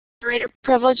moderator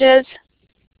privileges.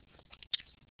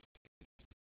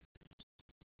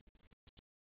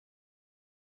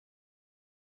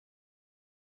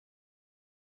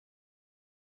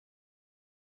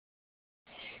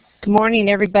 Good morning,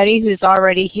 everybody who's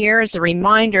already here. As a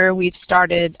reminder, we've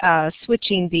started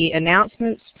switching the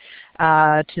announcements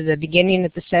to the beginning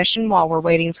of the session while we're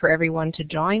waiting for everyone to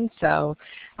join. So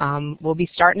we'll be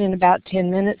starting in about 10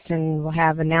 minutes, and we'll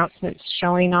have announcements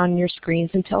showing on your screens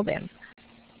until then.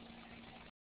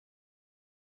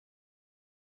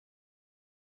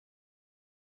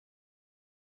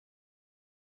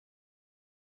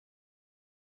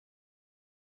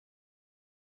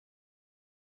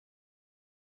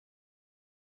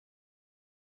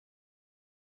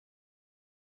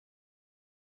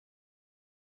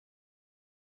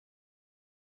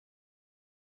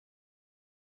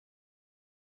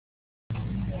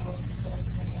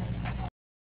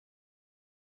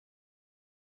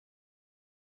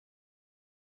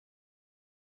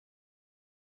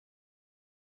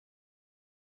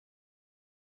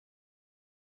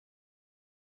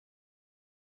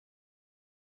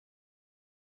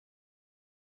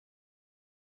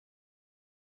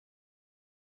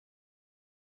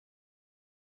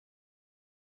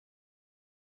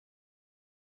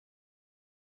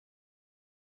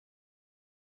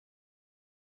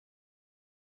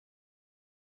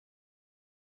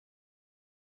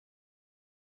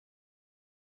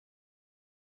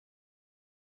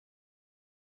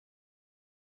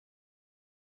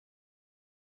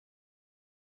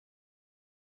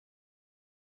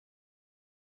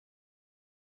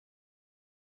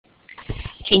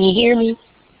 Can you hear me?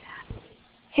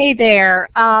 Hey there.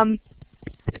 I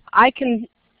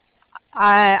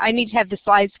need to have the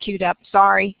slides queued up.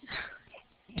 Sorry.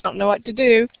 Don't know what to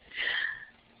do.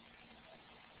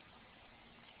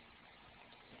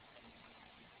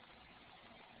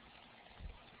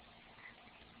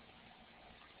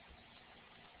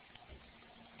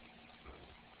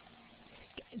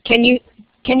 Can you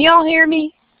all hear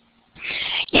me?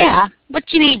 Yeah. What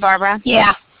do you need, Barbara?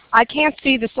 Yeah. I can't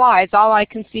see the slides. All I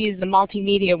can see is the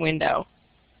multimedia window.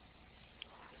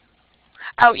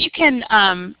 Oh, you can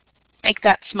make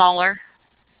that smaller.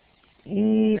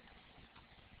 Okay,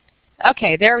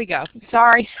 there we go.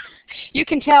 Sorry. You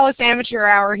can tell it's amateur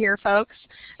hour here, folks.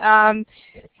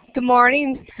 Good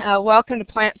morning. Welcome to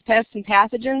Plants, Pests, and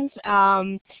Pathogens.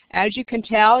 As you can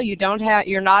tell,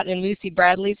 you're not in Lucy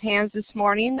Bradley's hands this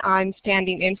morning. I'm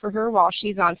standing in for her while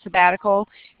she's on sabbatical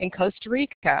in Costa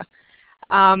Rica.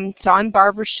 So I'm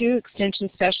Barbara Shue, Extension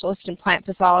Specialist in Plant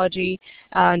Pathology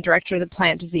and Director of the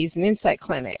Plant Disease and Insect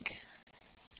Clinic.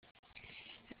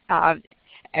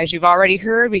 As you've already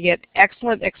heard, we get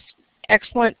excellent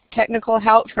technical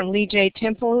help from Lee J.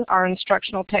 Temple, our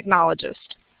instructional technologist.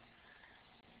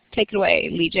 Take it away,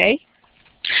 Lee J.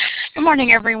 Good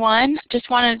morning, everyone. Just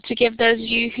wanted to give those of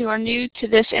you who are new to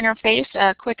this interface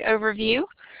a quick overview.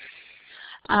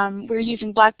 We're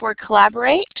using Blackboard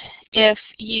Collaborate. If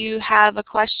you have a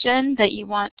question that you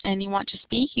want to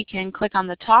speak, you can click on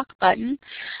the talk button.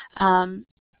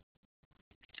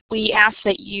 We ask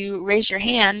that you raise your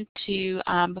hand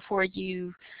before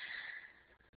you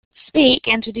speak,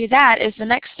 and to do that is the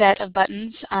next set of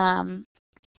buttons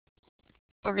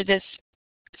over this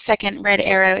second red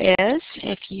arrow is.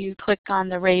 If you click on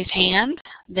the raise hand,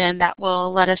 then that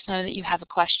will let us know that you have a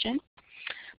question.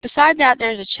 Beside that,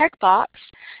 there's a checkbox,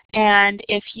 and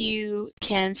if you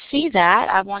can see that,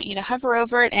 I want you to hover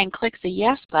over it and click the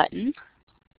yes button.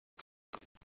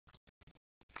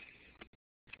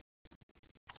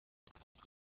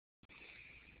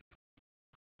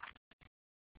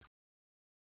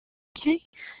 Okay,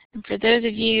 and for those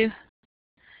of you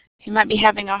who might be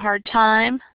having a hard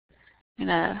time, I'm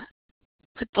going to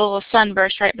put the little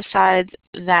sunburst right beside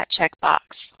that checkbox.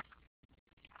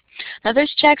 Now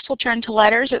those checks will turn to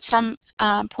letters at some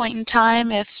point in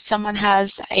time if someone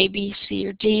has A, B, C,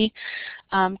 or D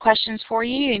questions for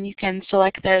you, and you can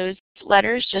select those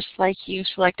letters just like you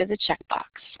selected the checkbox.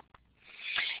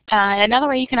 Another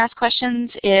way you can ask questions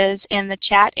is in the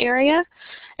chat area.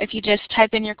 If you just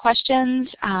type in your questions,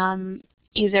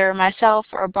 either myself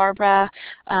or Barbara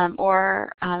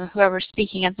or whoever's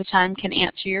speaking at the time can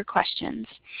answer your questions.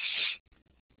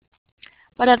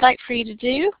 What I'd like for you to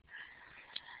do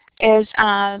is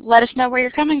let us know where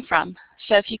you're coming from.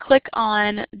 So if you click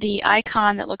on the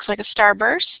icon that looks like a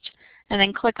starburst and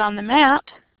then click on the map,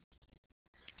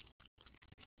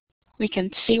 we can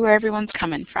see where everyone's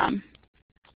coming from.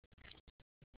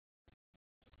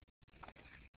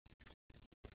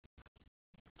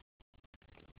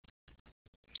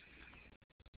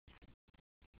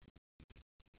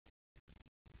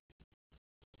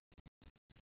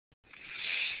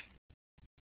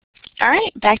 All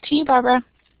right, back to you, Barbara.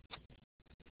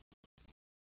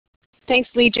 Thanks,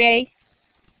 Lee J.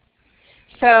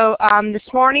 So this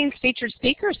morning's featured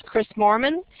speaker is Chris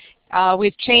Moorman.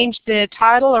 We've changed the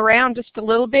title around just a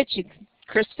little bit.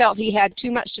 Chris felt he had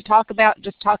too much to talk about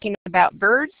just talking about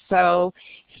birds, so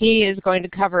he is going to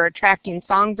cover attracting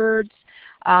songbirds.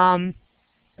 Our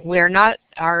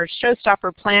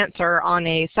showstopper plants are on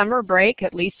a summer break,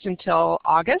 at least until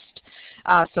August.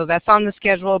 So that's on the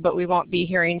schedule, but we won't be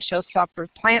hearing showstopper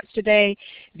plants today.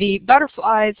 The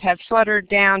butterflies have fluttered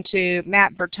down to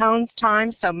Matt Bertone's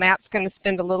time, so Matt's going to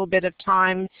spend a little bit of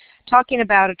time talking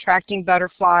about attracting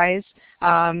butterflies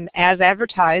as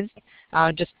advertised,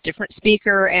 just different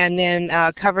speaker, and then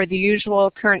cover the usual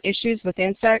current issues with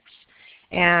insects,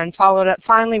 and followed up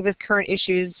finally with current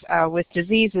issues with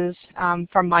diseases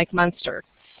from Mike Munster.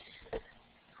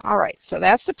 All right, so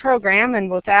that's the program, and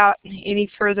without any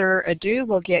further ado,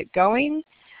 we'll get going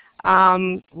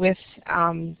with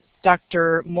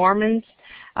Dr. Moorman's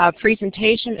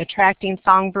presentation, Attracting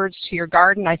Songbirds to Your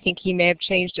Garden. I think he may have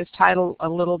changed his title a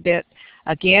little bit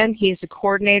again. He's the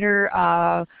coordinator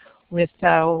with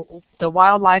the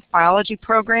Wildlife Biology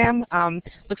program.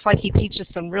 Looks like he teaches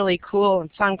some really cool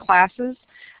and fun classes,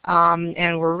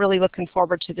 and we're really looking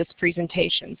forward to this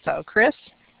presentation. So Chris,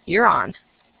 you're on.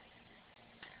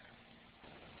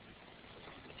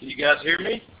 Can you guys hear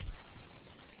me?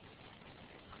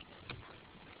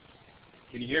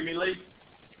 Can you hear me, Lee?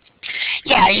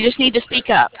 Yeah, you just need to speak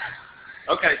up.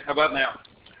 Okay, how about now?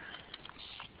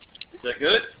 Is that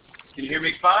good? Can you hear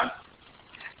me fine?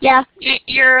 Yeah,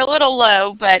 you're a little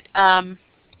low, but I'll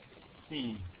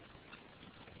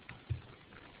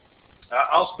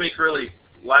speak really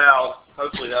loud.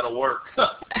 Hopefully that'll work.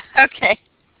 Okay.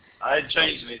 I didn't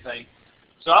change anything.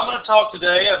 So I'm going to talk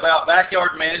today about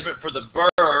backyard management for the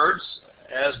birds,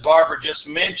 as Barbara just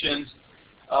mentioned.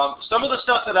 Some of the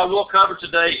stuff that I will cover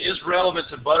today is relevant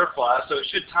to butterflies, so it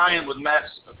should tie in with Matt's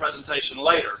presentation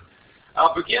later.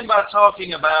 I'll begin by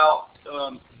talking about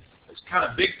this kind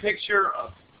of big picture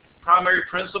of primary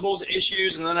principles,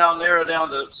 issues, and then I'll narrow down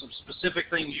to some specific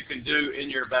things you can do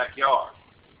in your backyard.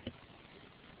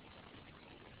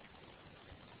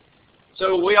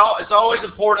 So it's always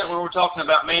important when we're talking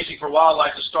about managing for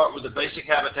wildlife to start with the basic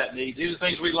habitat needs. These are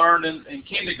things we learned in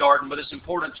kindergarten, but it's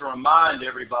important to remind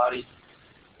everybody.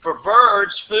 For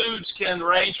birds, foods can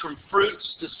range from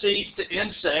fruits to seeds to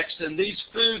insects, and these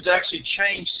foods actually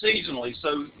change seasonally.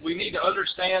 So we need to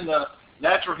understand the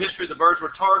natural history of the birds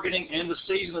we're targeting and the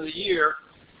season of the year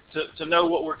to know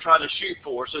what we're trying to shoot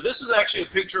for. So this is actually a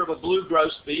picture of a blue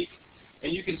grosbeak,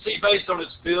 and you can see based on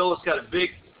its bill, it's got a big,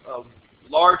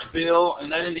 large bill, and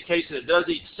that indicates that it does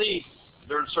eat seeds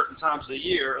during certain times of the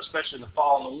year, especially in the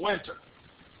fall and the winter.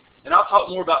 And I'll talk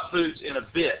more about foods in a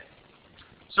bit.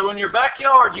 So in your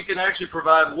backyard, you can actually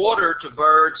provide water to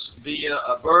birds via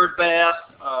a bird bath,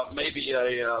 maybe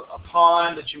a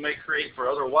pond that you may create for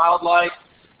other wildlife.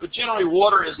 But generally,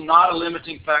 water is not a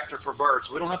limiting factor for birds.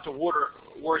 We don't have to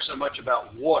worry so much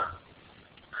about water.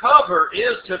 Cover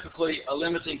is typically a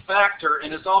limiting factor,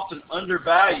 and is often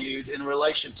undervalued in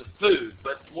relation to food.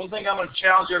 But one thing I'm going to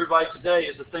challenge everybody today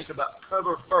is to think about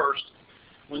cover first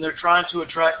when they're trying to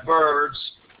attract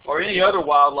birds or any other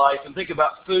wildlife, and think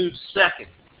about food second.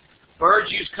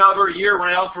 Birds use cover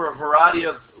year-round for a variety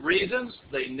of reasons.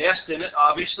 They nest in it,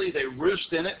 obviously. They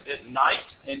roost in it at night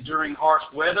and during harsh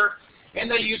weather. And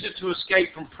they use it to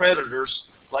escape from predators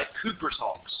like Cooper's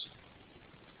hawks.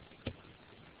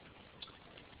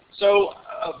 So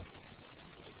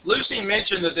Lucy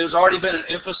mentioned that there's already been an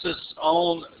emphasis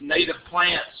on native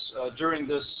plants during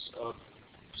this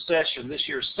session, this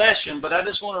year's session, but I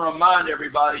just want to remind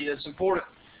everybody it's important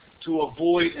to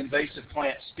avoid invasive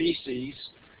plant species.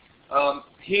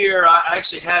 Here I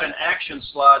actually had an action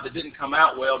slide that didn't come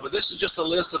out well, but this is just a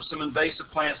list of some invasive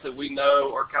plants that we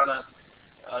know are kind of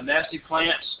nasty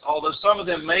plants, although some of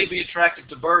them may be attractive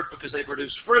to birds because they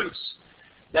produce fruits.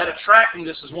 That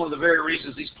attractiveness is one of the very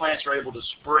reasons these plants are able to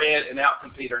spread and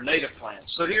outcompete our native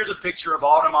plants. So here's a picture of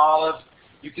autumn olive.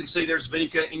 You can see there's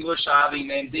Vinca, English ivy,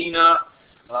 Nandina,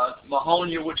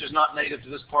 Mahonia, which is not native to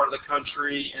this part of the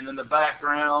country, and in the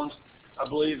background, I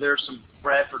believe there's some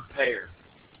Bradford pear.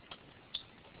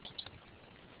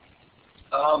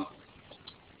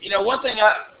 You know, one thing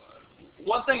I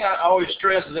always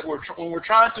stress is that when we're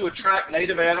trying to attract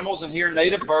native animals and here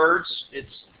native birds, it's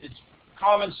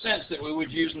common sense that we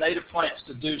would use native plants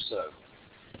to do so.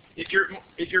 If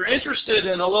you're interested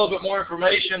in a little bit more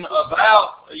information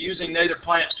about using native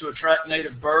plants to attract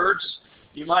native birds,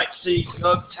 you might see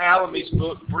Doug Tallamy's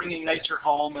book, Bringing Nature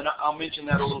Home, and I'll mention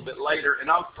that a little bit later,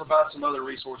 and I'll provide some other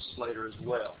resources later as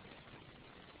well.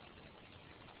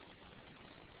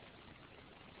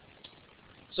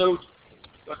 So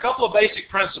a couple of basic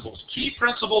principles. Key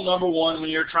principle number one when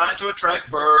you're trying to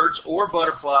attract birds or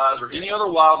butterflies or any other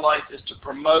wildlife is to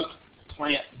promote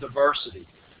plant diversity.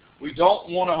 We don't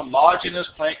want a homogeneous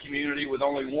plant community with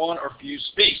only one or few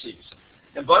species.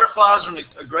 And butterflies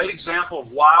are a great example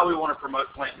of why we want to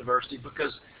promote plant diversity,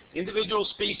 because individual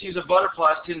species of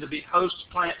butterflies tend to be host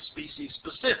plant species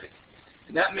specific.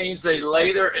 And that means they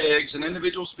lay their eggs, an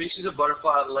individual species of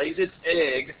butterfly lays its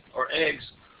egg or eggs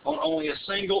on only a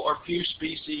single or few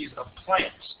species of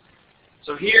plants.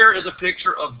 So here is a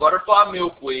picture of butterfly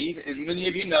milkweed, and many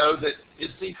of you know that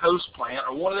it's the host plant,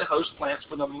 or one of the host plants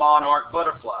for the monarch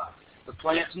butterfly. The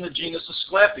plants in the genus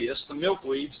Asclepius, the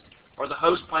milkweeds, are the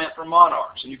host plant for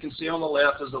monarchs. And you can see on the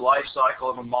left is the life cycle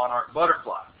of a monarch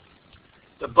butterfly.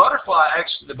 The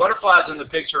butterflies in the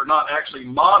picture are not actually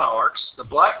monarchs. The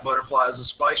black butterfly is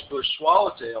the spicebush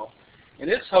swallowtail, and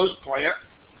its host plant,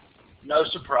 no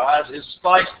surprise, is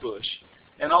spicebush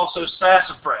and also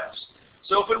sassafras.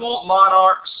 So if we want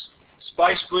monarchs,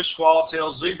 spicebush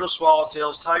swallowtails, zebra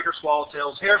swallowtails, tiger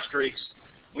swallowtails, hair streaks,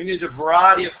 we need a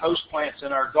variety of host plants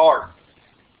in our garden.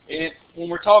 And when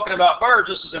we're talking about birds,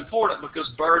 this is important because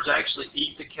birds actually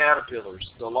eat the caterpillars,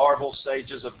 the larval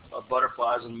stages of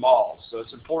butterflies and moths. So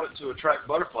it's important to attract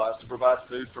butterflies to provide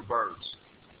food for birds.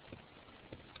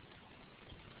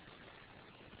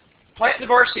 Plant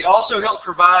diversity also helps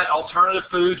provide alternative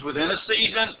foods within a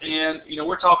season, and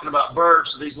we're talking about birds,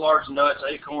 so these large nuts,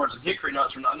 acorns, and hickory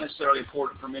nuts are not necessarily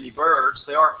important for many birds.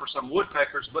 They are for some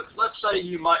woodpeckers, but let's say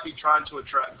you might be trying to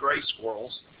attract gray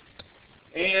squirrels,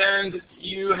 and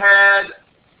you had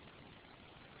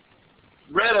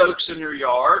red oaks in your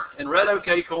yard, and red oak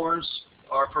acorns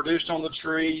are produced on the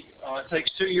tree. It takes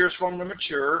 2 years for them to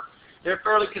mature. They're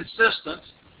fairly consistent,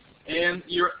 and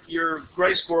your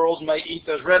gray squirrels may eat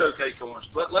those red oak acorns.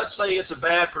 But let's say it's a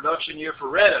bad production year for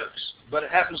red oaks, but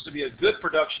it happens to be a good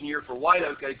production year for white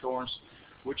oak acorns,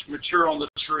 which mature on the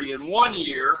tree in 1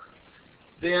 year.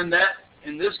 Then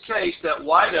in this case, that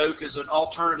white oak is an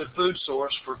alternative food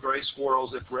source for gray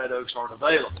squirrels if red oaks aren't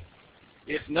available.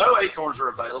 If no acorns are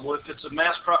available, if it's a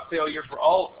mass crop failure for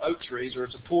all oak trees, or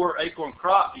it's a poor acorn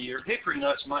crop year, hickory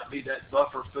nuts might be that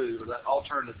buffer food or that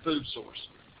alternative food source.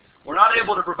 We're not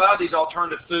able to provide these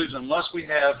alternative foods unless we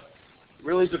have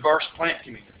really diverse plant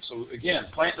communities. So again,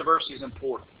 plant diversity is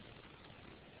important.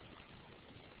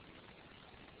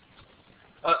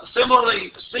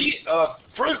 Similarly,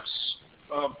 fruits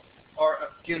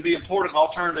can be important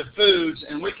alternative foods,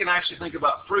 and we can actually think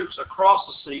about fruits across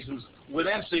the seasons,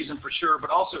 within season for sure, but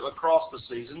also across the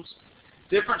seasons.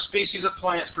 Different species of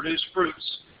plants produce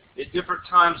fruits at different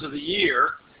times of the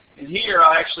year, and here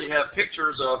I actually have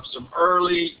pictures of some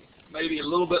early, maybe a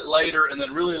little bit later, and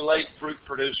then really late fruit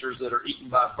producers that are eaten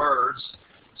by birds.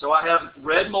 So I have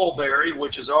red mulberry,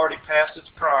 which has already passed its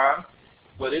prime,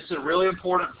 but it's a really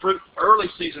important early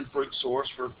season fruit source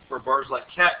for birds like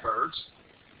catbirds.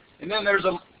 And then there's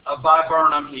a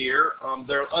viburnum here.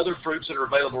 There are other fruits that are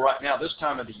available right now this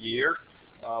time of the year.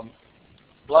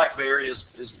 Blackberry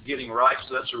is getting ripe,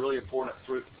 so that's a really important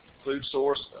food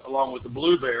source, along with the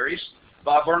blueberries.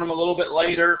 Viburnum a little bit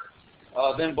later,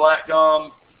 then black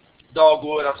gum,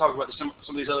 dogwood. I'll talk about some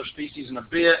of these other species in a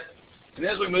bit. And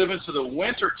as we move into the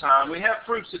winter time, we have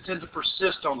fruits that tend to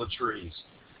persist on the trees.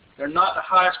 They're not the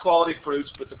highest quality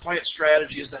fruits, but the plant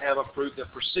strategy is to have a fruit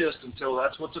that persists until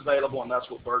that's what's available and that's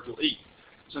what birds will eat.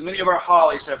 So many of our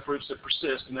hollies have fruits that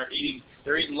persist, and they're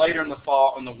eaten later in the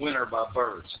fall and the winter by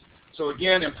birds. So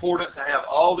again, important to have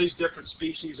all these different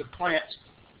species of plants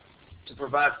to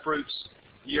provide fruits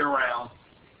year-round.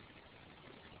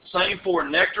 Same for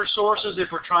nectar sources. If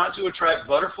we're trying to attract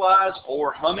butterflies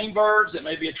or hummingbirds that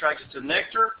may be attracted to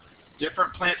nectar,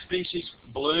 different plant species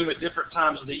bloom at different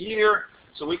times of the year,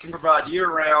 so we can provide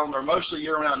year-round or mostly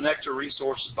year-round nectar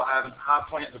resources by having high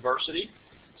plant diversity.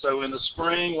 So in the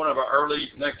spring, one of our early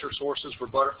nectar sources for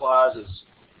butterflies is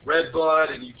redbud,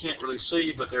 and you can't really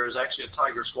see, but there is actually a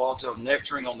tiger swallowtail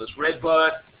nectaring on this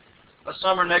redbud. A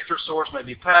summer nectar source may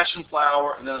be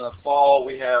passionflower, and then in the fall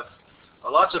we have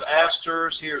lots of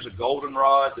asters. Here's a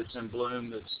goldenrod that's in bloom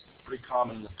that's pretty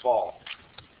common in the fall.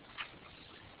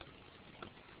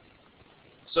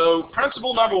 So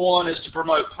principle number one is to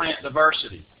promote plant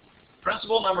diversity.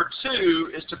 Principle number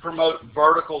two is to promote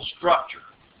vertical structure.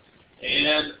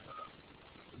 And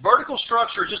vertical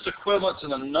structure is just equivalent to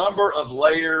the number of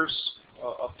layers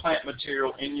of plant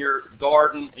material in your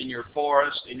garden, in your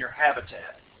forest, in your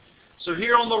habitat. So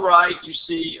here on the right you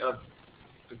see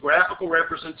a graphical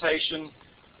representation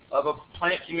of a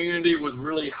plant community with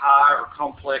really high or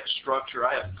complex structure.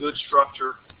 I have good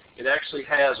structure. It actually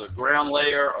has a ground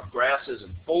layer of grasses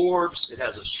and forbs. It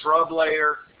has a shrub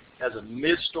layer, has a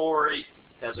mid-story,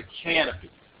 has a canopy.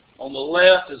 On the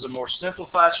left is a more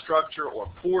simplified structure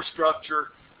or poor structure.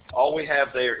 All we have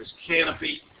there is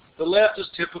canopy. The left is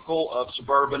typical of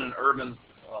suburban and urban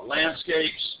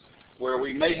landscapes where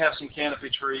we may have some canopy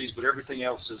trees, but everything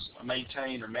else is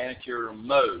maintained or manicured or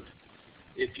mowed.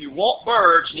 If you want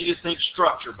birds, you need to think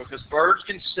structure, because birds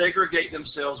can segregate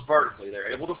themselves vertically.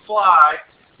 They're able to fly,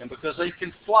 and because they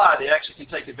can fly, they actually can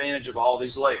take advantage of all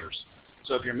these layers.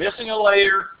 So if you're missing a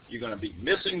layer, you're going to be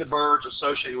missing the birds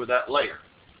associated with that layer.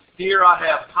 Here I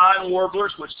have pine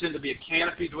warblers, which tend to be a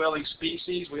canopy-dwelling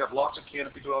species. We have lots of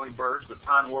canopy-dwelling birds, but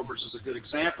pine warblers is a good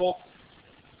example.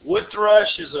 Wood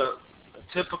thrush is a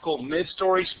typical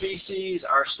mid-story species.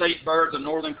 Our state bird, the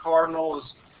northern cardinal,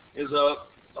 is a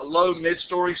low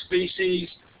mid-story species.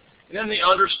 And in the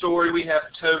understory, we have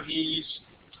towhees,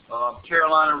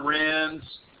 Carolina wrens,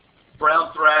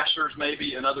 brown thrashers,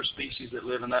 maybe, and other species that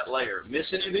live in that layer. Miss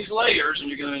any of these layers, and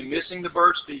you're going to be missing the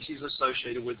bird species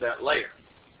associated with that layer.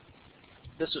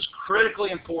 This is critically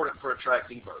important for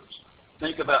attracting birds.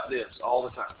 Think about this all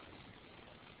the time.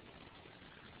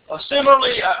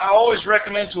 Similarly, I always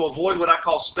recommend to avoid what I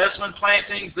call specimen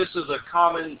plantings. This is a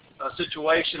common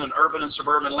situation in urban and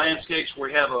suburban landscapes where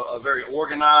we have a very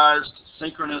organized,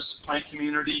 synchronous plant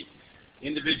community.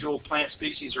 Individual plant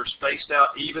species are spaced out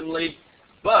evenly,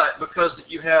 but because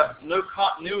you have no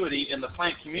continuity in the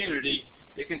plant community,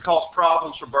 it can cause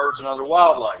problems for birds and other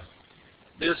wildlife.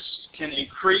 This can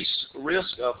increase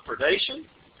risk of predation.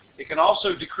 It can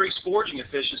also decrease foraging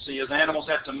efficiency as animals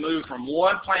have to move from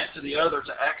one plant to the other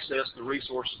to access the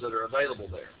resources that are available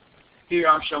there. Here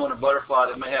I'm showing a butterfly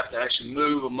that may have to actually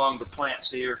move among the plants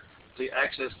here to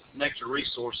access nectar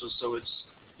resources, so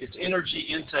its energy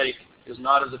intake is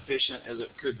not as efficient as it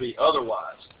could be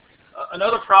otherwise.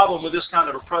 Another problem with this kind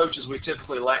of approach is we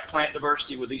typically lack plant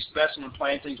diversity. With these specimen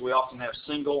plantings, we often have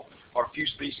single or few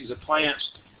species of plants: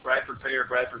 Bradford pear,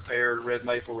 red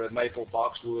maple,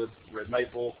 boxwood, red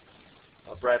maple,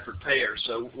 Bradford pear.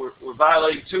 So we're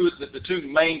violating the two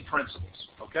main principles.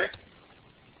 Okay.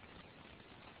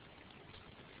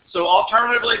 So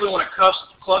alternatively, we want to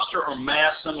cluster or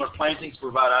mass similar plantings to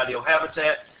provide ideal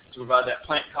habitat, to provide that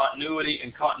plant continuity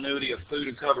and continuity of food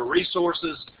and cover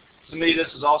resources. To me,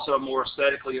 this is also a more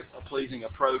aesthetically pleasing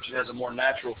approach. It has a more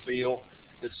natural feel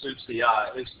that suits the eye,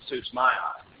 at least it suits my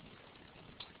eye.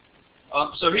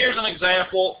 So here's an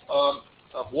example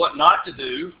of what not to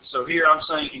do. So here I'm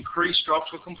saying increase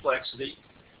structural complexity,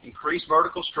 increase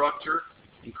vertical structure,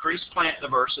 increase plant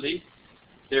diversity.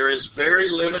 There is very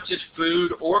limited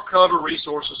food or cover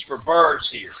resources for birds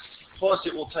here. Plus,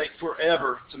 it will take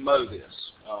forever to mow this.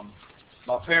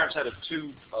 My parents had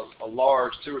a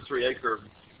large 2 or 3 acre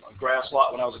grass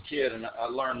lot when I was a kid, and I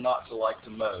learned not to like to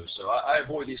mow. So I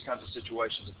avoid these kinds of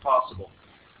situations if possible.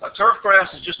 Turf grass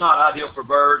is just not ideal for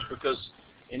birds because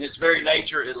in its very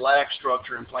nature it lacks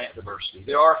structure and plant diversity.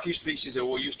 There are a few species that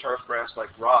will use turf grass like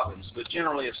robins, but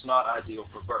generally it's not ideal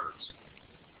for birds.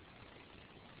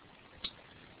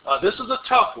 This is a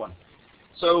tough one.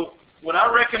 So when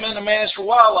I recommend a manage for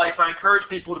wildlife, I encourage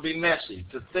people to be messy,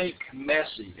 to think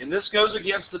messy. And this goes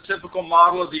against the typical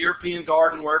model of the European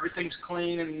garden where everything's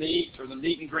clean and neat, or the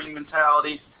neat and green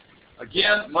mentality.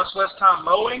 Again, much less time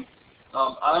mowing.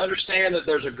 I understand that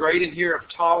there's a gradient here of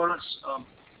tolerance,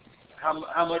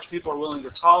 how much people are willing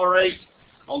to tolerate.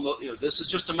 This is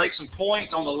just to make some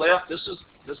points. On the left,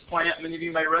 this plant, many of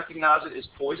you may recognize it, is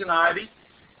poison ivy.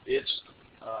 It's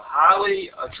a highly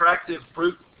attractive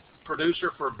fruit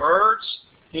producer for birds,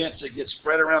 hence it gets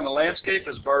spread around the landscape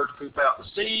as birds poop out the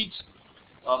seeds.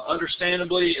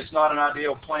 Understandably, it's not an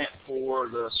ideal plant for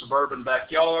the suburban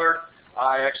backyard.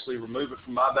 I actually remove it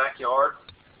from my backyard.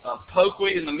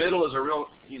 Pokeweed in the middle is a real,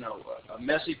 a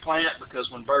messy plant because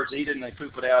when birds eat it and they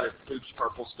poop it out, it poops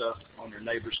purple stuff on your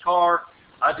neighbor's car.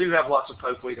 I do have lots of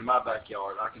pokeweed in my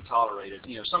backyard. I can tolerate it.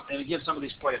 And again, some of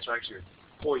these plants are actually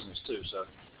poisonous too, so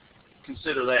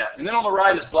consider that. And then on the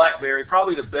right is blackberry,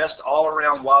 probably the best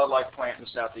all-around wildlife plant in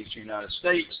the southeastern United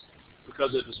States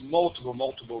because it has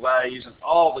multiple values and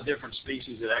all the different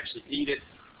species that actually eat it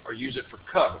or use it for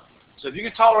cover. So if you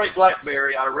can tolerate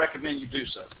blackberry, I recommend you do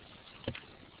so.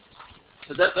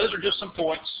 So those are just some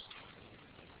points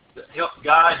that help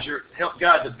guide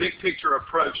the big picture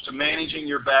approach to managing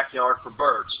your backyard for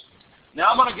birds. Now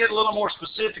I'm going to get a little more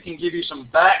specific and give you some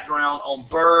background on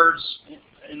birds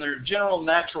in their general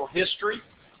natural history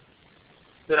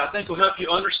that I think will help you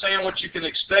understand what you can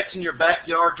expect in your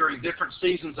backyard during different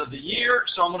seasons of the year.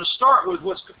 So I'm going to start with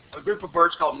what's a group of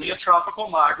birds called neotropical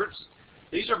migrants.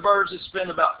 These are birds that spend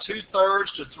about 2/3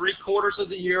 to 3/4 of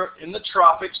the year in the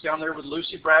tropics down there with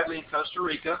Lucy Bradley in Costa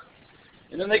Rica.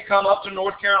 And then they come up to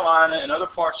North Carolina and other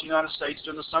parts of the United States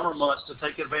during the summer months to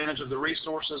take advantage of the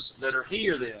resources that are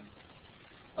here then.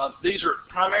 These are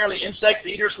primarily insect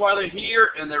eaters while they're here,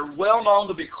 and they're well known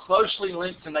to be closely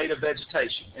linked to native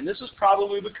vegetation. And this is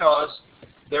probably because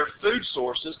their food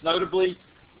sources, notably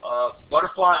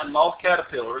butterfly and moth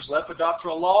caterpillars,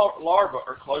 Lepidoptera larvae,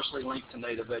 are closely linked to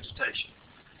native vegetation.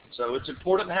 So it's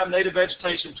important to have native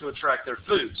vegetation to attract their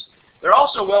foods. They're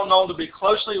also well known to be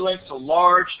closely linked to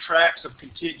large tracts of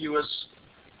contiguous,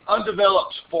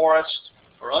 undeveloped forest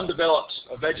or undeveloped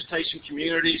vegetation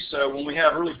communities. So when we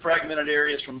have really fragmented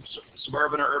areas from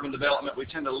suburban or urban development, we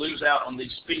tend to lose out on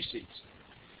these species.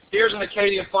 Here's an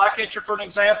Acadian flycatcher for an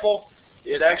example.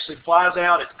 It actually flies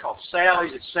out. It's called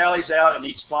sallies. It sallies out and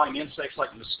eats flying insects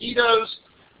like mosquitoes,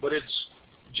 but it's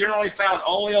generally found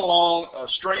only along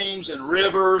streams and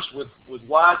rivers with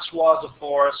wide swaths of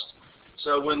forest.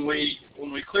 So when we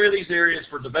clear these areas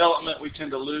for development, we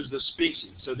tend to lose this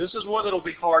species. So this is one that will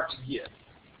be hard to get.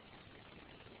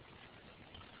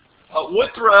 Wood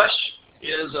thrush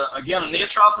is, again, a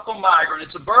neotropical migrant.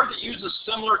 It's a bird that uses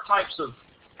similar types of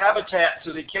habitat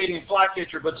to the Acadian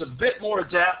flycatcher, but it's a bit more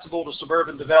adaptable to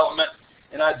suburban development.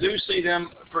 And I do see them,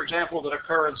 for example, that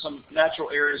occur in some natural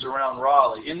areas around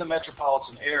Raleigh, in the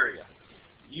metropolitan area.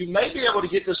 You may be able to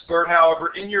get this bird,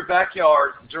 however, in your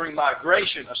backyard during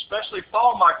migration, especially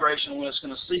fall migration, when it's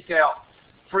going to seek out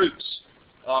fruits.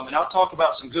 And I'll talk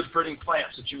about some good fruiting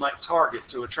plants that you might target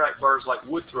to attract birds like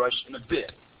wood thrush in a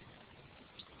bit.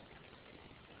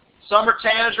 Summer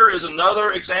tanager is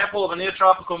another example of a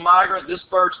neotropical migrant. This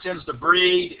bird tends to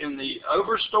breed in the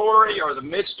overstory or the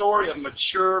midstory of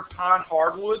mature pine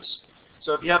hardwoods.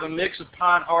 So if you have a mix of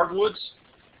pine hardwoods,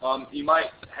 you might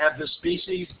have this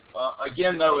species.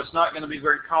 Again, though, it's not going to be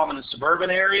very common in suburban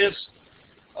areas.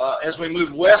 As we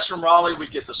move west from Raleigh, we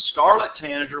get the scarlet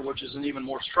tanager, which is an even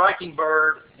more striking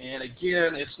bird. And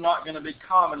again, it's not going to be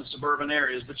common in suburban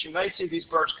areas, but you may see these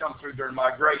birds come through during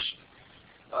migration.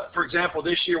 For example,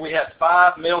 this year we had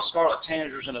 5 male scarlet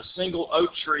tanagers in a single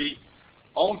oak tree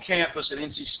on campus at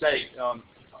NC State,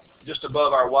 just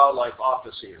above our wildlife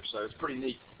office here. So it's pretty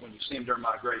neat when you see them during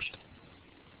migration.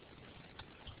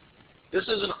 This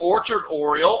is an orchard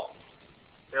oriole.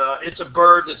 It's a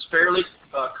bird that's fairly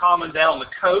common down the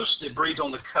coast. It breeds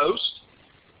on the coast.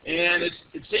 And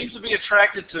it seems to be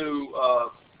attracted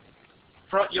to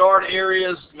front yard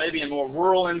areas, maybe in more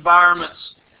rural environments,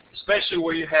 especially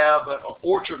where you have an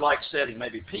orchard-like setting,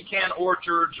 maybe pecan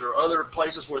orchards or other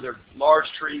places where there are large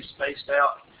trees spaced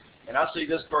out. And I see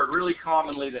this bird really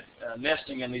commonly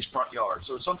nesting in these front yards.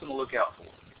 So it's something to look out for.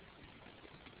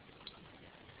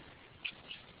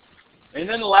 And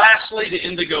then lastly, the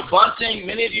indigo bunting.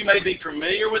 Many of you may be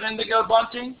familiar with indigo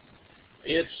bunting.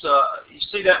 It's, you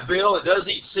see that bill, it does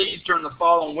eat seeds during the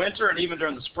fall and winter and even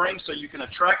during the spring, so you can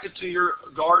attract it to your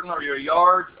garden or your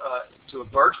yard to a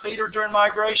bird feeder during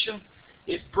migration.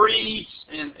 It breeds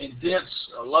in dense,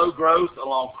 low growth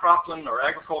along cropland or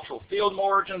agricultural field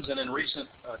margins and in recent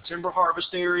timber harvest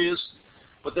areas.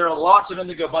 But there are lots of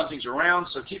indigo buntings around,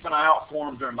 so keep an eye out for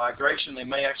them during migration. They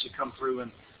may actually come through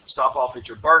and stop off at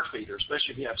your bird feeder,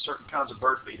 especially if you have certain kinds of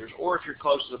bird feeders or if you're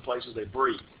close to the places they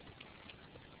breed.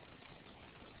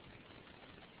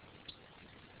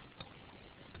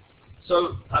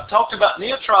 So I've talked about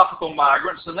neotropical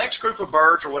migrants. The next group of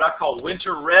birds are what I call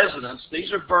winter residents.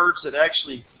 These are birds that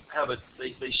actually have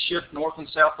they shift north and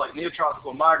south like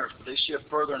neotropical migrants, but they shift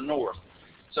further north.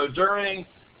 So during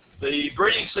the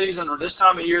breeding season or this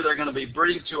time of year, they're going to be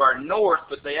breeding to our north,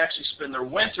 but they actually spend their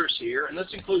winters here. And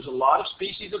this includes a lot of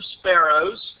species of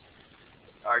sparrows,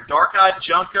 our dark-eyed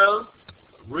junco,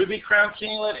 ruby-crowned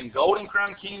kinglet and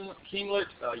golden-crowned kinglet,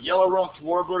 yellow-rumped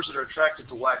warblers that are attracted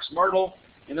to wax myrtle,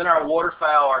 and then our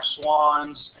waterfowl, our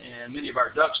swans, and many of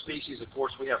our duck species. Of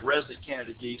course, we have resident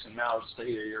Canada geese and mallards stay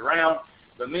here year-round,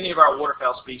 but many of our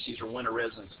waterfowl species are winter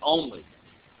residents only.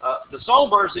 The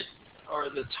songbirds that are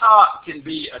at the top can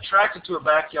be attracted to a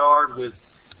backyard with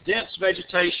dense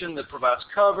vegetation that provides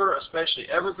cover, especially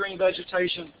evergreen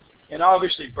vegetation, and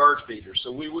obviously bird feeders.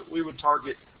 So we would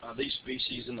target these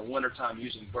species in the wintertime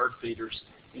using bird feeders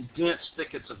in dense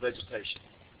thickets of vegetation.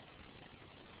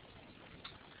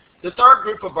 The third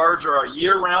group of birds are our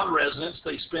year-round residents.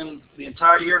 They spend the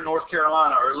entire year in North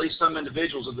Carolina, or at least some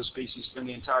individuals of the species spend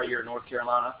the entire year in North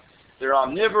Carolina. They're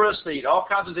omnivorous. They eat all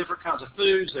kinds of different kinds of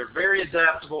foods. They're very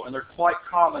adaptable, and they're quite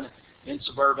common in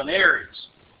suburban areas.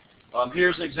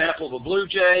 Here's an example of a blue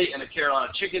jay and a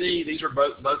Carolina chickadee. These are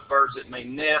both birds that may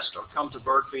nest or come to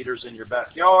bird feeders in your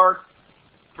backyard.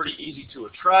 Pretty easy to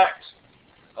attract.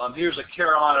 Here's a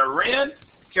Carolina wren.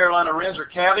 Carolina wrens are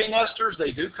cavity nesters.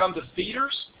 They do come to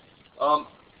feeders.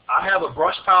 I have a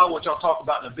brush pile, which I'll talk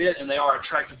about in a bit, and they are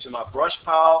attracted to my brush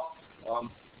pile,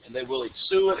 and they will eat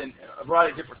suet and a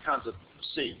variety of different kinds of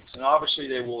seeds. And obviously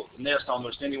they will nest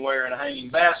almost anywhere in a hanging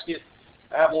basket.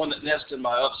 I have one that nests in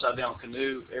my upside-down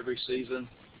canoe every season,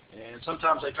 and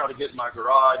sometimes they try to get in my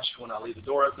garage when I leave the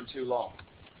door open too long.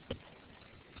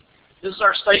 This is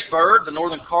our state bird, the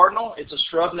northern cardinal. It's a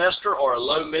shrub nester or a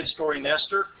low mid-story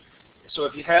nester. So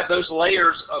if you have those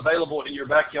layers available in your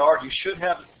backyard, you should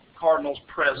have cardinals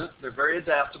present. They're very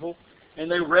adaptable, and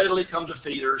they readily come to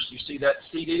feeders. You see that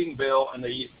seed-eating bill, and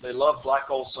they love black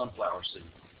old sunflower seed.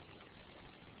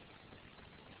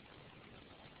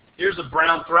 Here's a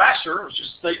brown thrasher, which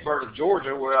is a state bird of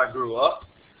Georgia, where I grew up.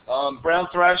 Brown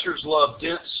thrashers love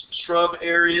dense shrub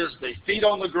areas. They feed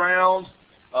on the ground.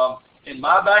 In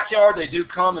my backyard, they do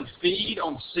come and feed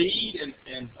on seed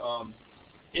and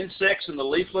insects in the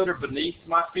leaf litter beneath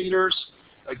my feeders.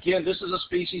 Again, this is a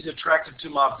species attracted to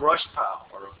my brush pile,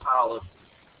 or a pile of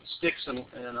sticks and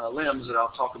limbs that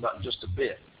I'll talk about in just a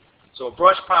bit. So a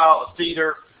brush pile, a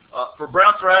feeder. For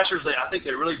brown thrashers, I think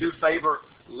they really do favor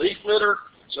leaf litter.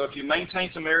 So if you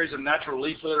maintain some areas of natural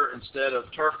leaf litter instead of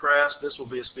turf grass, this will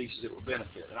be a species that will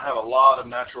benefit. And I have a lot of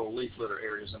natural leaf litter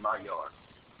areas in my yard.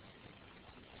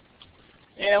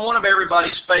 And one of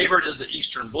everybody's favorite is the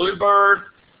eastern bluebird.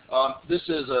 This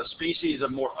is a species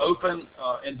of more open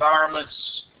environments,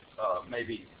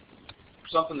 maybe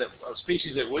a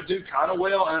species that would do kind of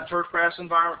well in a turf grass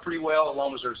environment pretty well, as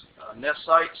long as there's nest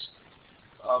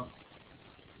sites.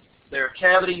 They're a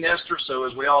cavity nester, so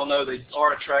as we all know, they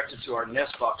are attracted to our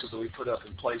nest boxes that we put up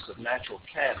in place of natural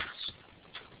cavities.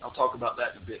 I'll talk about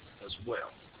that in a bit as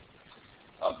well.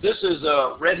 This is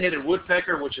a red-headed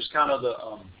woodpecker, which is kind of the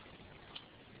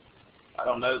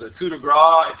the coup de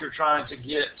grace if you're trying to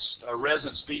get a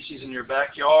resident species in your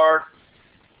backyard.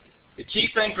 The key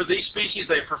thing for these species,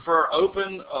 they prefer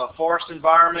open forest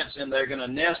environments, and they're going to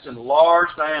nest in large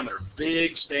diameter,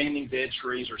 big standing dead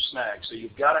trees or snags. So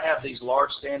you've got to have these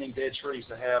large standing dead trees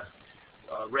to have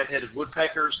red-headed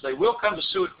woodpeckers. They will come to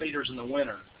suet feeders in the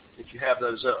winter if you have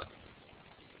those up.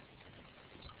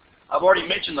 I've already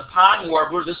mentioned the pine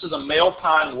warbler. This is a male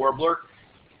pine warbler.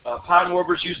 Pine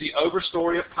warblers use the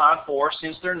overstory of pine forest,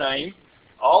 hence their name,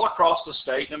 all across the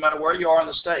state, no matter where you are in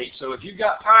the state. So if you've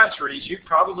got pine trees, you've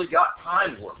probably got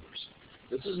pine warblers.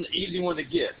 This is an easy one to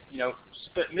get. You know,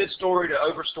 mid-story to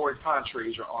overstory pine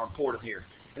trees are important here.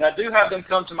 And I do have them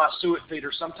come to my suet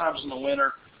feeder sometimes in the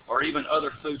winter, or even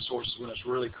other food sources when it's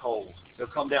really cold. They'll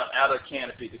come down out of the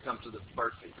canopy to come to the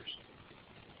bird feeders.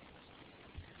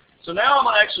 So now I'm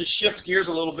going to actually shift gears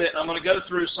a little bit, and I'm going to go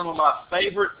through some of my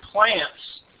favorite plants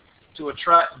to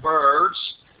attract birds,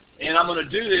 and I'm going to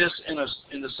do this in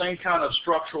the same kind of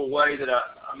structural way that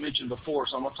I mentioned before.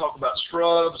 So I'm going to talk about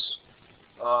shrubs,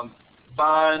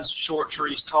 vines, short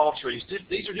trees, tall trees.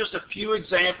 These are just a few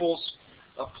examples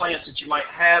of plants that you might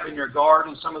have in your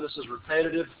garden. Some of this is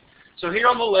repetitive. So here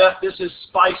on the left, this is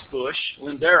spice bush,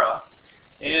 Lindera,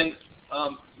 and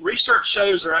research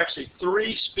shows there are actually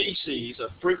 3 species of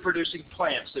fruit-producing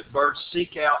plants that birds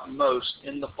seek out most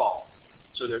in the fall.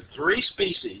 So there are 3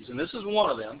 species, and this is one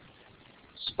of them: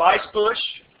 spice bush,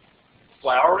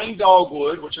 flowering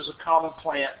dogwood, which is a common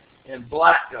plant, and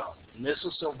black gum, Nyssa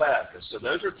sylvaticus. So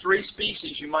those are 3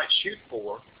 species you might shoot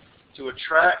for to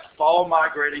attract fall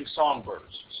migrating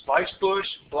songbirds: spice bush,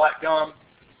 black gum,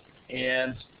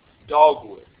 and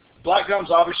dogwood. Black gum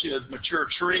is obviously a mature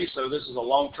tree, so this is a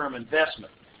long-term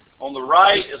investment. On the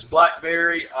right is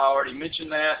blackberry. I already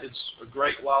mentioned that. It's a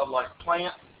great wildlife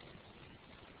plant.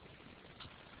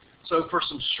 So for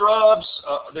some shrubs,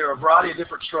 there are a variety of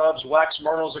different shrubs. Wax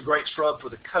myrtle is a great shrub for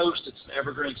the coast. It's an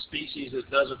evergreen species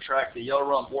that does attract the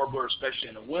yellow-rumped warbler, especially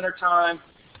in the wintertime.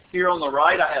 Here on the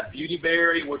right, I have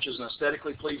beautyberry, which is an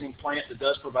aesthetically pleasing plant that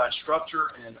does provide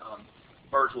structure, and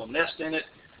birds will nest in it.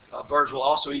 Birds will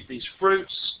also eat these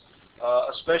fruits,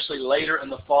 especially later in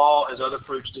the fall as other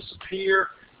fruits disappear.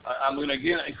 I'm going to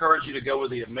again encourage you to go with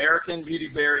the American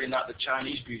beautyberry and not the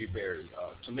Chinese beautyberry.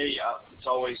 To me, it's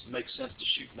always makes sense to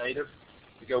shoot native,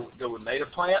 to go with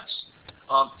native plants.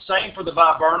 Same for the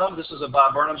viburnum. This is a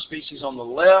viburnum species on the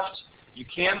left. You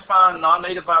can find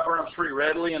non-native viburnums pretty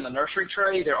readily in the nursery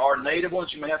tray. There are native ones.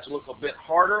 You may have to look a bit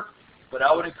harder, but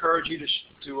I would encourage you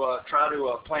to try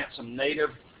to plant some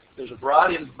native. There's a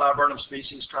variety of viburnum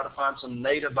species. Try to find some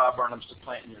native viburnums to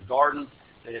plant in your garden.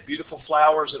 They have beautiful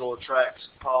flowers that will attract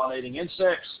pollinating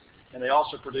insects, and they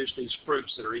also produce these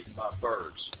fruits that are eaten by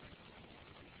birds.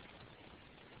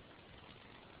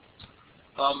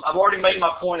 I've already made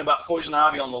my point about poison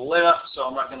ivy on the left, so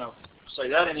I'm not going to say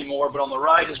that anymore, but on the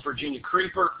right is Virginia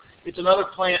creeper. It's another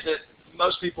plant that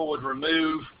most people would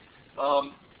remove.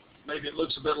 maybe it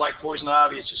looks a bit like poison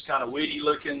ivy. It's just kind of weedy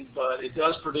looking, but it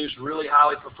does produce really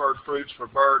highly preferred fruits for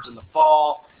birds in the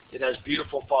fall. It has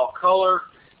beautiful fall color.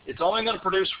 It's only going to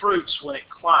produce fruits when it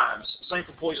climbs. Same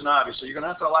for poison ivy. So you're going to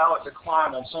have to allow it to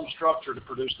climb on some structure to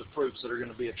produce the fruits that are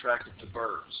going to be attractive to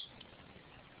birds.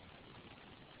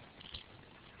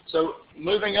 So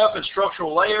moving up in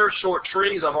structural layers, short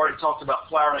trees. I've already talked about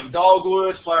flowering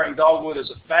dogwood. Flowering dogwood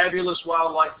is a fabulous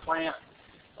wildlife plant.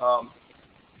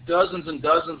 Dozens and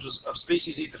dozens of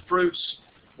species eat the fruits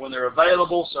when they're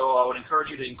available, so I would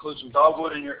encourage you to include some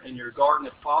dogwood in your garden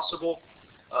if possible.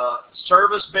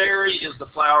 Serviceberry is the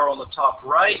flower on the top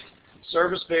right.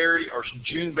 Serviceberry, or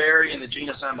Juneberry in the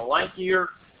genus Amelanchier,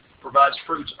 provides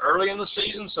fruits early in the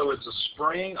season, so it's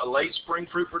a late spring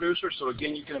fruit producer. So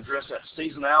again, you can address that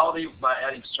seasonality by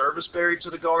adding serviceberry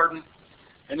to the garden.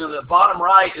 And then the bottom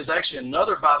right is actually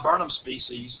another viburnum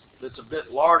species that's a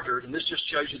bit larger, and this just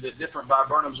shows you that different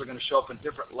viburnums are going to show up in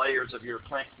different layers of your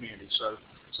plant community. So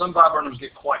some viburnums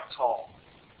get quite tall.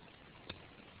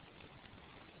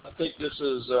 I think this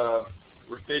is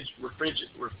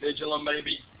Refrigilum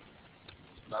maybe.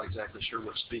 Not exactly sure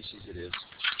what species it is.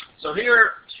 So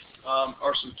here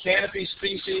are some canopy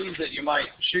species that you might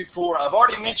shoot for. I've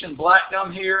already mentioned black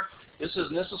gum here. This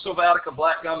is Nyssa sylvatica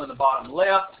black gum in the bottom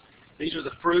left. These are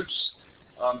the fruits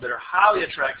that are highly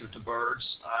attractive to birds.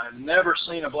 I've never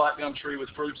seen a black gum tree with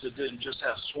fruits that didn't just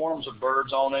have swarms of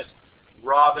birds on it.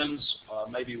 Robins,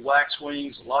 maybe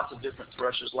waxwings, lots of different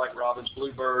thrushes like robins,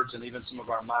 bluebirds, and even some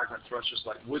of our migrant thrushes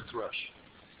like wood thrush.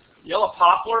 Yellow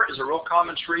poplar is a real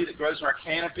common tree that grows in our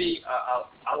canopy.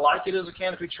 I like it as a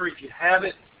canopy tree if you have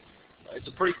it. It's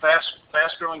a pretty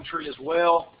fast-growing tree as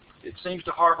well. It seems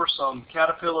to harbor some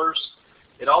caterpillars.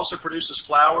 It also produces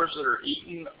flowers that are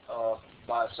eaten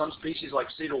by some species like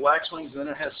cedar waxwings, and then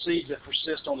it has seeds that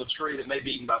persist on the tree that may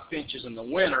be eaten by finches in the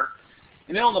winter.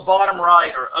 And then on the bottom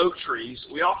right are oak trees.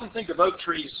 We often think of oak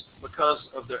trees because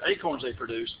of the acorns they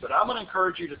produce, but I'm going to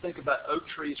encourage you to think about oak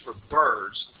trees for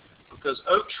birds, because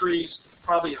oak trees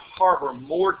probably harbor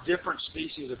more different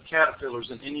species of caterpillars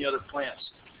than any other plants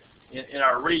in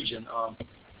our region.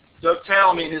 Doug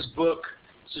Tallamy in his book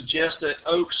suggests that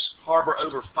oaks harbor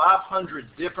over 500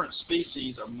 different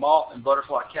species of moth and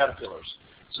butterfly caterpillars.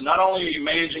 So not only are you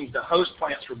managing the host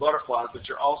plants for butterflies, but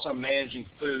you're also managing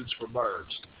foods for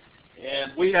birds.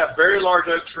 And we have very large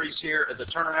oak trees here at the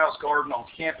Turner House Garden on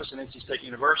campus at NC State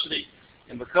University.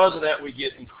 And because of that, we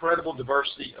get incredible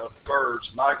diversity of birds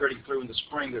migrating through in the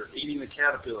spring that are eating the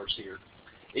caterpillars here,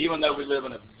 even though we live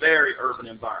in a very urban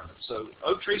environment. So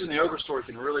oak trees in the overstory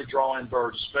can really draw in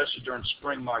birds, especially during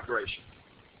spring migration.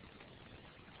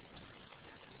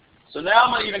 So now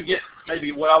I'm going to even get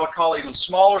maybe what I would call even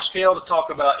smaller scale to talk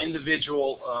about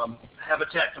individual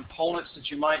habitat components that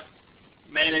you might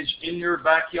manage in your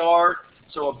backyard.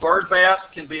 So a bird bath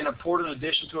can be an important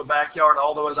addition to a backyard,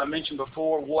 although as I mentioned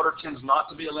before, water tends not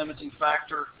to be a limiting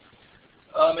factor.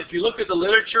 If you look at the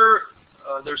literature,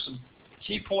 there's some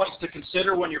key points to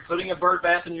consider when you're putting a bird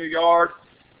bath in your yard.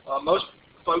 Most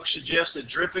folks suggest that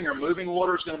dripping or moving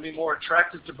water is going to be more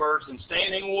attractive to birds than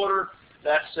standing water.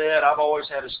 That said, I've always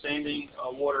had a standing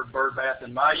water bird bath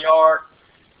in my yard.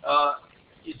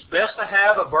 It's best to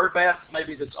have a bird bath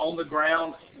maybe that's on the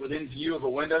ground within view of a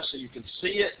window so you can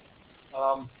see it.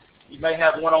 You may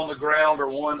have one on the ground or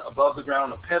one above the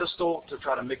ground on a pedestal to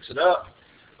try to mix it up.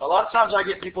 A lot of times I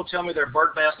get people tell me their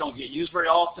bird baths don't get used very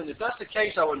often. If that's the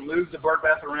case, I would move the bird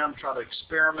bath around and try to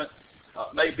experiment.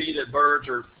 It may be that birds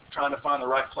are trying to find the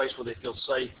right place where they feel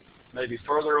safe, maybe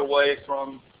further away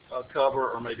from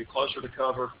cover or maybe closer to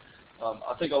cover.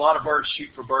 I think a lot of birds shoot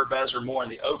for bird baths are more in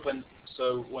the open,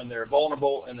 so when they're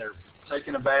vulnerable and they're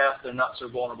taking a bath, they're not so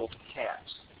vulnerable to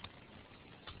cats.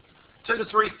 2 to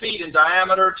 3 feet in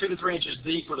diameter, 2 to 3 inches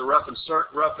deep with a roughened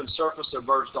surface so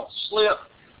birds don't slip.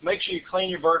 Make sure you clean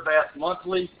your bird bath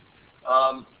monthly.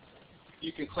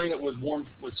 You can clean it with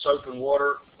soap and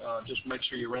water. Just make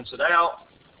sure you rinse it out.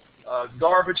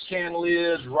 Garbage can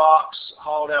lids, rocks,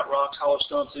 hollowed out rocks, hollow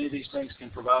stumps, any of these things can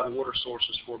provide water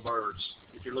sources for birds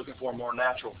if you're looking for a more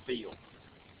natural feel.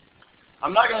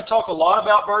 I'm not going to talk a lot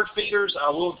about bird feeders. I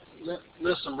will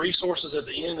list some resources at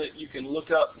the end that you can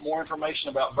look up more information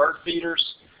about bird feeders.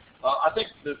 I think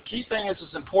the key thing is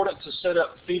it's important to set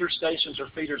up feeder stations or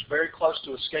feeders very close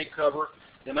to escape cover.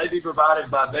 They may be provided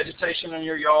by vegetation in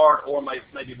your yard or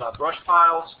maybe by brush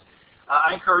piles.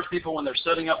 I encourage people when they're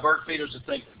setting up bird feeders to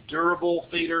think durable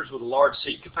feeders with a large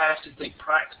seed capacity. Think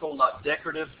practical, not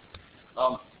decorative.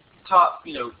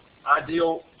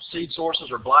 Ideal seed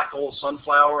sources are black oil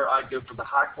sunflower. I'd go for the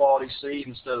high quality seed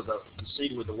instead of the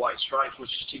seed with the white stripes, which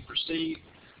is cheaper seed.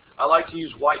 I like to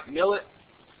use white millet.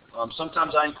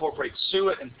 Sometimes I incorporate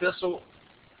suet and thistle.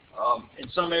 In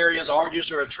some areas,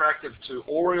 oranges are attractive to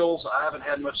orioles. I haven't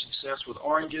had much success with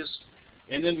oranges.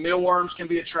 And then mealworms can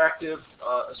be attractive,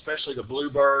 especially to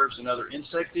bluebirds and other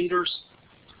insect eaters.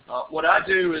 What I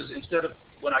do is, instead of,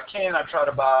 when I can, I try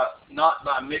to not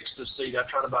buy mixed of seed. I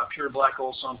try to buy pure black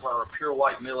oil sunflower, pure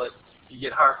white millet. You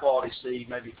get higher quality seed,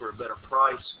 maybe for a better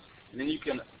price. And then you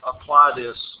can apply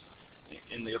this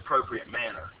in the appropriate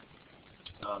manner.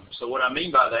 So what I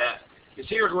mean by that is,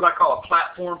 here's what I call a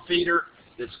platform feeder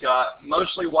that's got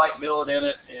mostly white millet in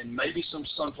it and maybe some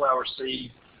sunflower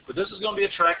seed. But this is going to be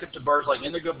attractive to birds like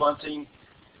indigo bunting,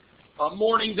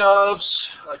 mourning doves,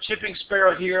 chipping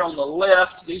sparrow here on the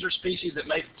left. These are species that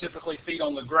may typically feed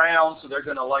on the ground, so they're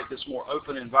going to like this more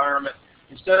open environment.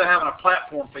 Instead of having a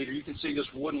platform feeder, you can see this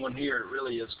wooden one here. It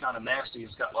really is kind of nasty.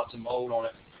 It's got lots of mold on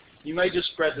it. You may just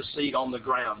spread the seed on the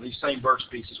ground. These same bird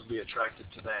species will be attracted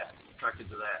to that.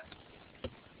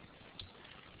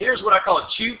 Here's what I call a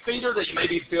tube feeder that may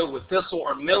be filled with thistle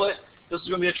or millet. This is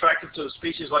going to be attractive to a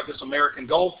species like this American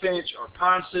goldfinch or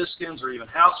pine siskins or even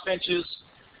house finches.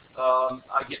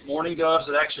 I get mourning doves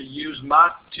that actually use my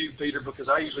tube feeder because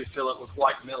I usually fill it with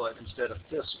white millet instead of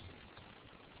thistle.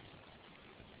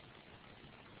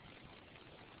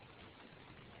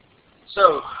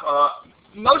 So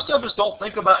most of us don't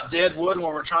think about dead wood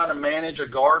when we're trying to manage a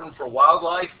garden for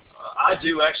wildlife. I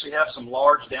do actually have some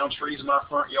large down trees in my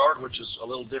front yard, which is a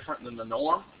little different than the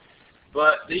norm.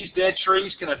 But these dead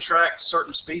trees can attract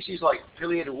certain species like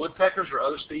pileated woodpeckers or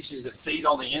other species that feed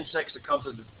on the insects that come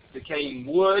to the decaying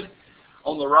wood.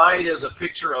 On the right is a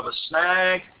picture of a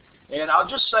snag. And I'll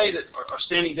just say that a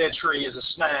standing dead tree is a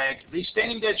snag. These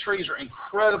standing dead trees are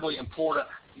incredibly important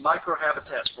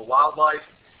microhabitats for wildlife.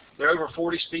 There are over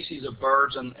 40 species of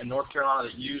birds in North Carolina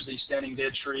that use these standing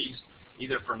dead trees,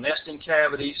 either for nesting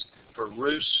cavities, for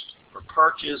roosts, for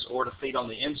perches, or to feed on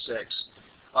the insects.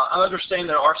 I understand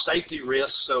there are safety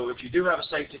risks, so if you do have a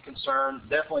safety concern,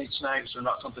 definitely snags are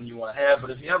not something you want to have. But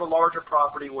if you have a larger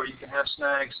property where you can have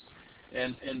snags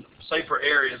in safer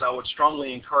areas, I would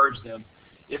strongly encourage them.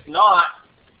 If not,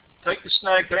 take the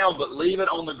snag down, but leave it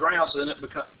on the ground so then it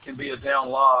can be a down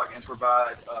log and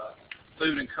provide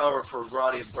food and cover for a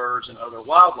variety of birds and other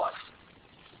wildlife.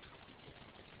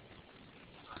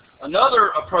 Another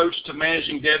approach to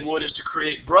managing dead wood is to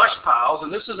create brush piles,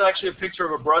 and this is actually a picture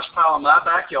of a brush pile in my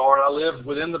backyard. I live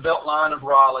within the belt line of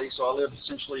Raleigh, so I live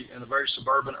essentially in a very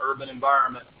suburban, urban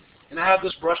environment. And I have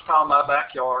this brush pile in my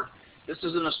backyard. This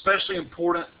is an especially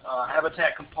important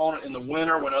habitat component in the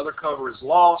winter when other cover is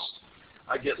lost.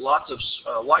 I get lots of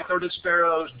white-throated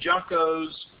sparrows,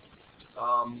 juncos,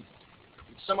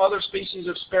 some other species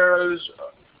of sparrows.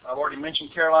 I've already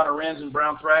mentioned Carolina wrens and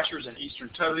brown thrashers and eastern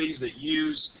towhees that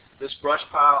use this brush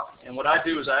pile, and what I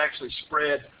do is I actually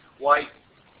spread white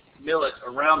millet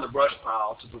around the brush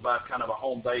pile to provide kind of a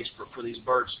home base for these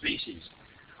bird species.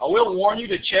 I will warn you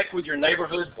to check with your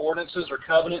neighborhood ordinances or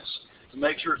covenants to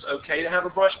make sure it's okay to have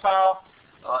a brush pile.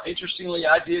 Interestingly,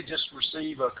 I did just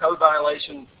receive a code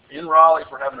violation in Raleigh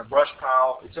for having a brush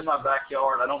pile. It's in my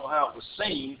backyard. I don't know how it was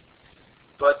seen,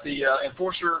 but the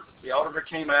enforcer, the auditor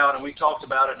came out and we talked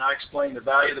about it, and I explained the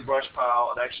value of the brush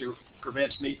pile. It actually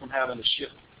prevents me from having to ship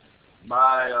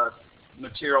my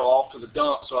material off to the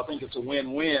dump, so I think it's a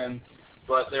win-win.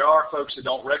 But there are folks that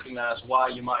don't recognize why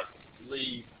you might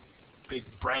leave big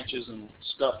branches and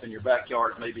stuff in your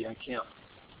backyard, maybe unkempt.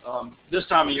 This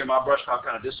time of year, my brush pile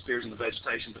kind of disappears in the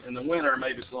vegetation, but in the winter,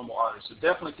 maybe it's a little more obvious, so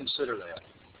definitely consider that.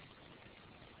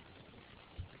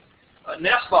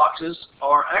 Nest boxes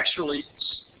are actually,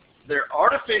 they're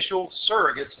artificial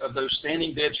surrogates of those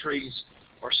standing dead trees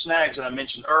or snags that I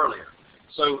mentioned earlier.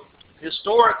 So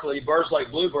historically, birds like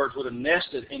bluebirds would have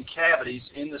nested in cavities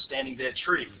in the standing dead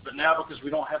trees. But now, because we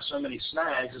don't have so many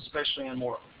snags, especially in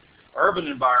more urban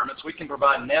environments, we can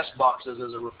provide nest boxes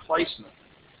as a replacement.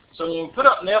 So when we put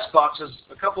up nest boxes,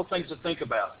 a couple of things to think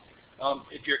about.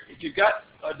 If you've got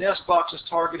nest boxes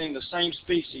targeting the same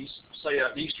species, say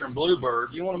an eastern bluebird,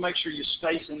 you want to make sure you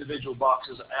space individual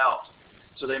boxes out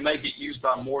so they may get used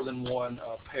by more than one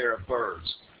pair of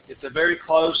birds. If they're very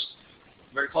close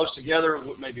together,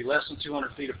 maybe less than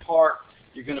 200 feet apart,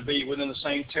 you're going to be within the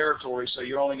same territory, so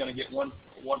you're only going to get one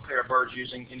pair of birds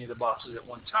using any of the boxes at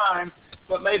one time,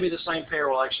 but maybe the same pair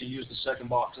will actually use the second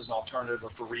box as an alternative or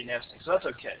for re-nesting, so that's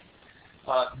okay.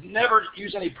 Never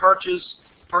use any perches.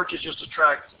 Perches just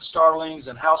attract starlings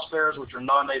and house sparrows, which are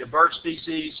non-native bird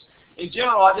species. In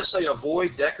general, I just say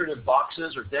avoid decorative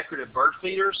boxes or decorative bird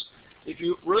feeders. If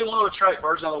you really want to attract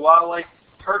birds out of the wildlife,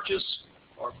 purchase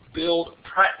or build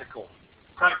practical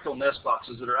nest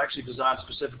boxes that are actually designed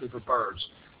specifically for birds.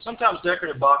 Sometimes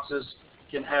decorative boxes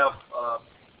can have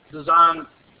design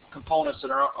components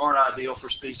that aren't ideal for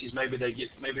species. Maybe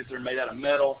they're made out of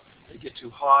metal, they get too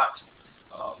hot.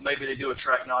 Maybe they do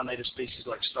attract non-native species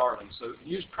like starlings. So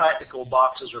use practical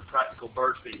boxes or practical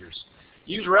bird feeders.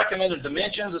 Use recommended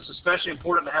dimensions. It's especially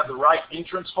important to have the right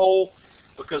entrance hole,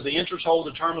 because the entrance hole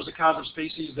determines the kinds of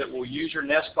species that will use your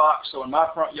nest box. So in my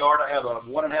front yard, I have a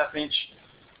 1.5 inch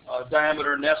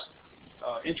diameter nest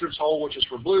entrance hole, which is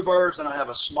for bluebirds, and I have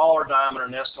a smaller diameter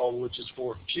nest hole, which is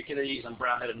for chickadees and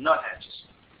brown-headed nuthatches.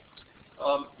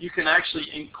 You can actually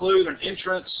include an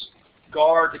entrance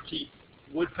guard to keep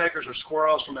woodpeckers or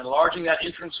squirrels from enlarging that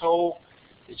entrance hole.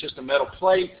 It's just a metal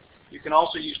plate. You can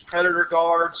also use predator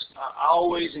guards. I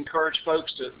always encourage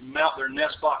folks to mount their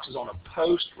nest boxes on a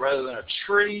post rather than a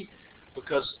tree,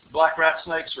 because black rat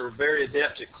snakes are very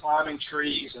adept at climbing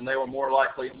trees, and they were more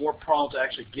prone to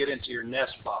actually get into your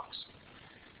nest box.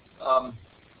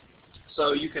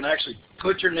 So you can actually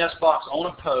put your nest box on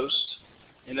a post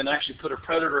and then actually put a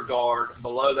predator guard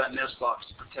below that nest box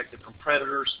to protect it from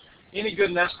predators. Any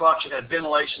good nest box should have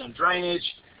ventilation and drainage.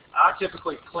 I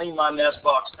typically clean my nest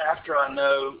box after I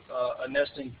know a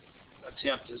nesting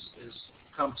attempt has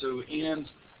come to end,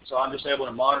 so I'm just able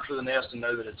to monitor the nest and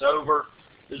know that it's over.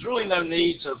 There's really no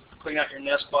need to clean out your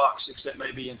nest box except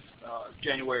maybe in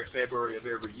January or February of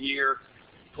every year.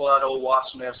 Pull out old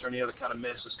wasp nests or any other kind of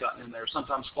mess that's gotten in there.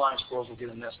 Sometimes flying squirrels will get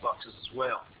in nest boxes as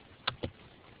well.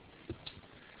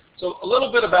 So a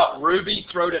little bit about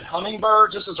ruby-throated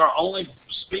hummingbirds. This is our only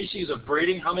species of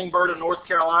breeding hummingbird in North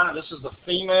Carolina. This is the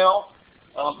female.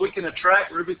 We can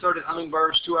attract ruby-throated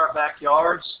hummingbirds to our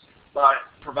backyards by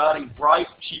providing bright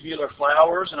tubular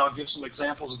flowers, and I'll give some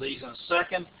examples of these in a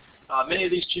second. Many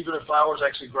of these tubular flowers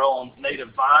actually grow on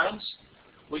native vines.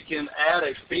 We can add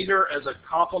a feeder as a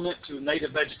complement to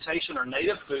native vegetation or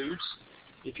native foods.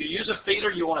 If you use a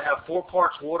feeder, you want to have 4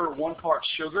 parts water, 1 part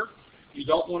sugar. You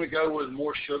don't want to go with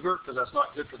more sugar because that's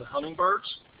not good for the hummingbirds.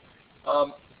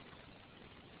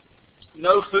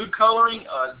 No food coloring.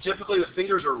 Typically the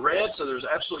feeders are red, so there's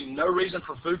absolutely no reason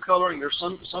for food coloring. There's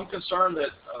some concern that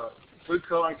food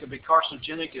coloring can be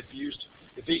carcinogenic if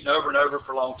eaten over and over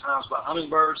for long times by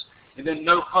hummingbirds. And then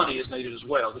no honey is needed as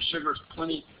well. The sugar is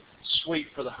plenty sweet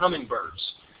for the hummingbirds.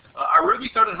 Our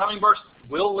ruby-throated hummingbirds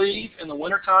will leave in the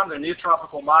wintertime. They're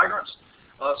neotropical migrants.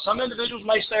 Some individuals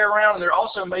may stay around, and there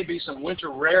also may be some winter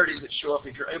rarities that show up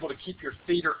if you're able to keep your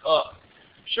feeder up.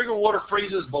 Sugar water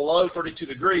freezes below 32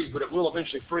 degrees, but it will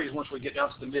eventually freeze once we get down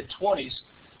to the mid-20s.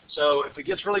 So if it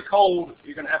gets really cold,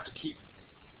 you're going to have to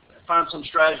find some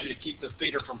strategy to keep the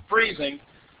feeder from freezing.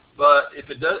 But if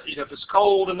it's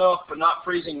cold enough but not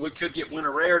freezing, we could get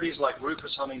winter rarities like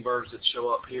rufous hummingbirds that show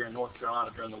up here in North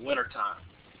Carolina during the wintertime.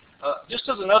 Just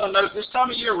as another note, this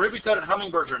time of year, ruby-throated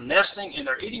hummingbirds are nesting, and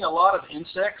they're eating a lot of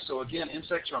insects. So again,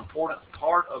 insects are an important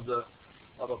part of a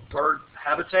bird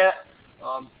habitat.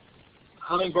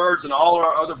 Hummingbirds and all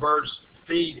our other birds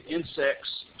feed insects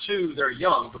to their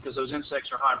young because those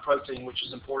insects are high in protein, which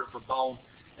is important for bone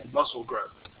and muscle growth.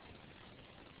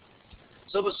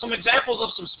 So with some examples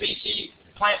of some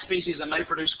plant species that may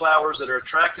produce flowers that are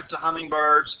attractive to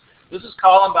hummingbirds. This is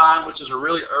columbine, which is a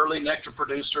really early nectar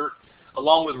producer,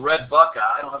 along with red buckeye.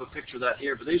 I don't have a picture of that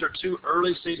here, but these are 2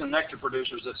 early season nectar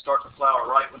producers that start to flower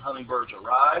right when hummingbirds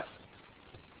arrive.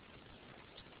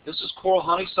 This is coral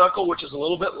honeysuckle, which is a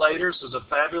little bit later. This is a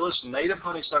fabulous native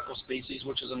honeysuckle species,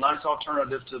 which is a nice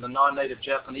alternative to the non-native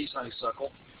Japanese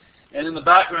honeysuckle. And in the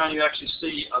background, you actually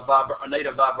see a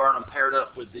native viburnum paired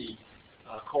up with the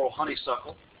coral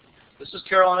honeysuckle. This is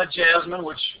Carolina jasmine,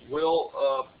 which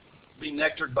will be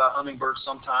nectared by hummingbirds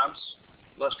sometimes,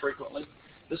 less frequently.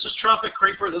 This is trumpet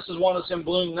creeper. This is one that's in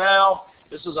bloom now.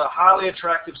 This is a highly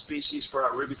attractive species for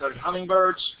our ruby-throated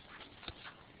hummingbirds.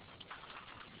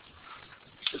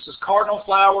 This is cardinal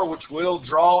flower, which will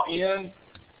draw in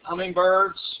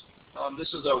hummingbirds. This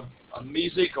is a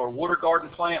mesic or water garden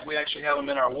plant. We actually have them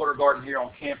in our water garden here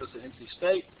on campus at NC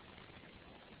State.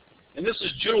 And this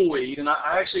is jewelweed, and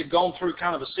I actually have gone through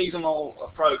kind of a seasonal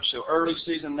approach, so early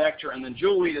season nectar, and then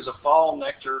jewelweed is a fall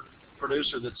nectar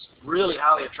producer that's really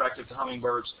highly attractive to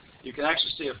hummingbirds. You can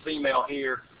actually see a female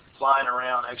here flying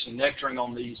around actually nectaring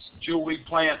on these jewelweed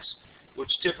plants, which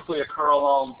typically occur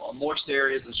along moist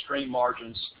areas and stream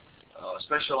margins,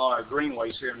 especially along our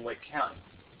greenways here in Wake County.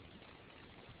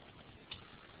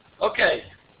 Okay,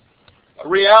 a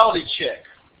reality check.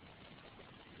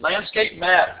 Landscape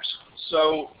matters.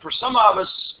 So for some of us,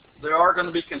 there are going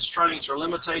to be constraints or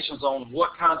limitations on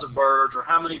what kinds of birds or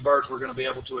how many birds we're going to be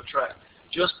able to attract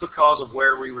just because of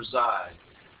where we reside.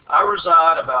 I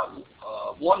reside about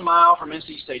 1 mile from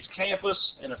NC State's campus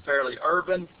in a fairly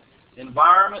urban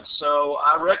environment, so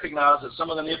I recognize that some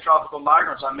of the neotropical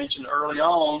migrants I mentioned early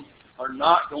on are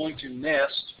not going to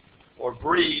nest or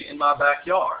breed in my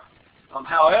backyard.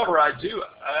 However, I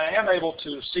am able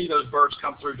to see those birds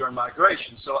come through during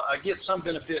migration, so I get some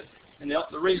benefit. And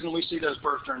the reason we see those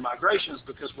birds during migration is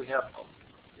because we have,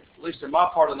 at least in my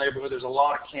part of the neighborhood, there's a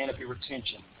lot of canopy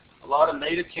retention. A lot of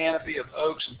native canopy of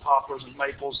oaks and poplars and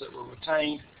maples that were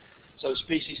retained, so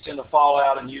species tend to fall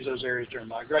out and use those areas during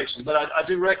migration. But I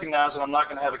do recognize that I'm not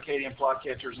going to have Acadian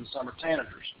flycatchers and summer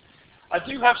tanagers. I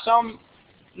do have some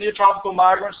neotropical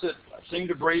migrants that seem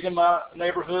to breed in my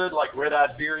neighborhood, like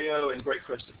red-eyed vireo and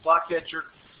great-crested flycatcher.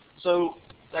 So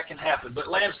that can happen. But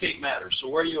landscape matters. So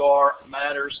where you are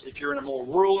matters. If you're in a more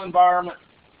rural environment,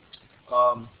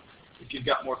 if you've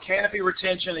got more canopy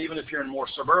retention, even if you're in a more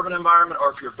suburban environment,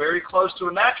 or if you're very close to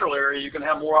a natural area, you can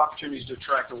have more opportunities to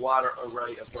attract a wider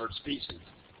array of bird species.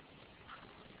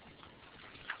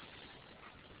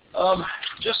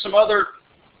 Just some other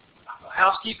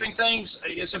housekeeping things.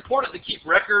 It's important to keep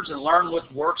records and learn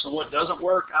what works and what doesn't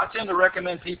work. I tend to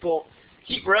recommend people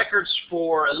keep records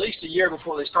for at least a year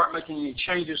before they start making any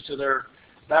changes to their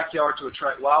backyard to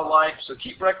attract wildlife. So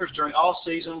keep records during all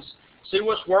seasons. See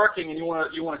what's working, and you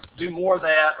want to do more of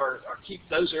that, or keep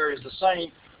those areas the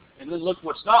same, and then look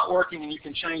what's not working, and you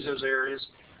can change those areas.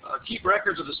 Keep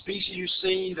records of the species you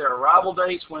see, their arrival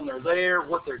dates, when they're there,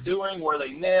 what they're doing, where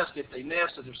they nest, if they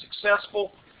nest, if they're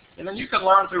successful, and then you can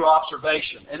learn through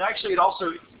observation. And actually,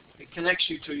 it connects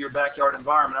you to your backyard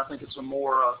environment. I think it's a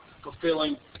more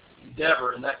fulfilling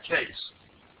endeavor in that case.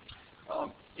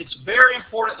 It's very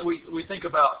important that we think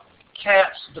about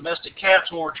cats, domestic cats,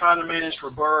 when we're trying to manage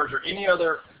for birds or any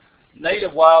other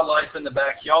native wildlife in the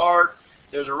backyard.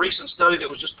 There's a recent study that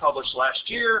was just published last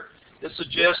year that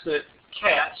suggests that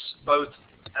cats, both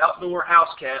outdoor house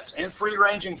cats and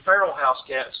free-ranging feral house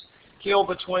cats, kill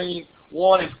between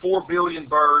 1 and 4 billion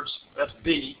birds. That's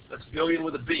billion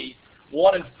with a B.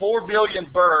 1 and 4 billion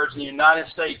birds in the United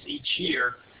States each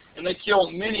year, and they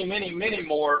kill many, many, many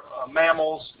more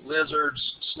mammals, lizards,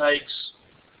 snakes,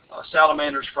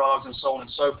 salamanders, frogs, and so on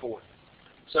and so forth.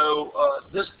 So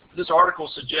this article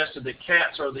suggested that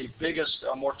cats are the biggest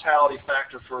mortality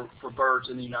factor for birds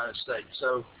in the United States.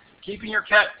 So keeping your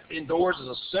cat indoors is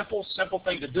a simple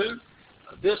thing to do.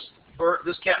 This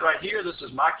cat right here, this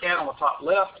is my cat on the top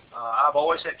left. I've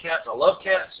always had cats. I love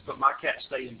cats, but my cats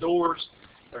stay indoors.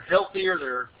 They're healthier.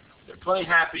 They're plenty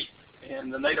happy,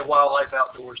 and the native wildlife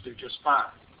outdoors do just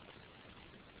fine.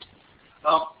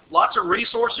 Lots of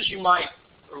resources you might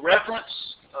reference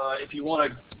if you want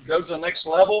to go to the next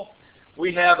level.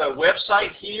 We have a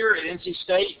website here at NC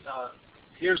State.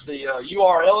 Here's the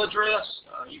URL address.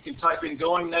 You can type in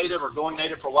Going Native or Going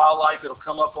Native for Wildlife. It'll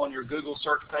come up on your Google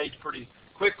search page pretty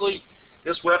quickly.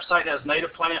 This website has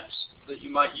native plants that you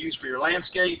might use for your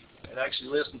landscape. It actually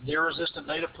lists deer-resistant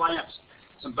native plants,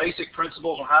 some basic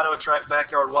principles on how to attract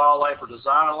backyard wildlife or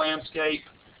design a landscape,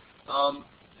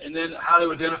 and then how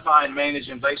to identify and manage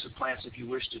invasive plants if you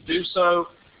wish to do so.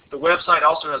 The website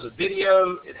also has a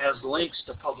video. It has links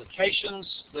to publications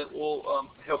that will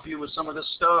help you with some of this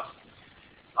stuff.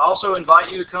 I also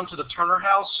invite you to come to the Turner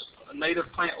House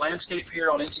native plant landscape here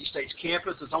on NC State's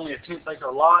campus. It's only a 10th-acre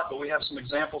lot, but we have some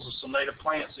examples of some native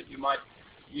plants that you might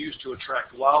use to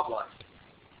attract wildlife.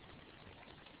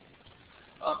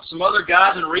 Some other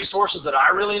guides and resources that I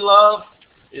really love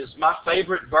is my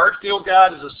favorite bird field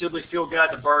guide is a Sibley Field Guide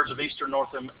to Birds of Eastern North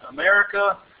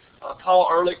America. Paul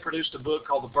Ehrlich produced a book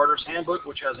called The Birder's Handbook,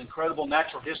 which has incredible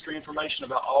natural history information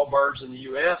about all birds in the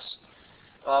U.S.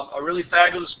 A really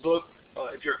fabulous book,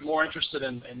 if you're more interested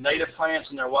in native plants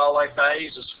and their wildlife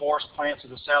values, is Forest Plants of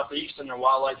the Southeast and Their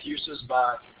Wildlife Uses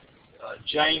by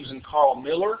James and Carl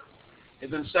Miller.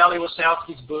 And then Sally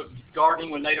Wasowski's book,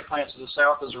 Gardening with Native Plants of the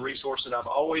South, is a resource that I've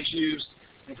always used.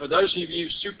 And for those of you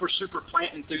super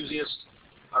plant enthusiasts,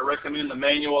 I recommend the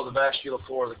Manual of the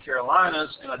Vasculiflora of the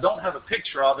Carolinas. And I don't have a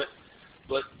picture of it,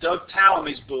 but Doug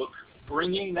Tallamy's book,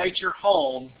 Bringing Nature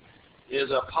Home,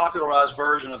 is a popularized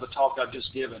version of the talk I've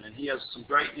just given. And he has some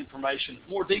great information,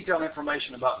 more detailed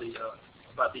information about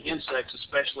the insects,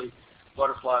 especially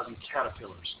butterflies and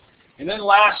caterpillars. And then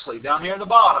lastly, down here at the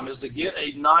bottom, is to get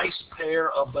a nice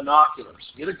pair of binoculars.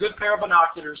 Get a good pair of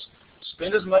binoculars.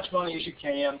 Spend as much money as you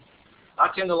can. I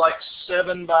tend to like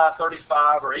 7 by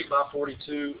 35 or 8 by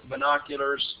 42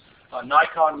 binoculars.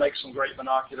 Nikon makes some great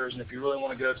binoculars, and if you really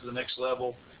want to go to the next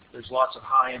level, there's lots of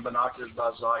high-end binoculars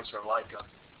by Zeiss or Leica.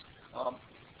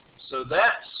 So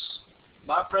that's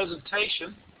my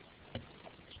presentation,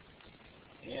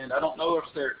 and I don't know if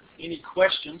there are any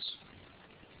questions.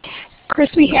 Chris,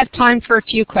 we have time for a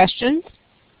few questions.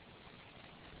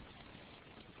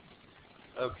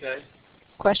 Okay.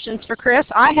 Questions for Chris?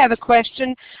 I have a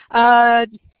question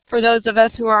for those of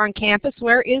us who are on campus.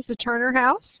 Where is the Turner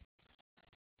House?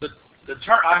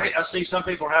 I see some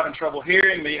people are having trouble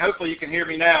hearing me. Hopefully you can hear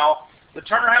me now. The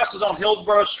Turner House is on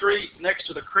Hillsborough Street next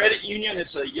to the Credit Union.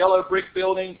 It's a yellow brick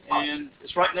building, and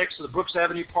it's right next to the Brooks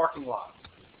Avenue parking lot.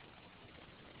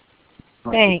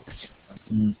 Thanks.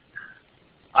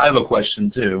 I have a question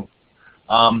too.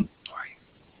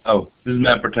 This is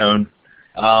Matt Bertone.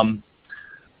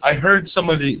 I heard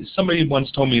somebody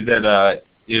once told me that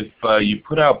if you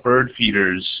put out bird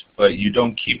feeders but you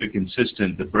don't keep it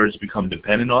consistent, the birds become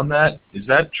dependent on that. Is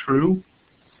that true?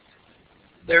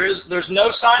 There's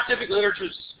no scientific literature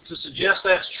to suggest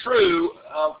that's true.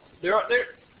 There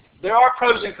are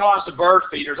pros and cons to bird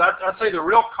feeders. I'd say the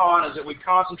real con is that we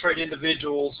concentrate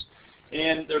individuals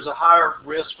and there's a higher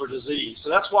risk for disease. So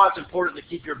that's why it's important to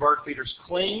keep your bird feeders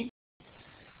clean.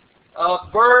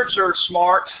 Birds are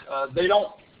smart. They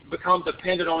don't become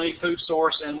dependent on any food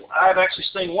source, and I've actually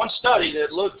seen one study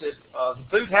that looked at the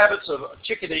food habits of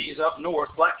chickadees up north,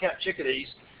 black-capped chickadees,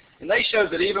 and they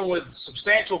showed that even with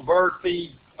substantial bird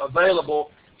feed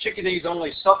available, chickadees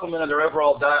only supplemented their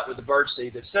overall diet with the bird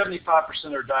seed, that 75%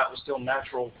 of their diet was still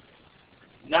natural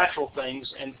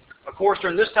things. And of course,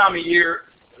 during this time of year,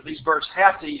 these birds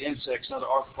have to eat insects and other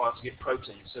arthropods to get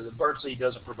protein, so the bird seed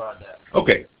doesn't provide that.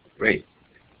 Okay, great.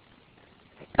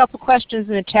 A couple questions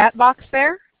in the chat box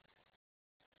there.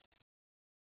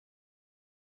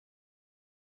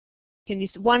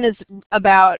 One is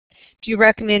about, do you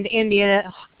recommend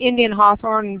Indian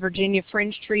hawthorn and Virginia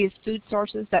fringe tree as food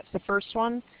sources? That's the first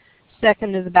one.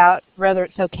 Second is about whether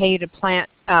it's okay to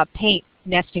paint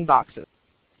nesting boxes.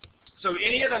 So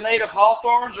any of the native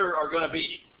hawthorns are going to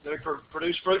be, they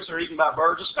produce fruits that are eaten by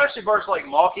birds, especially birds like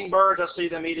mockingbirds. I see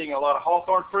them eating a lot of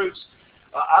hawthorn fruits.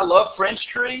 I love fringe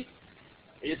tree.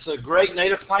 It's a great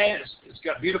native plant. It's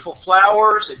got beautiful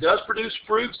flowers. It does produce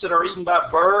fruits that are eaten by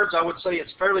birds. I would say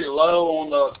it's fairly low on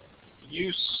the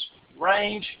use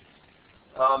range.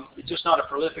 It's just not a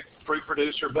prolific fruit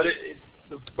producer, but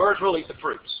the birds will eat the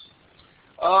fruits.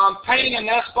 Painting a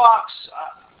nest box,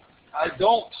 I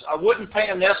wouldn't paint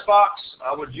a nest box.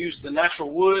 I would use the natural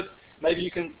wood. Maybe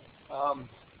you can, I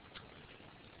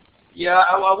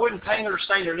wouldn't paint it or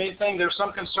stain it or anything. There's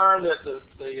some concern that the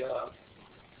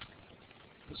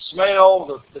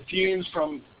smell, the fumes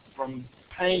from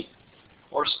paint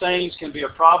or stains can be a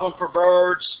problem for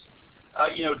birds.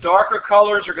 Darker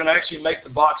colors are going to actually make the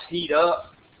box heat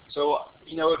up. So,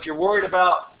 if you're worried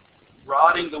about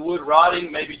the wood rotting,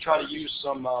 maybe try to use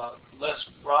some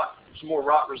more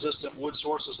rot-resistant wood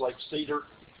sources like cedar.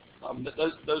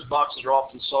 Those boxes are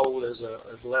often sold as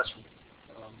less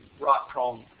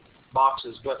rot-prone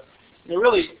boxes. But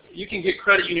really, you can get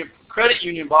credit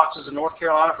union boxes in North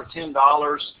Carolina for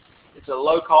 $10. It's a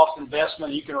low-cost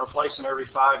investment. You can replace them every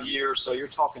 5 years, so you're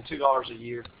talking $2 a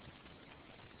year.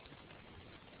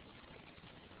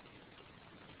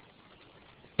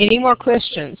 Any more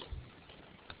questions?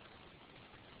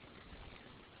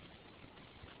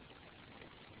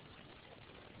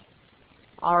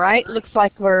 All right, looks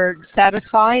like we're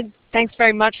satisfied. Thanks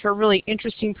very much for a really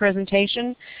interesting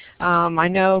presentation. I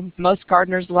know most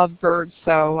gardeners love birds,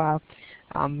 so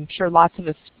I'm sure lots of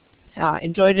us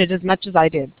enjoyed it as much as I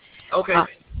did. Okay.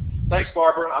 Thanks,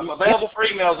 Barbara. I'm available for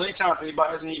emails anytime if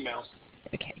anybody has any emails.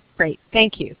 Okay, great.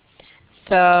 Thank you.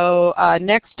 So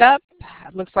next up,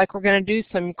 it looks like we're going to do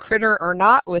some critter or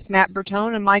not with Matt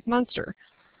Bertone and Mike Munster.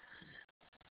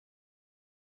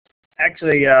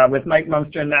 Actually, with Mike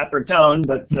Munster and Matt Bertone,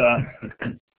 but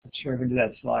not sure who did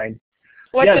that slide.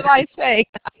 What did I say?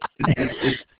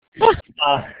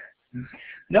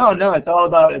 No, it's all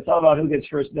about who gets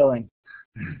first billing.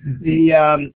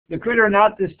 The critter or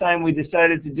not this time, we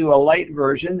decided to do a light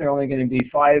version. There are only going to be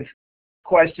 5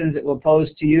 questions that we'll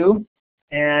pose to you,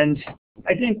 and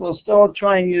I think we'll still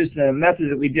try and use the method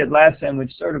that we did last time,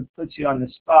 which sort of puts you on the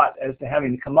spot as to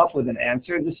having to come up with an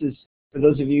answer. This is, for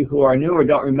those of you who are new or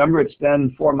don't remember, it's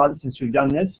been 4 months since we've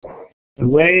done this. The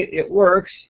way it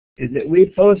works is that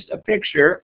we post a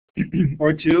picture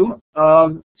or two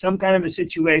of some kind of a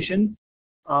situation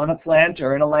on a plant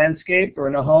or in a landscape or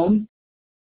in a home.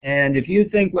 And if you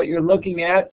think what you're looking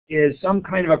at is some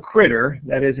kind of a critter,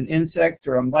 that is an insect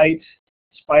or a mite,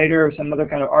 spider, or some other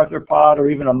kind of arthropod, or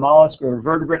even a mollusk or a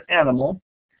vertebrate animal,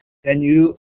 then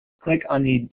you click on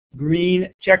the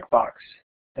green checkbox.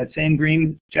 That same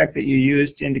green check that you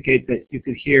used to indicate that you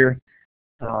could hear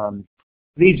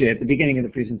VJ at the beginning of the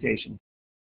presentation.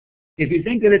 If you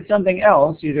think that it's something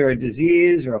else, either a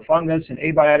disease or a fungus, an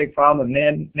abiotic problem,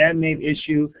 a man-made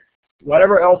issue,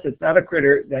 whatever else that's not a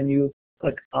critter, then you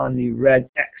click on the red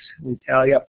X. We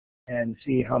tally up and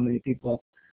see how many people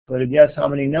voted yes, how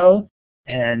many no,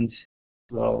 and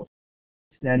we'll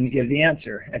then give the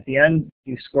answer. At the end,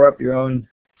 you score up your own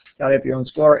tally up your own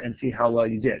score, and see how well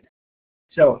you did.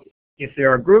 So if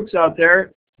there are groups out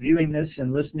there viewing this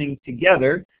and listening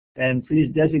together, then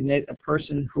please designate a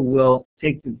person who will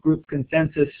take the group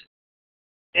consensus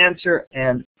answer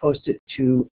and post it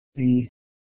to the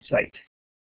site.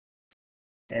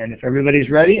 And if everybody's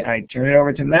ready, I turn it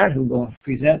over to Matt, who will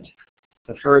present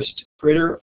the first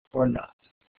critter or not.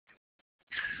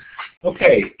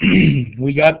 Okay,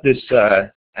 we got this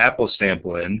apple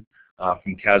sample in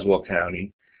from Caswell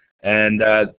County, and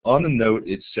on the note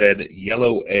it said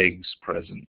yellow eggs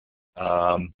present.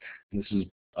 This is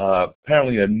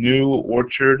apparently a new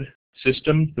orchard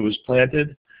system that was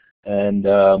planted, and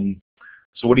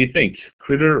so what do you think,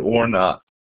 critter or not?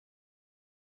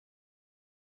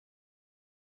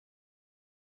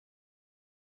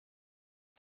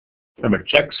 Remember,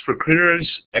 checks for critters,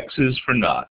 X's for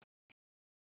not.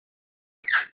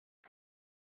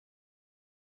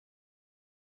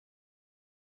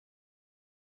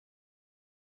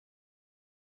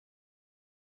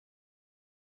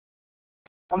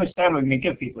 How much time are we going to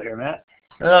give people here, Matt?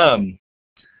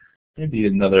 Maybe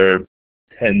another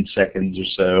 10 seconds or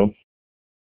so.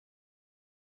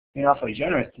 Being awfully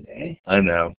generous today. I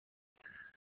know.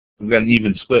 We've got an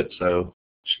even split, so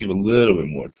just give a little bit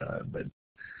more time. But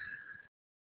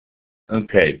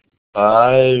okay,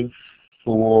 5,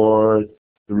 4,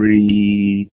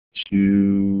 3,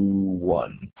 2,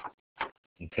 1.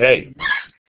 Okay.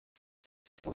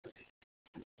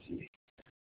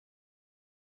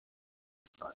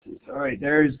 All right,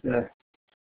 there's the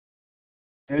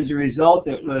result.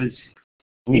 It was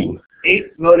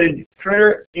 8 voted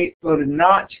critter, 8 voted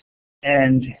not,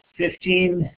 and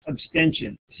 15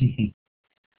 abstentions.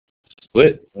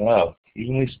 Split. Wow,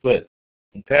 evenly split.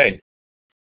 Okay.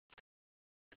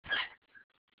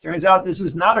 Turns out this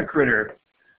was not a critter.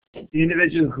 The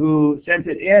individual who sent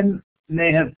it in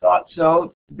may have thought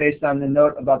so based on the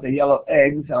note about the yellow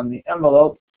eggs on the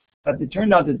envelope, but it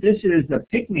turned out that this is the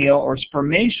Pycnial or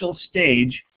spermatial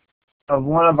stage of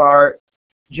one of our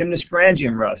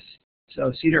Gymnosporangium rusts.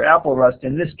 So cedar-apple rust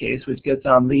in this case, which gets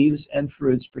on leaves and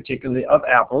fruits, particularly of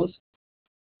apples.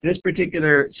 This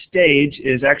particular stage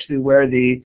is actually where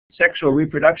the sexual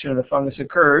reproduction of the fungus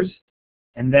occurs,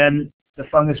 and then the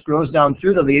fungus grows down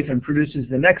through the leaf and produces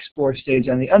the next spore stage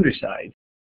on the underside.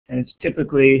 And it's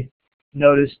typically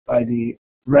noticed by the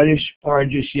reddish,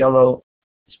 orangish yellow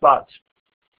spots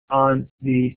on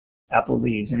the apple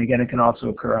leaves. And again, it can also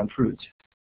occur on fruits.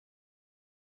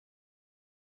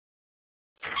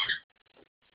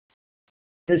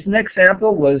 This next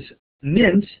sample was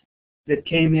mint that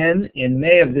came in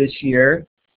May of this year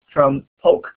from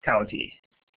Polk County.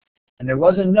 And there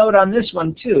was a note on this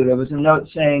one too. There was a note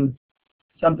saying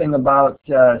something about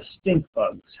stink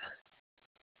bugs.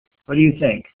 What do you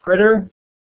think? Critter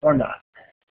or not?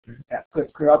 Yeah,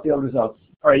 clear out the old results.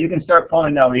 All right, you can start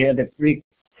polling now. We had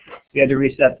to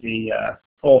reset the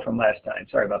poll from last time.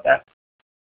 Sorry about that.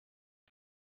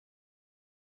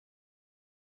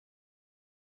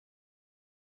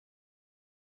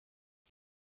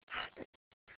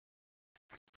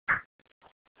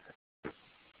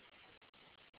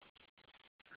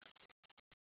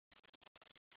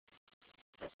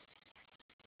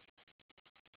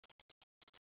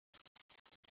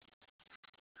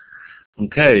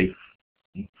 Okay,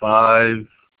 5,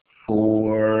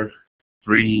 4,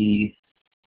 3,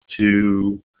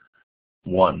 2,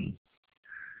 1.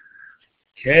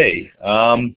 Okay,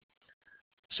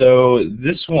 so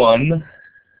this one,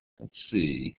 let's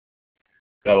see,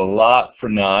 got a lot for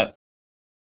not.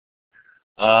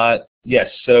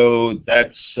 Yes, so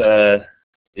that's,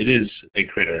 it is a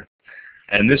critter.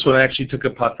 And this one actually took a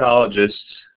pathologist,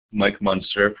 Mike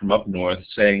Munster, from up north,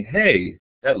 saying, hey,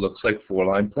 that looks like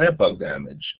 4-line plant bug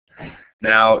damage.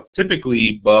 Now,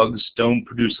 typically, bugs don't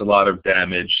produce a lot of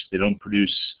damage. They don't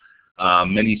produce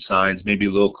many signs, maybe a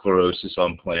little chlorosis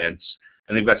on plants.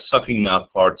 And they've got sucking mouth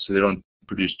parts, so they don't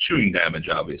produce chewing damage,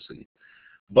 obviously.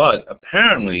 But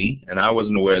apparently, and I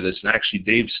wasn't aware of this, and actually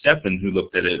Dave Steffen, who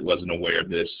looked at it, wasn't aware of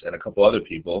this, and a couple other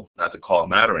people, not to call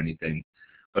them out or anything,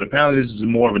 but apparently this is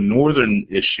more of a northern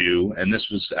issue, and this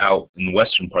was out in the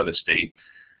western part of the state.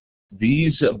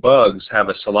 These bugs have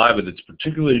a saliva that's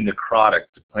particularly necrotic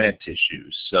to plant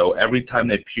tissues. So every time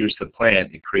they pierce the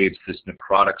plant, it creates this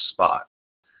necrotic spot.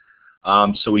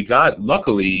 So we got,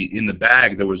 luckily, in the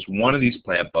bag, there was one of these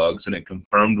plant bugs, and it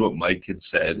confirmed what Mike had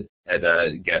said, had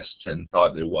guessed and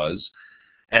thought it was.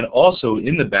 And also,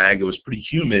 in the bag, it was pretty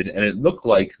humid, and it looked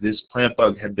like this plant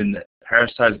bug had been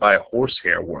parasitized by a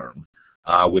horsehair worm,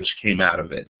 which came out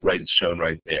of it, right? It's shown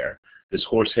right there. This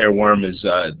horsehair worm is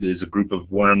a group of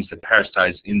worms that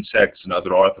parasitize insects and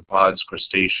other arthropods,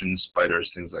 crustaceans, spiders,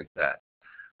 things like that.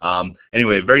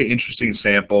 Anyway, a very interesting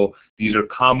sample. These are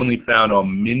commonly found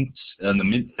on mint, in the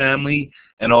mint family,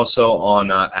 and also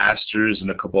on asters and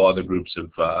a couple other groups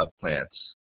of plants.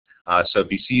 So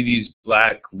if you see these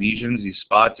black lesions, these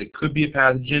spots, it could be a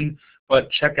pathogen, but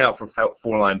check out for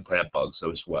four-line plant bugs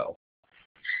as well.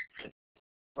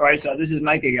 All right, so this is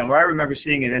Mike again. Where I remember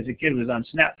seeing it as a kid was on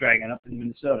Snapdragon up in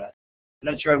Minnesota.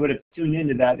 I'm not sure I would have tuned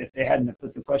into that if they hadn't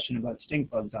put the question about stink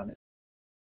bugs on it.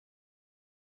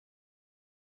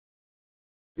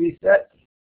 Reset.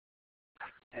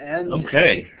 And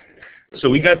okay, so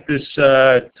we got this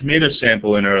tomato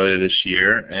sample in earlier this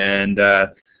year, and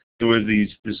there was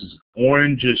this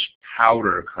orangish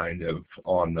powder kind of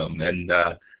on them,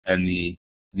 and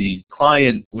the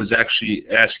client was actually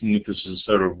asking if this is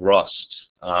sort of rust.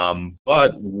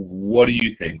 But what do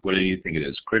you think? What do you think it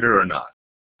is, critter or not?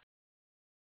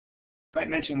 Might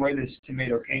mention where this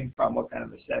tomato came from, what kind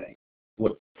of a setting.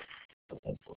 What?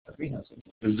 A greenhouse.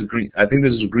 This is a green. I think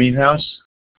this is a greenhouse.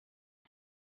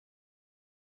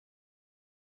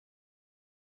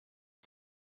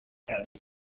 Yeah.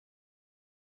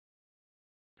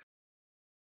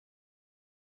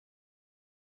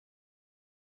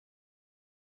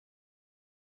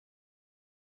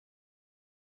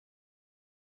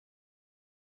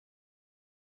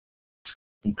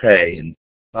 Okay, in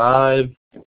 5,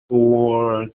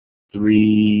 4,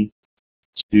 3,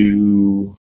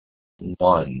 2,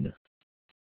 1.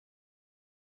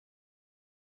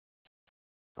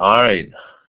 All right.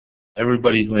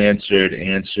 Everybody who answered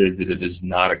that it is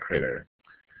not a critter.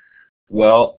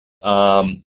 Well,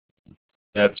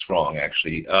 that's wrong,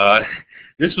 actually.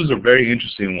 This was a very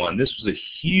interesting one. This was a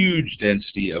huge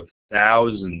density of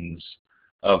thousands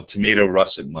of tomato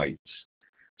russet mites.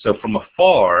 So from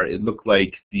afar, it looked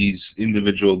like these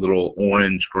individual little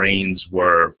orange grains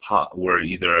were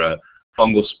either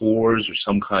fungal spores or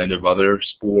some kind of other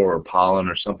spore or pollen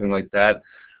or something like that.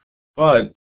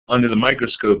 But under the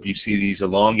microscope, you see these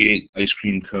elongate ice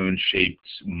cream cone-shaped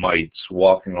mites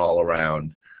walking all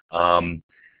around. And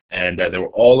they were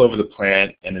all over the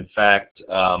plant. And in fact,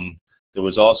 there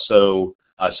was also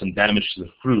some damage to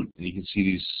the fruit. And you can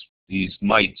see these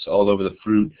mites all over the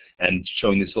fruit and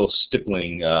showing this little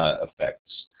stippling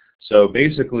effects. So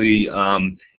basically,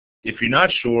 if you're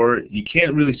not sure, you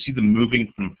can't really see them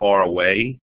moving from far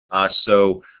away.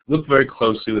 So look very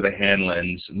closely with a hand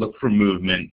lens, look for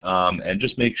movement, and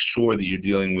just make sure that you're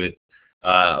dealing with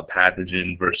a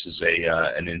pathogen versus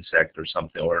an insect or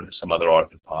something, or some other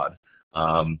arthropod.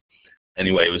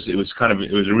 Anyway, it was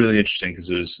really interesting because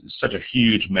there was such a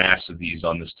huge mass of these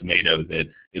on this tomato that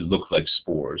it looked like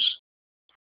spores.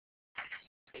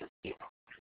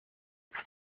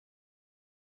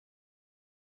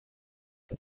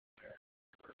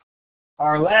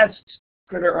 Our last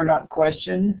critter or not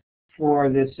question for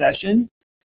this session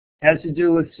has to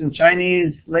do with some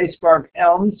Chinese lacebark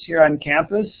elms here on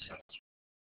campus.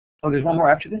 Oh, there's one more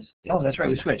after this? Oh, that's right,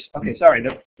 we switched. Okay, sorry.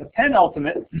 The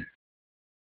penultimate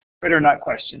critter or not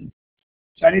question.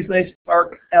 Chinese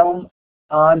lacebark elm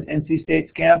on NC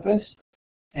State's campus.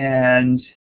 And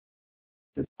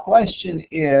the question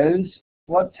is,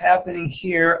 what's happening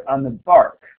here on the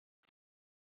bark?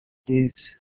 These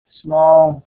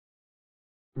small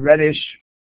reddish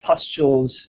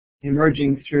pustules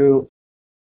emerging through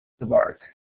the bark,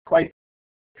 quite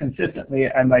consistently,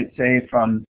 I might say,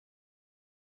 from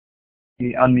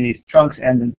on the trunks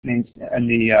and the main and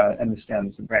the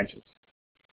stems and branches.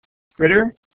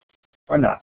 Critter or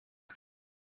not?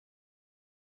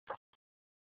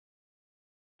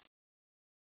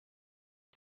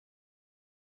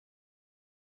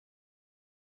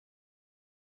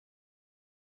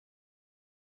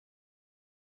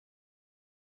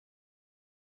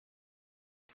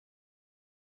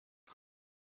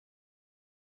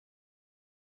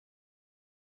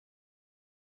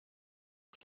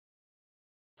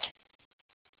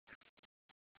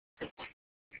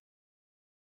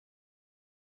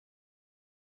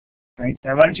 Right.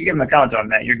 Now, why don't you give them a count on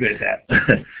that? You're good at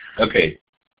that. Okay.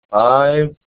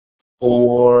 5,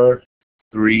 4,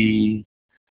 3,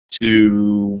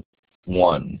 2,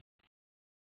 1.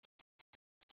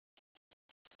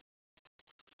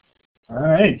 All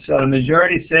right. So the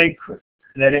majority say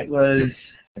that it was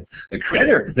a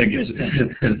critter.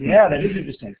 Yeah, that is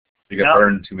interesting. They got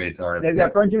burned too many times. They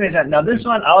got burned too many times. Now this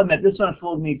one, I'll admit, this one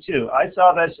fooled me too. I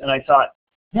saw this and I thought,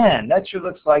 man, that sure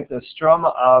looks like the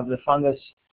stroma of the fungus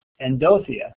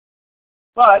Endothia.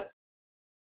 But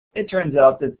it turns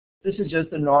out that this is just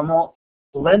the normal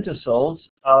lenticels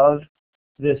of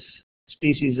this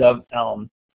species of elm.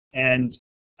 And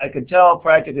I could tell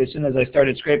practically as soon as I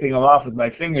started scraping them off with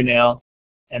my fingernail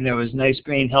and there was nice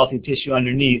green healthy tissue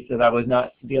underneath, so that was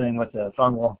not dealing with a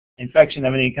fungal infection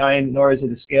of any kind, nor is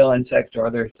it a scale insect or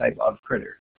other type of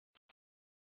critter.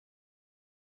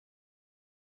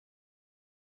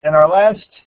 And our last,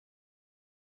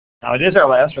 now it is our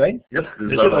last, right? Yep,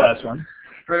 This is the last one.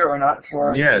 Critter or not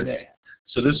for today.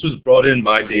 So this was brought in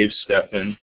by Dave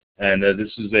Steffen, and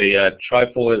this is a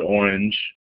trifoliate orange.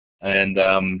 And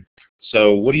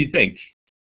so what do you think?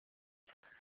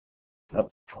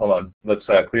 Oh, hold on, let's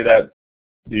clear that,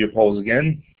 do your polls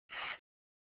again.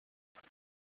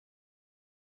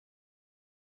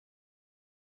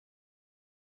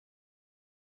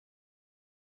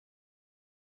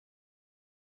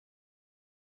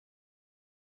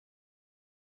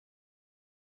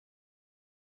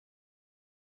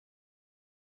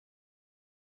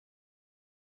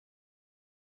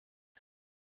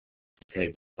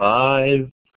 Okay,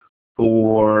 5,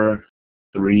 4,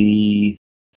 3,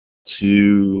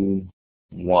 2,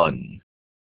 1.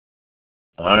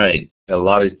 All right, a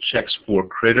lot of checks for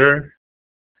critter.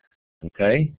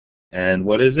 Okay, and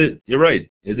what is it? You're right,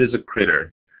 it is a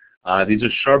critter. These are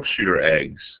sharpshooter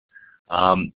eggs.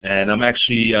 And I'm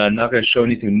actually not going to show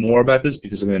anything more about this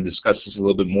because I'm going to discuss this a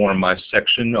little bit more in my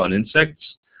section on insects.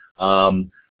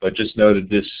 But just know that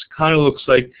this kind of looks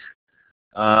like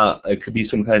it could be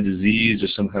some kind of disease or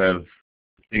some kind of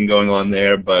thing going on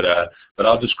there, but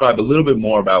I'll describe a little bit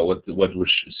more about what we're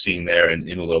seeing there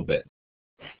in a little bit.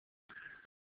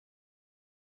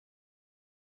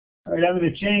 All right, I'm going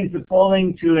to change the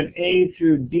polling to an A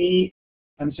through E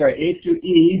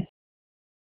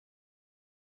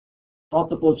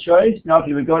multiple choice. Now if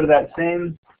you would go to that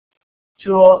same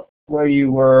tool where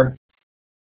you were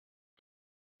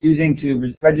using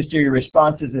to register your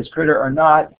responses as critter or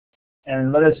not,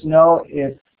 and let us know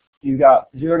if you got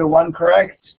 0 to 1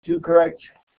 correct, 2 correct,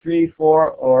 3, 4,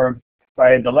 or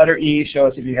by the letter E, show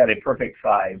us if you had a perfect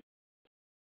 5.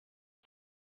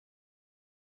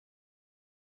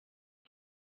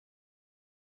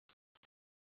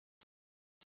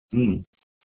 Hmm.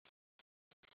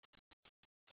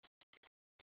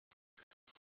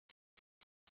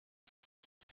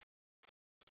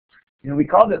 You know, we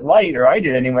called it light, or I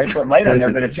did anyway, put light on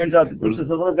there, but it turns out that this is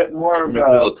a little bit more of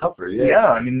a little tougher, yeah. Yeah,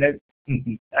 I mean,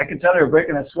 I could tell they were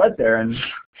breaking a sweat there, and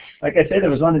like I said, there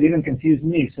was one that even confused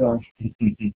me, so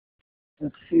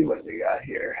let's see what we got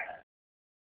here.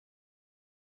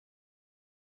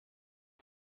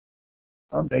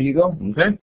 Oh, there you go.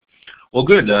 Okay. Well,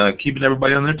 good. Keeping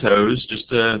everybody on their toes, just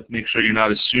to make sure you're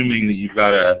not assuming that you've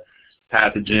got a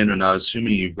pathogen or not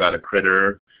assuming you've got a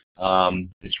critter.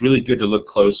 It's really good to look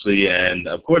closely, and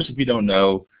of course, if you don't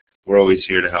know, we're always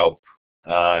here to help.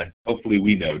 Hopefully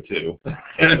we know too,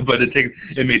 but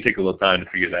it may take a little time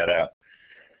to figure that out.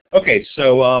 Okay,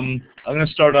 so I'm going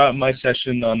to start out my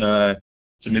session on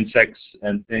some insects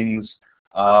and things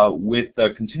with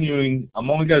continuing. I'm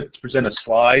only going to present a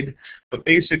slide, but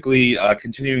basically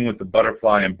continuing with the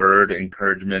butterfly and bird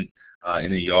encouragement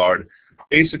in the yard.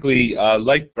 Basically,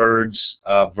 like birds,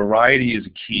 variety is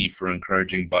a key for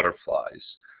encouraging butterflies.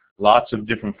 Lots of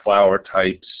different flower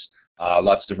types,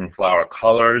 lots of different flower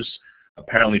colors.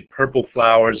 Apparently purple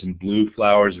flowers and blue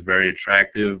flowers are very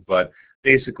attractive, but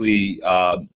basically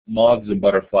moths and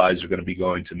butterflies are going to be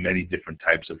going to many different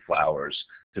types of flowers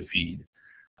to feed.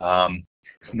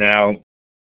 Now,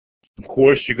 of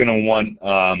course, you're going to want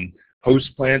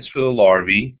host plants for the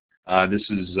larvae. This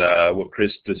is what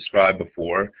Chris described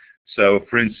before. So,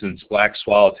 for instance, black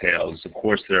swallowtails, of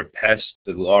course, they're pests.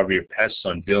 The larvae are pests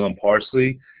on dill and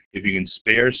parsley. If you can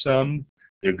spare some,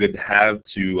 they're good to have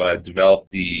to develop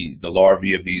the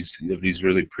larvae of these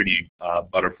really pretty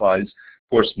butterflies. Of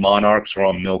course, monarchs are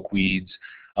on milkweeds,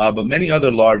 but many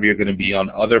other larvae are going to be on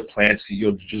other plants that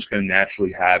you're just going to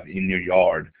naturally have in your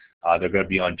yard. They're going to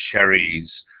be on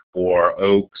cherries or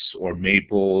oaks or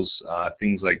maples,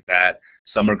 things like that.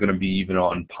 Some are going to be even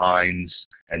on pines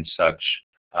and such.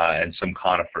 And some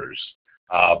conifers.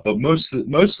 But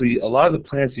mostly, a lot of the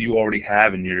plants that you already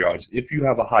have in your yards, if you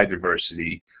have a high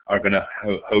diversity, are going to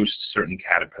host certain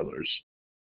caterpillars.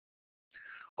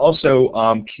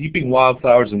 Also, keeping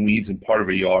wildflowers and weeds in part of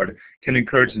a yard can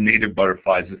encourage the native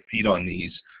butterflies that feed on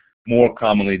these more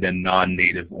commonly than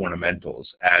non-native ornamentals,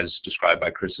 as described by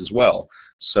Chris as well.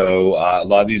 So a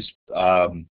lot of these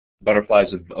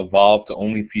butterflies have evolved to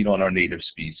only feed on our native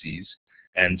species,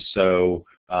 and so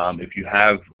if you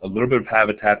have a little bit of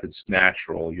habitat that's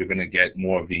natural, you're going to get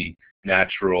more of the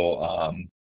natural,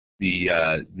 the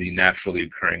naturally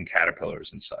occurring caterpillars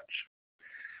and such.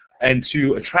 And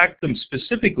to attract them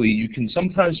specifically, you can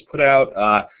sometimes put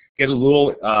out, get a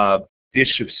little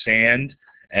dish of sand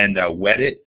and wet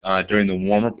it during the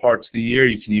warmer parts of the year.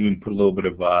 You can even put a little bit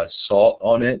of salt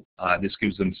on it. This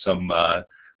gives them some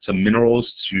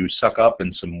minerals to suck up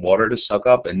and some water to suck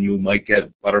up, and you might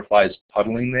get butterflies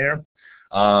puddling there.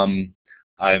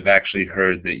 I've actually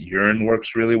heard that urine works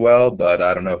really well, but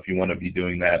I don't know if you want to be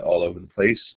doing that all over the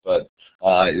place. But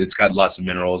it's got lots of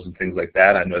minerals and things like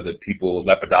that. I know that people,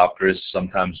 lepidopterists,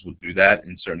 sometimes will do that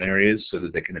in certain areas so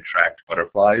that they can attract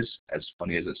butterflies, as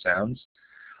funny as it sounds.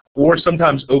 Or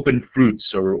sometimes open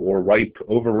fruits or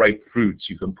overripe fruits.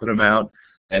 You can put them out,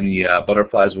 and the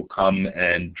butterflies will come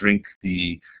and drink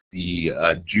the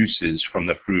juices from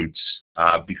the fruits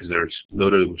because they're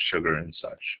loaded with sugar and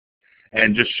such.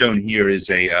 And just shown here is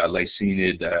a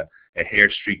lycaenid, a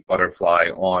hair-streaked butterfly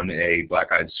on a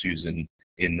black-eyed Susan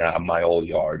in my old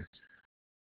yard.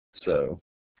 So,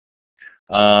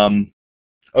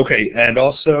 okay, and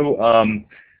also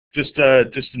just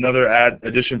another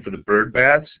addition for the bird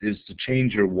baths is to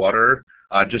change your water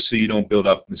just so you don't build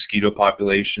up mosquito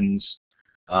populations.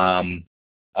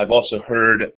 I've also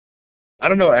heard, I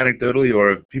don't know anecdotally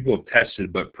or if people have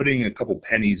tested, but putting a couple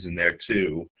pennies in there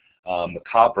too. The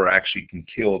copper actually can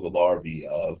kill the larvae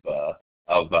of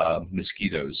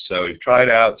mosquitoes. So try it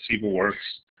out, see if it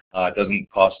works. It doesn't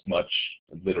cost much,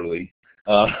 literally.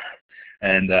 So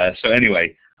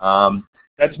anyway,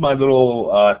 that's my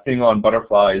little thing on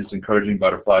butterflies, encouraging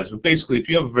butterflies. But basically, if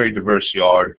you have a very diverse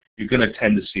yard, you're going to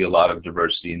tend to see a lot of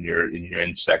diversity in your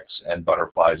insects and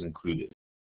butterflies included.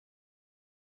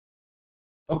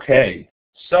 Okay,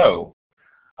 so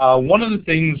one of the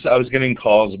things I was getting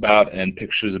calls about and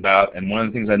pictures about, and one of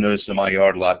the things I noticed in my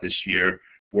yard a lot this year,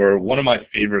 were one of my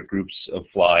favorite groups of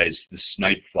flies, the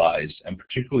snipe flies, and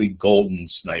particularly golden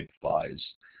snipe flies.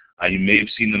 You may have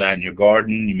seen them out in your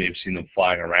garden, you may have seen them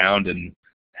flying around and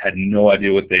had no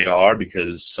idea what they are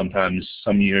because sometimes,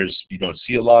 some years, you don't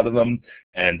see a lot of them,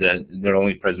 and they're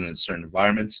only present in certain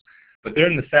environments. But they're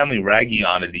in the family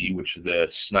Ragionidae, which are the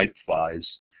snipe flies.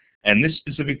 And this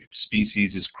specific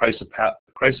species is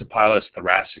Chrysopilus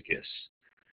thoracicus.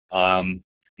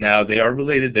 Now, they are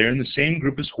related. They're in the same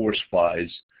group as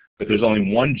horseflies, but there's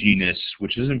only one genus,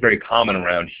 which isn't very common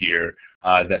around here,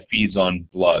 that feeds on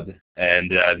blood.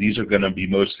 And these are going to be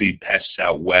mostly pests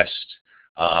out west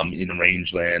in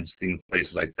rangelands,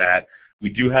 places like that. We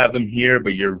do have them here,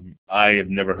 but I have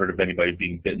never heard of anybody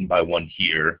being bitten by one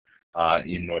here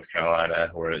in North Carolina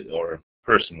or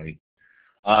personally.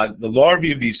 The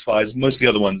larvae of these flies, most of the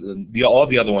other ones, all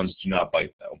the other ones do not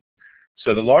bite though.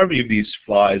 So the larvae of these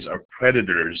flies are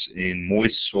predators in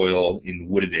moist soil in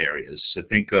wooded areas. So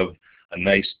think of a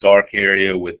nice dark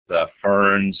area with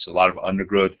ferns, a lot of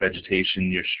undergrowth vegetation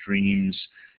near streams,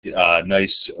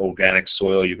 nice organic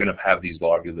soil. You're going to have these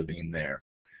larvae living in there.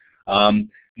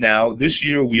 Now this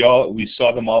year we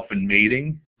saw them often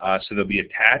mating, so they'll be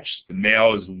attached. The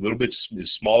male is a little bit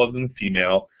smaller than the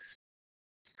female.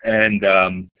 And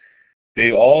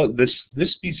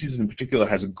this species in particular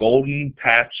has a golden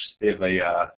patch. They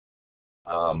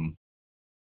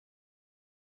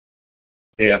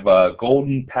have a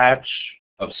golden patch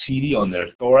of setae on their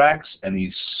thorax and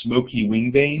these smoky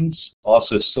wing veins.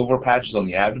 Also silver patches on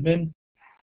the abdomen.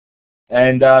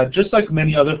 And just like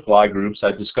many other fly groups,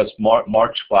 I discussed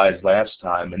march flies last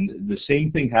time, and the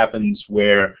same thing happens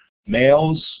where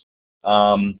males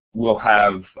will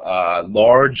have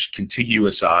large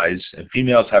contiguous eyes, and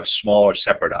females have smaller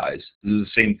separate eyes. This is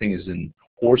the same thing as in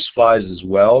horse flies as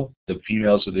well. The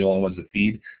females are the only ones that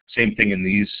feed. Same thing in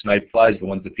these snipe flies. The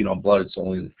ones that feed on blood, it's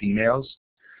only the females.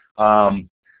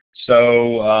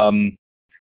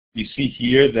 You see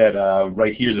here that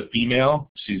right here is a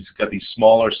female. She's got these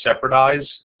smaller separate eyes,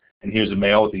 and here's a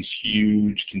male with these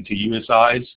huge contiguous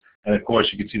eyes. And of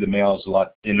course, you can see the male is a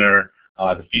lot thinner.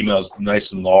 The female is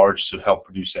nice and large to help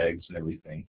produce eggs and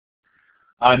everything.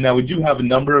 Now we do have a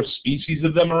number of species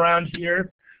of them around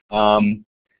here.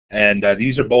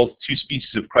 These are both two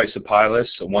species of Chrysopilus.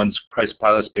 One's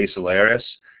Chrysopilus basilaris,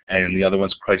 and the other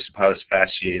one's Chrysopilus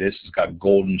fasciatus. It's got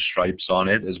golden stripes on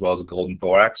it, as well as a golden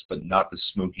thorax, but not the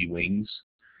smoky wings.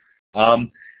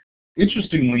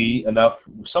 Interestingly enough,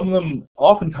 some of them,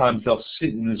 oftentimes they'll sit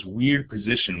in this weird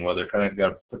position where they're kind of got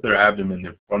to put their abdomen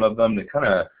in front of them. They kind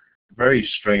of very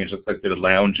strange, look like they're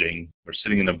lounging or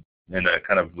sitting in a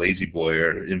kind of lazy boy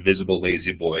or invisible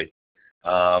lazy boy.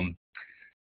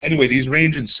 Anyway, these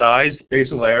range in size.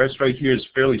 Basilaris right here is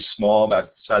fairly small,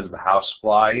 about the size of a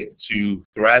housefly, to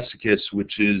Thoracicus,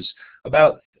 which is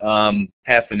about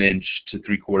half an inch to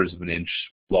 3/4 of an inch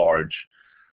large.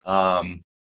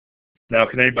 Now,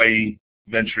 can anybody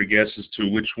venture a guess as to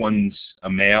which one's a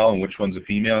male and which one's a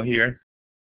female here?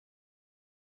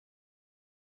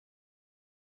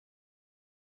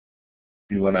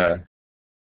 You want to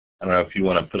I don't know if you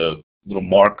want to put a little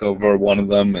mark over one of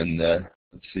them, and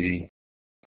let's see,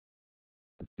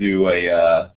 do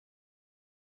a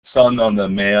sun on the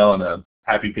male and a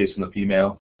happy face on the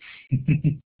female.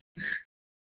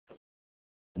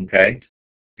 Okay,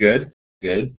 good,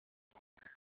 good.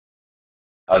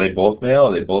 Are they both male?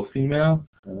 Are they both female?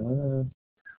 All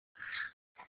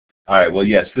right, well,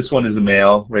 yes, this one is a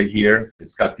male right here.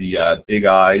 It's got the big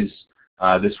eyes.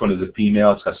 This one is a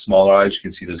female. It's got smaller eyes. You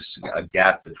can see there's a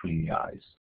gap between the eyes.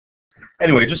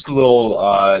 Anyway, just a little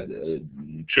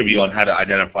trivia on how to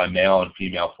identify male and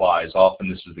female flies. Often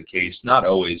this is the case. Not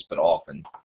always, but often.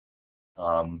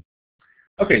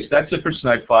 Okay, so that's it for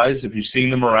snipe flies. If you're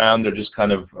seeing them around, they're just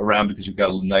kind of around because you've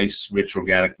got a nice, rich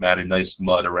organic matter, nice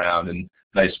mud around, and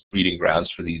nice breeding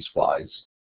grounds for these flies.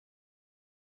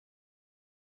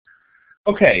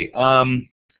 Okay,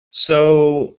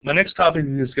 so my next topic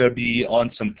is going to be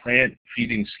on some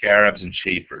plant-feeding scarabs and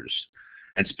chafers.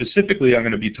 And specifically, I'm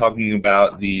going to be talking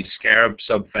about the scarab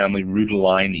subfamily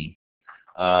Rudolini.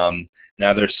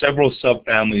 Now, there are several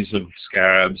subfamilies of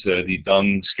scarabs. The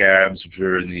dung scarabs, which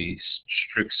are in the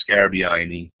strict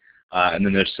Scarabiinae. And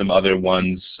then there's some other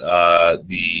ones.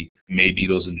 The May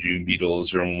beetles and June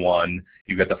beetles are in one.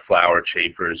 You've got the flower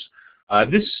chafers.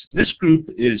 This group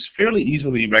is fairly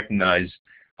easily recognized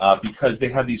because they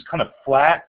have these kind of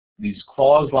flat, these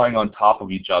claws lying on top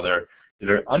of each other that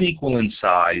are unequal in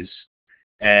size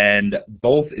and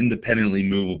both independently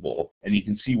movable. And you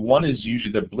can see one is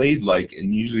usually, they're blade-like,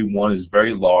 and usually one is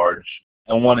very large,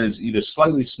 and one is either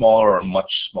slightly smaller or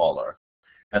much smaller.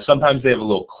 Now sometimes they have a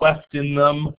little cleft in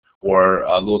them or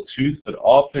a little tooth, but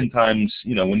oftentimes,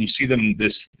 you know, when you see them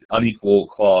this unequal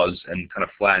claws and kind of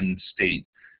flattened state,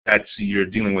 that's, you're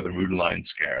dealing with a Rudoline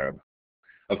scarab.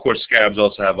 Of course, scarabs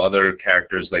also have other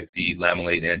characters like the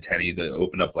lamellate antennae that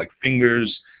open up like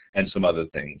fingers and some other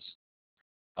things.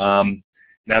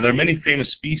 Now, there are many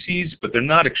famous species, but they're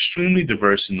not extremely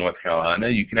diverse in North Carolina.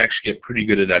 You can actually get pretty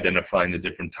good at identifying the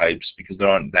different types because there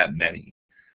aren't that many.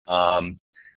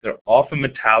 They're often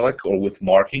metallic or with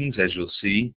markings, as you'll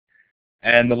see.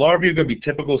 And the larvae are going to be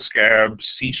typical scarabs,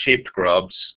 C-shaped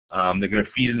grubs. They're going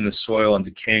to feed in the soil on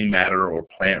decaying matter or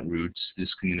plant roots.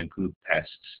 This can include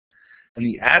pests. And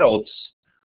the adults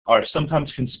are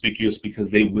sometimes conspicuous because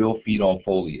they will feed on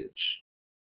foliage.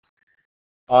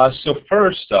 So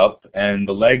first up, and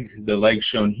the leg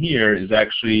shown here is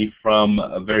actually from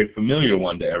a very familiar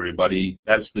one to everybody.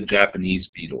 That's the Japanese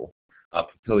beetle,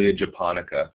 Poillia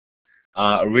japonica.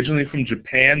 Originally from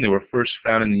Japan, they were first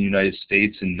found in the United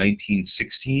States in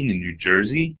 1916 in New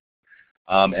Jersey,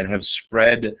 and have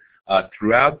spread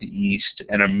throughout the East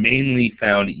and are mainly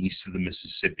found east of the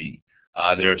Mississippi.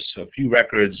 There's a few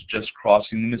records just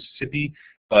crossing the Mississippi,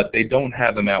 but they don't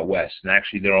have them out west. And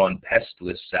actually, they're on pest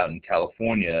lists out in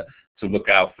California to look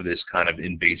out for this kind of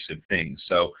invasive thing.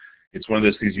 So it's one of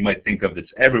those things you might think of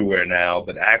that's everywhere now,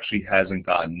 but actually hasn't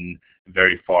gotten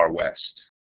very far west.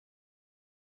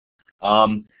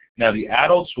 Now, the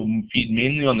adults will feed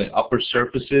mainly on the upper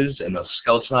surfaces and the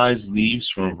skeletonized leaves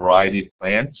from a variety of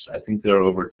plants. I think there are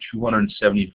over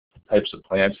 270 types of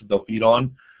plants that they'll feed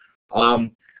on.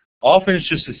 Often it's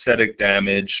just aesthetic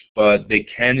damage, but they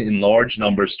can, in large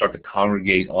numbers, start to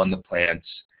congregate on the plants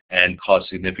and cause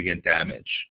significant damage.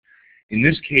 In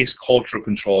this case, cultural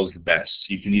control is the best.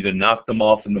 You can either knock them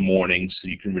off in the morning so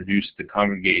you can reduce the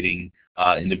congregating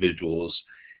individuals.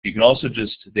 You can also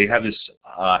just, they have this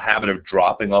habit of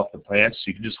dropping off the plants, so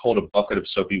you can just hold a bucket of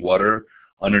soapy water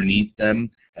underneath them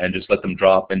and just let them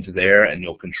drop into there, and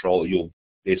you'll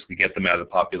basically get them out of the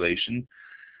population.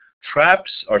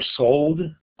 Traps are sold.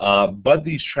 But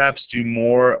these traps do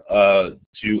more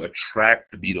to attract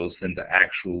the beetles than to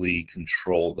actually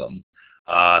control them.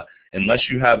 Unless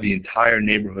you have the entire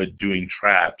neighborhood doing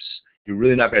traps, you're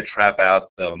really not going to trap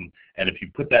out them. And if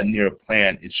you put that near a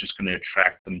plant, it's just going to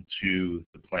attract them to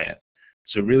the plant.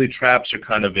 So really, traps are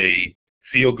kind of a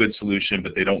feel-good solution,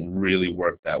 but they don't really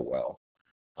work that well.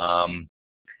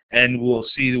 And we'll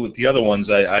see with the other ones,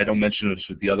 I don't mention this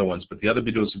with the other ones, but the other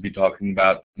beetles we'll be talking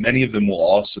about, many of them will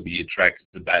also be attracted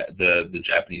to the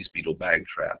Japanese beetle bag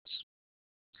traps.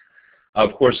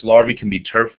 Of course, larvae can be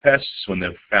turf pests when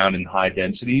they're found in high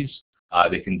densities.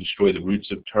 They can destroy the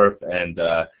roots of turf and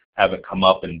have it come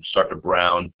up and start to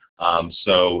brown.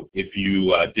 So if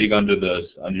you dig under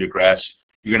your grass,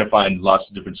 you're going to find lots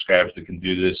of different scarabs that can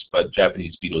do this, but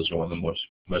Japanese beetles are one of the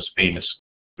most famous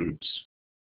groups.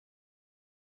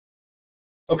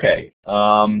 Okay,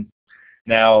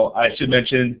 now I should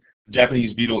mention the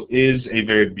Japanese beetle is a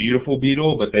very beautiful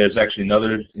beetle, but there's actually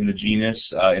another in the genus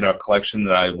in our collection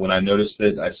that when I noticed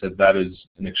it, I said that is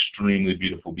an extremely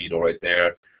beautiful beetle right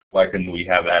there. Why couldn't we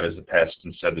have that as a pest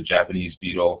instead of the Japanese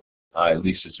beetle? At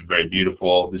least it's very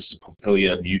beautiful. This is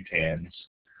Poillia mutans.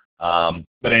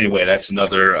 But anyway, that's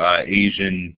another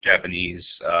Asian Japanese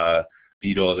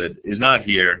beetle that is not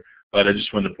here, but I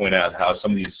just wanted to point out how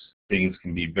some of these things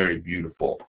can be very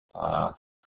beautiful,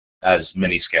 as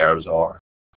many scarabs are.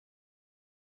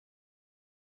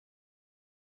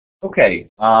 Okay,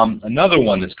 another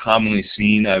one that's commonly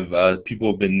seen,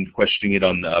 people have been questioning it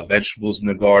on vegetables in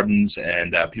the gardens,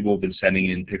 and people have been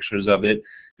sending in pictures of it.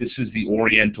 This is the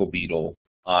Oriental beetle,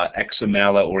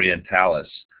 Examala orientalis,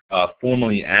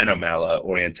 formerly Anomala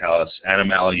orientalis.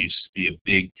 Anomala used to be a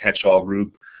big catch-all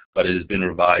group, but it has been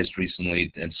revised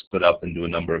recently and split up into a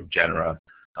number of genera,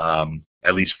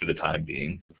 at least for the time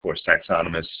being. Of course,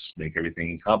 taxonomists make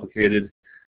everything complicated,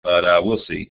 but we'll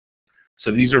see. So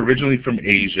these are originally from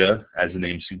Asia, as the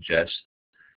name suggests,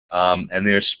 and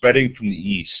they're spreading from the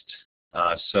east.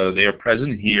 So they are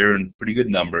present here in pretty good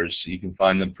numbers. So you can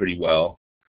find them pretty well.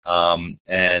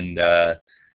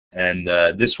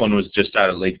 This one was just out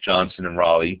of Lake Johnson in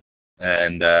Raleigh,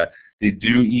 and they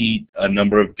do eat a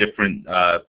number of different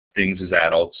things as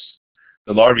adults.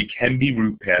 The larvae can be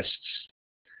root pests,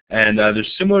 and they're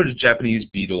similar to Japanese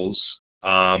beetles,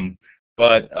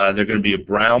 but they're going to be a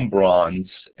brown bronze,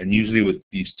 and usually with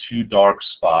these two dark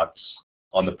spots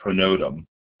on the pronotum.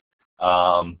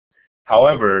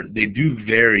 However, they do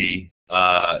vary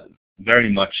very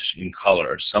much in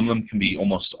color. Some of them can be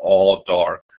almost all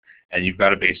dark, and you've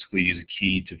got to basically use a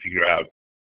key to figure out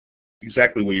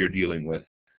exactly what you're dealing with.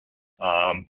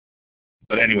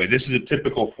 But anyway, this is a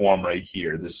typical form right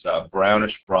here, this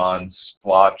brownish bronze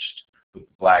splotched with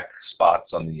black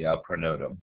spots on the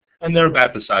pronotum. And they're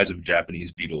about the size of a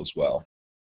Japanese beetle as well.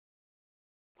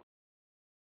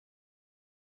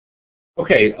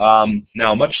 Okay,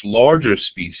 now a much larger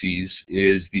species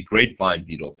is the grapevine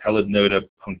beetle, Pelodnota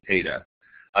punctata.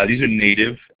 These are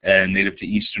native to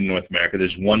eastern North America.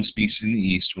 There's one species in the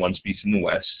east, one species in the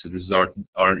west, so this is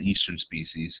our eastern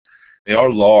species. They are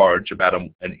large, about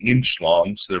an inch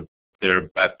long, so they're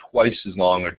about twice as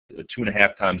long, or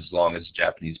 2.5 times as long as a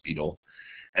Japanese beetle.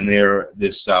 And they're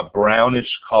this brownish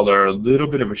color, a little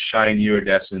bit of a shiny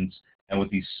iridescence, and with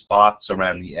these spots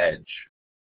around the edge.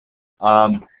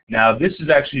 Now this is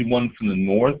actually one from the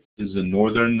north. This is a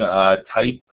northern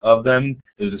type of them.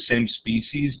 They're the same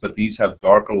species, but these have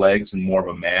darker legs and more of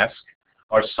a mask.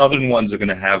 Our southern ones are going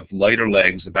to have lighter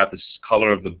legs, about the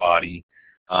color of the body,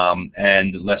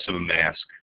 and less of a mask.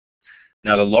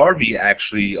 Now the larvae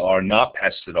actually are not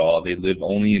pests at all. They live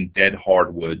only in dead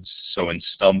hardwoods, so in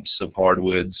stumps of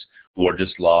hardwoods or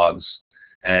just logs.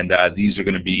 And these are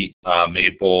going to be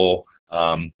maple,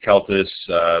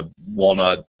 Celtis,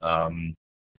 walnut,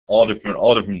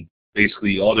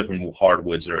 basically all different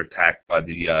hardwoods are attacked by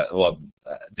the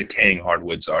decaying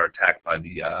hardwoods are attacked by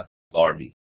the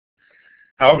larvae.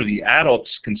 However, the adults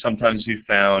can sometimes be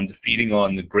found feeding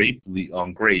on the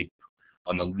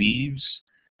on the leaves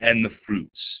and the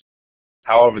fruits.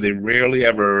 However, they rarely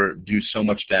ever do so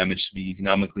much damage to be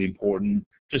economically important.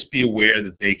 Just be aware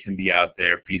that they can be out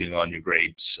there feeding on your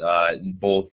grapes,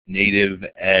 both native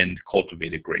and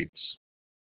cultivated grapes.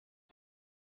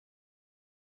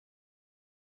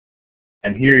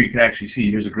 And here you can actually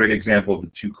see, here's a great example of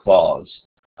the two claws,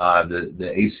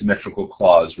 the asymmetrical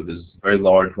claws, with this very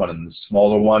large one and the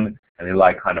smaller one, and they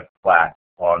lie kind of flat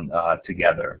on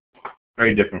together.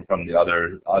 Very different from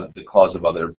the claws of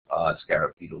other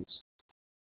scarab beetles.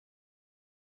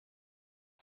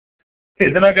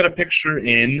 Okay, then I got a picture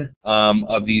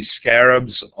of these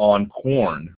scarabs on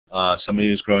corn.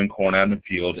 Somebody was growing corn out in the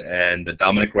field, and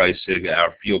Dominic Reisig,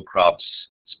 our field crops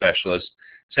specialist,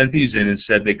 sent these in and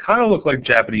said they kind of look like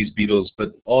Japanese beetles,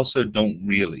 but also don't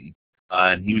really.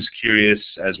 And he was curious,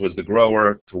 as was the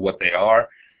grower, to what they are.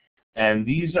 And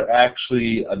these are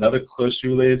actually another closely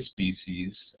related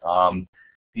species.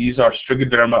 These are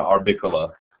Strigoderma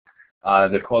arbicola.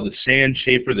 They're called the sand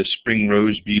chafer, the spring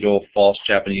rose beetle, false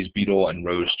Japanese beetle, and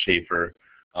rose chafer.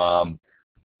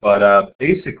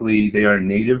 Basically, they are a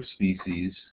native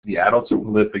species. The adults are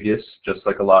polyphagous, just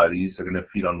like a lot of these. They're going to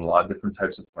feed on a lot of different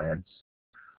types of plants.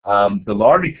 The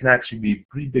larvae can actually be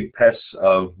pretty big pests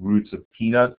of roots of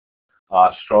peanut,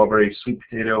 strawberry, sweet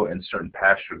potato, and certain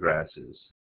pasture grasses.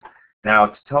 Now,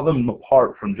 to tell them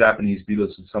apart from Japanese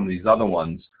beetles and some of these other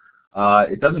ones,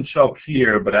 it doesn't show up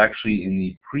here, but actually in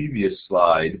the previous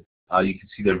slide, you can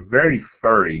see they're very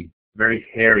furry, very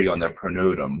hairy on their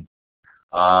pronotum.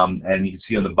 And you can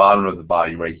see on the bottom of the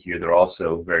body right here, they're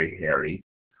also very hairy.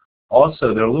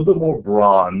 Also, they're a little bit more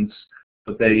bronze,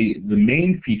 but the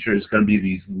main feature is going to be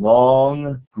these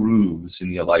long grooves in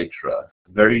the elytra,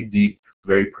 very deep,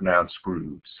 very pronounced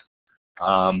grooves.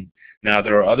 Now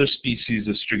there are other species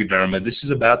of Strigoderma. This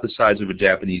is about the size of a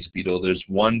Japanese beetle. There's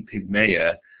one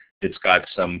Pygmaea. It's got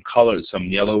some color, some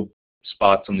yellow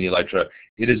spots on the elytra.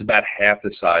 It is about half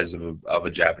the size of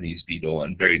a Japanese beetle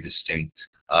and very distinct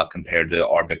compared to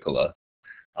Arbicola.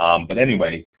 But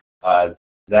anyway,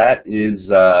 that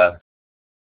is, I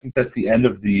think that's the end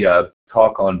of the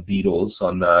talk on beetles,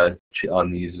 on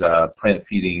these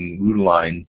plant-feeding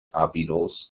rutiline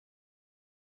beetles.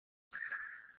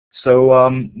 So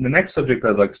the next subject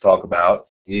I'd like to talk about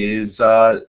is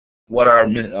what our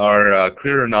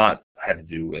critter or not had to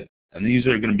do with, and these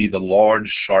are going to be the large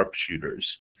sharpshooters.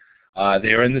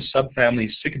 They are in the subfamily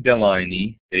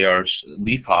Cicadellidae. They are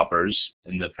leafhoppers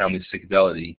in the family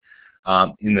Cicadellidae.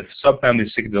 In the subfamily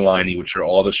Cicadellidae, which are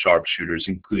all the sharpshooters,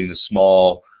 including the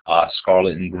small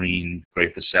scarlet and green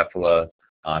Graphocephala,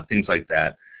 things like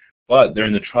that. But they're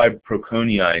in the tribe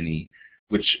Proconiini,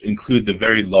 which include the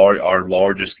very large, our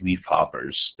largest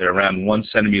leafhoppers. They're around 1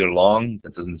 centimeter long.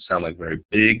 That doesn't sound like very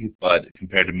big, but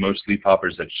compared to most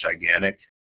leafhoppers, that's gigantic.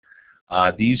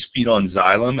 These feed on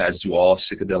xylem, as do all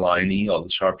Cicadellidae, all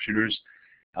the sharpshooters,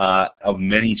 of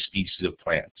many species of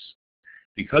plants.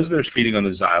 Because they're feeding on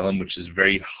the xylem, which is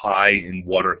very high in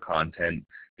water content,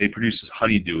 they produce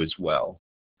honeydew as well.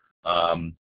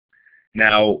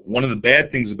 Now, one of the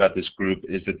bad things about this group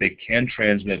is that they can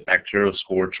transmit bacterial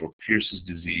scorch or Pierce's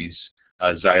disease,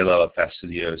 Xylella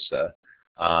fastidiosa,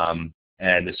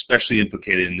 and especially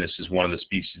implicated in this is one of the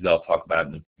species that I'll talk about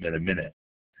in a minute.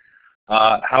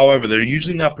 However, they're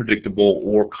usually not predictable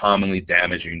or commonly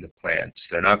damaging to plants.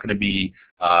 They're not going to be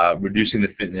reducing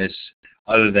the fitness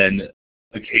other than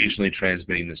occasionally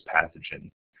transmitting this pathogen.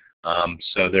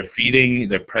 So their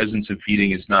presence in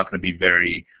feeding is not going to be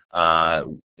very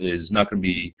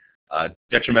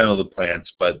detrimental to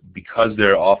plants, but because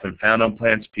they're often found on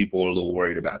plants, people are a little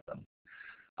worried about them.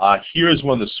 Here is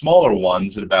one of the smaller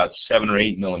ones at about 7 or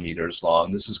 8 millimeters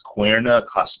long. This is Querna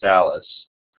costalis.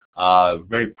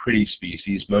 Very pretty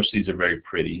species. Most of these are very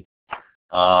pretty.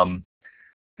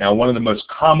 Now, one of the most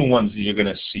common ones that you're going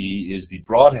to see is the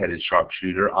broad-headed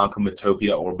sharpshooter,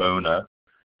 Oncometopia orbona.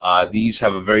 These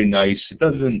have a very nice,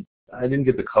 I didn't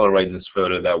get the color right in this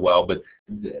photo that well, but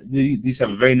these have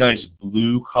a very nice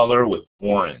blue color with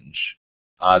orange.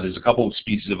 There's a couple of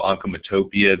species of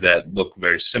Oncometopia that look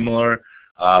very similar,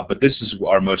 but this is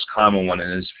our most common one,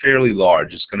 and it's fairly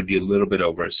large. It's going to be a little bit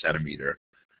over 1 centimeter.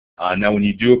 Now, when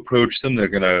you do approach them, they're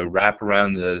going to wrap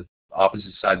around the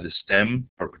opposite side of the stem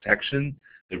for protection.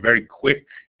 They're very quick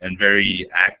and very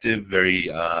active, very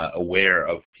aware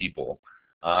of people.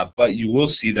 But you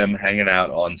will see them hanging out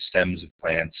on stems of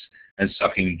plants and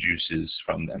sucking juices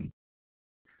from them.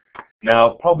 Now,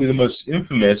 probably the most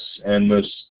infamous and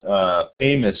most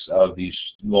famous of these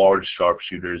large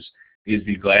sharpshooters is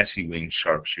the glassy-winged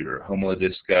sharpshooter,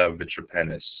 Homolodisca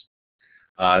vitripennis.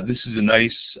 This is a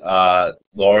nice,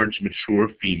 large, mature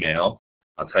female.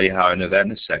 I'll tell you how I know that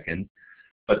in a second.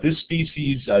 But this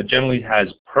species generally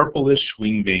has purplish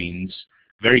wing veins,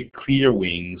 very clear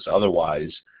wings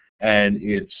otherwise, and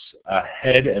its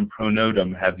head and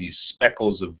pronotum have these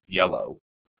speckles of yellow.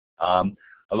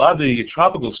 A lot of the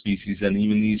tropical species, and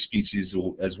even these species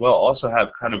as well, also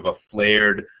have kind of a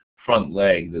flared front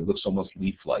leg that looks almost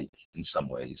leaf-like in some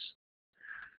ways.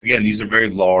 Again, these are very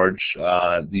large.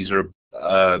 These are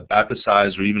about the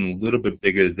size or even a little bit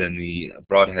bigger than the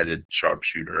broad-headed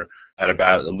sharpshooter at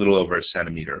about a little over 1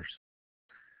 centimeter.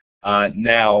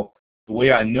 Now, the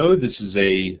way I know this is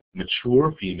a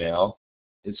mature female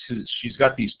is she's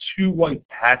got these 2 white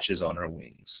patches on her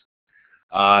wings.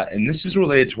 And this is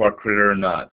related to our critter or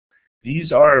not.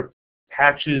 These are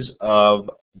patches of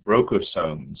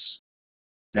brochosomes.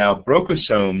 Now,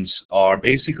 brochosomes are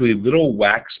basically little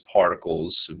wax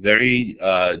particles, very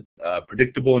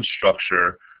predictable in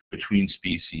structure between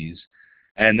species,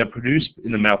 and they're produced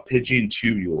in the Malpighian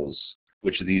tubules,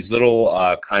 which are these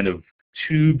little kind of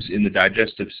tubes in the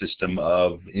digestive system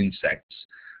of insects.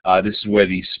 This is where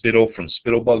the spittle from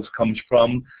spittlebugs comes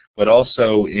from, but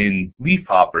also in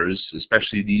leafhoppers,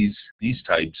 especially these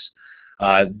types,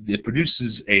 it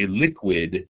produces a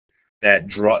liquid that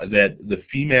the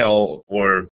female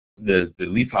or the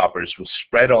leafhoppers will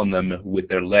spread on them with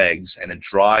their legs, and it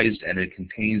dries and it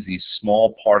contains these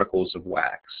small particles of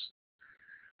wax.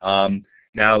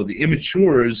 Now, the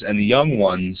immatures and the young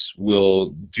ones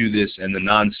will do this, and the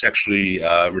non-sexually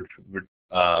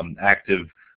active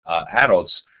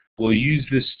adults will use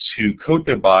this to coat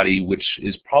their body, which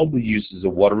is probably used as a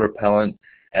water repellent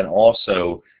and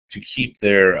also to keep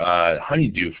their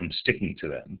honeydew from sticking to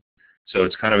them. So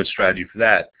it's kind of a strategy for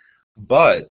that.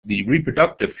 But the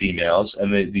reproductive females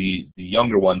and the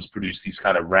younger ones produce these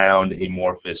kind of round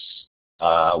amorphous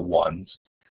ones.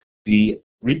 The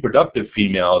reproductive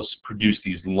females produce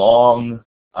these long,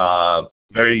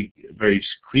 very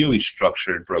clearly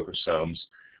structured brochosomes,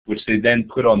 which they then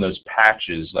put on those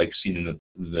patches like seen in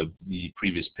the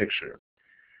previous picture.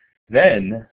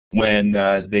 Then, when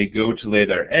they go to lay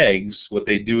their eggs, what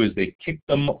they do is they kick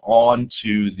them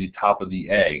onto the top of the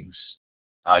eggs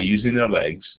using their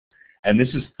legs, and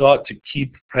this is thought to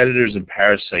keep predators and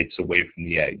parasites away from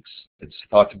the eggs. It's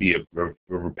thought to be a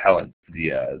repellent for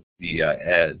the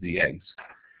eggs.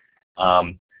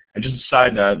 And just a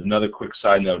side note, another quick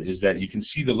side note is that you can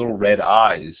see the little red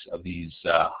eyes of these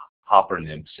hopper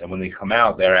nymphs, and when they come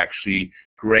out, they're actually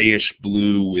grayish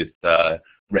blue with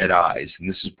red eyes, and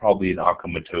this is probably an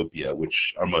Aculops, which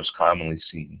are most commonly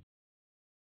seen.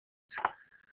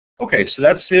 Okay, so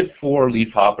that's it for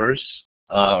leafhoppers,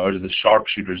 or the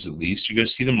sharpshooters at least. You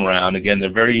guys see them around. Again, they're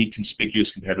very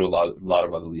conspicuous compared to a lot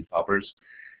of other leafhoppers.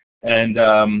 And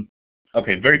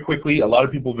okay, very quickly, a lot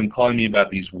of people have been calling me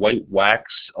about these white wax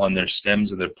on their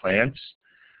stems of their plants.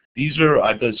 These are,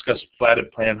 I discussed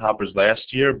flatted plant hoppers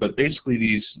last year, but basically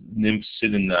these nymphs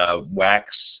sit in the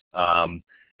wax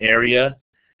area,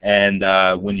 and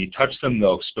when you touch them,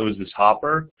 they'll expose this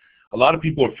hopper. A lot of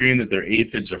people are fearing that they're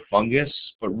aphids or fungus,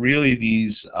 but really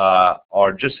these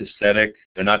are just aesthetic.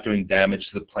 They're not doing damage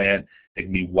to the plant. They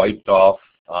can be wiped off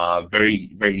very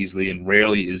easily, and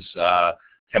rarely is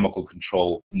chemical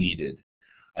control needed.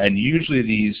 And usually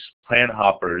these plant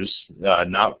hoppers,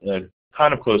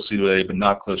 kind of closely related, but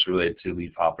not closely related to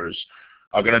leaf hoppers,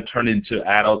 are going to turn into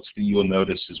adults that you will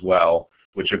notice as well,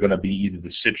 which are going to be either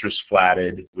the citrus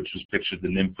flatted, which was pictured, the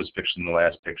nymph was pictured in the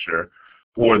last picture,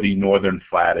 or the northern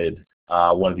flatted,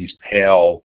 one of these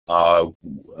pale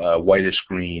whitish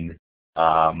green,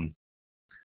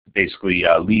 basically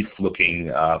leaf-looking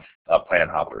plant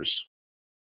hoppers.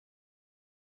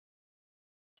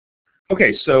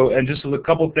 Okay, so, and just a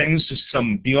couple things, just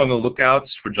be on the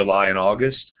lookouts for July and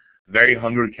August. Very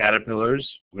hungry caterpillars.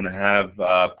 We're going to have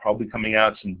probably coming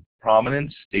out some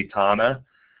prominence, Daytona,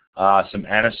 some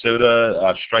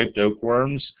anisota striped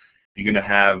oakworms. You're going to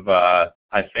have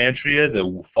Hyphanthria,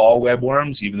 the fall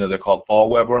webworms, even though they're called fall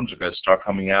webworms, are going to start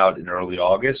coming out in early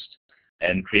August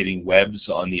and creating webs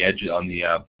on the edge, on the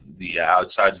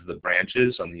outsides of the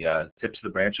branches, on the tips of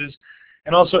the branches.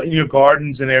 And also in your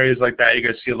gardens and areas like that, you're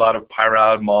going to see a lot of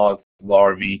pyroid moth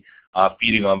larvae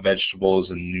feeding on vegetables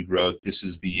and new growth. This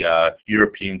is the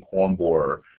European corn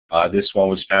borer. This one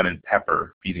was found in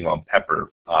pepper, feeding on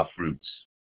pepper fruits.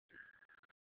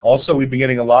 Also, we've been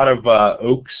getting a lot of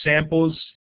oak samples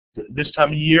this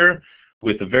time of year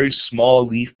with a very small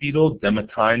leaf beetle,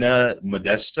 Demetina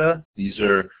modesta. These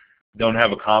don't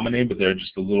have a common name, but they're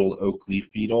just a little oak leaf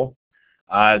beetle.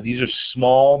 These are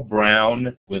small,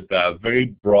 brown, with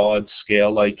very broad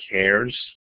scale-like hairs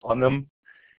on them,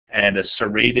 and a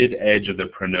serrated edge of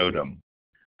the pronotum.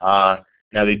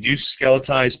 Now they do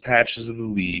skeletize patches of the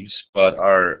leaves, but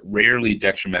are rarely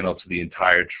detrimental to the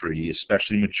entire tree,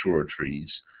 especially mature trees.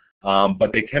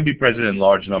 But they can be present in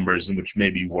large numbers, and which may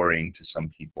be worrying to some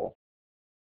people.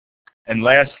 And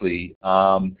lastly,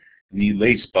 the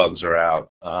lace bugs are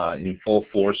out in full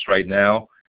force right now.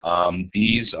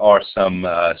 These are some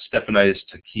Stephanitis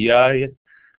takiae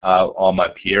on my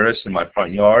pieris in my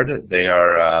front yard. They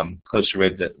are closely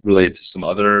related to some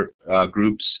other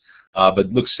groups,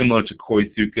 but look similar to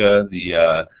Koithuca,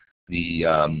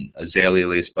 the azalea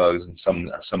lace bugs, and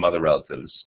some other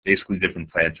relatives. Basically,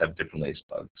 different plants have different lace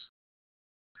bugs.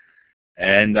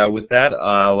 And with that,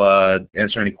 I'll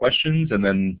answer any questions and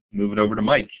then move it over to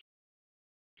Mike.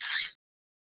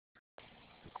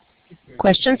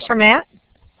 Questions for Matt?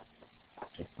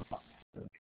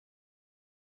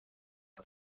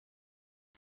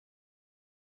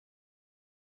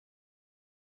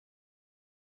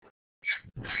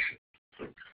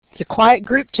 It's a quiet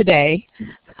group today.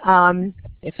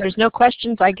 If there's no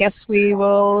questions, I guess we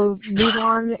will move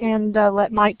on and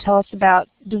let Mike tell us about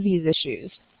disease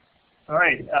issues. All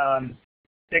right.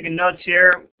 Taking notes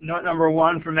here. Note number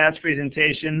 1 for Matt's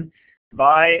presentation: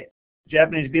 buy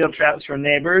Japanese beetle traps from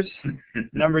neighbors.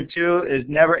 Number 2 is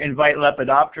never invite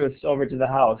Lepidopterus over to the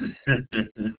house.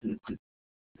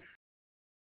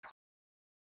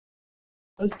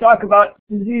 Let's talk about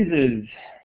diseases.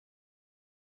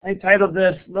 I titled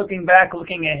this Looking Back,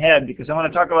 Looking Ahead, because I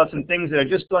want to talk about some things that are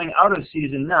just going out of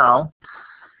season now,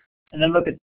 and then look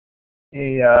at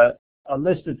a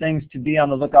list of things to be on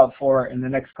the lookout for in the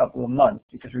next couple of months,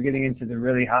 because we're getting into the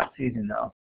really hot season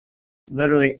now,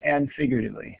 literally and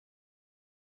figuratively.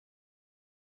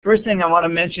 First thing I want to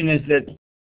mention is that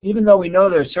even though we know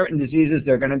there are certain diseases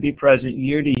that are going to be present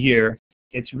year to year,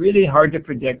 it's really hard to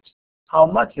predict how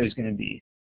much there's going to be.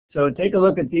 So take a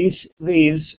look at these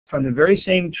leaves from the very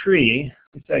same tree,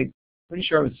 which I'm pretty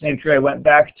sure it was the same tree I went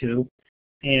back to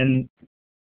in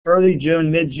early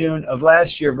June, mid-June of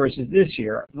last year versus this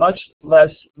year. Much less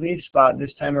leaf spot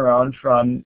this time around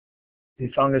from the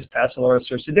fungus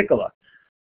Pathology or Cicadellidae.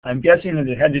 I'm guessing that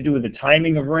it had to do with the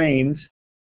timing of rains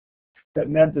that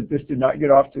meant that this did not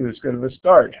get off to as good of a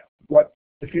start. What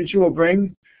the future will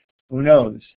bring, who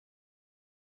knows?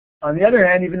 On the other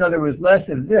hand, even though there was less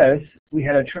of this, we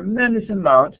had a tremendous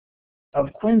amount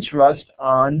of quince rust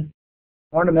on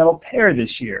ornamental pear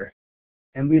this year.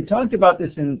 And we had talked about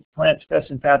this in Plants, Pests,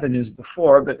 and Pathogens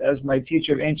before, but as my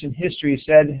teacher of ancient history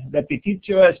said,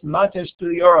 repetitio est mater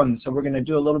studiorum, so we're going to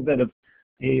do a little bit of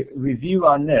a review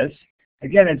on this.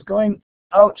 Again, it's going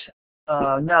out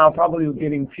now, probably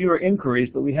getting fewer inquiries,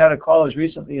 but we had a call as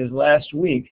recently as last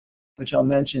week, which I'll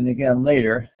mention again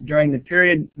later. During the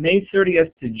period May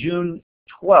 30th to June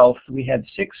 12th, we had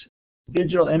 6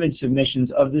 digital image submissions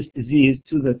of this disease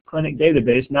to the clinic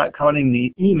database, not counting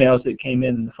the emails that came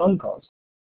in and the phone calls.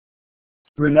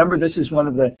 Remember, this is one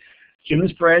of the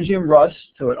Gymnosporangium rusts,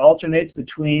 so it alternates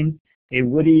between a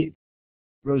woody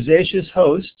rosaceous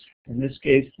host, in this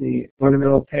case the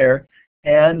ornamental pear,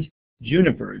 and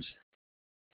junipers.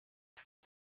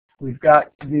 We've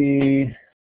got the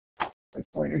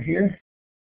pointer here.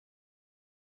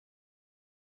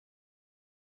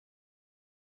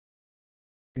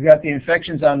 We've got the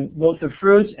infections on both the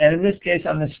fruits and in this case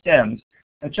on the stems.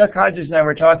 Now Chuck Hodges and I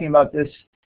were talking about this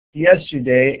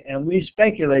yesterday, and we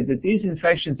speculate that these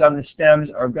infections on the stems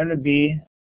are going to be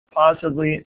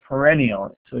possibly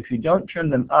perennial. So if you don't trim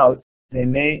them out, they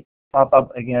may pop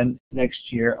up again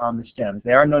next year on the stems.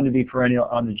 They are known to be perennial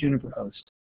on the juniper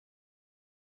host.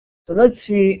 So let's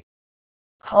see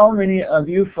how many of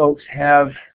you folks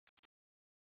have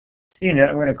seen it.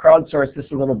 I'm going to crowdsource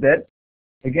this a little bit.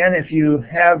 Again, if you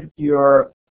have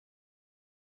your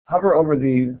hover over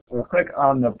the, or click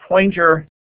on the pointer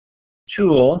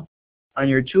tool on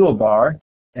your toolbar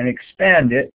and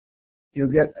expand it,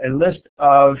 you'll get a list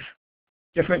of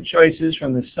different choices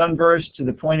from the sunburst to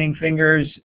the pointing fingers,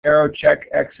 arrow, check,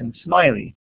 X, and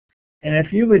smiley. And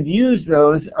if you would use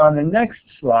those on the next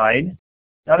slide,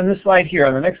 not on this slide here,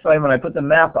 on the next slide when I put the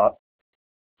map up,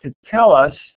 to tell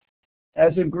us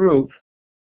as a group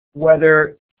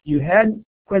whether you had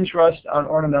quince rust on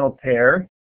ornamental pear,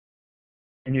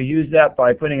 and you use that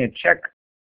by putting a check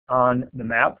on the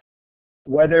map,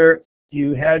 whether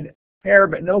you had pear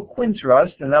but no quince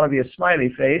rust, and that'll be a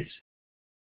smiley face,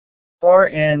 or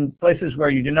in places where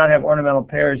you do not have ornamental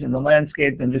pears in the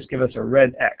landscape, then just give us a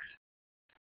red X.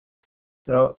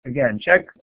 So again, check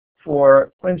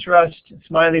for quince rust,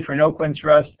 smiley for no quince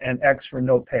rust, and X for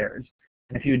no pears.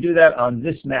 And if you do that on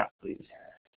this map, please.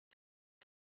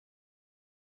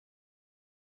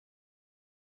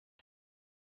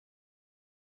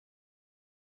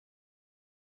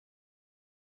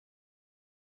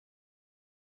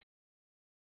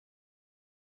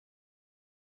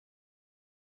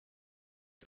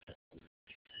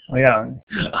 Oh yeah,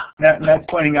 that's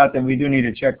pointing out that we do need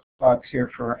a check box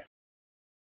here for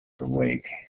wake.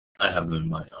 I have them in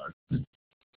my yard.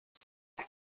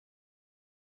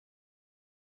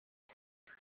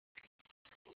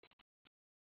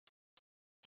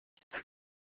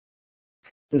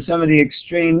 So some of the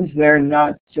extremes, they're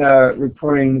not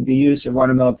reporting the use of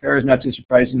ornamental pears, not too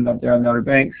surprising up there on the Outer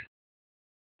Banks.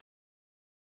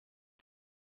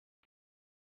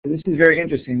 This is very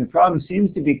interesting. The problem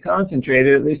seems to be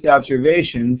concentrated, at least the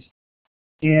observations,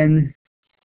 in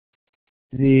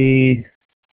the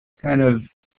kind of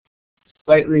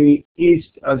slightly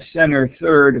east of center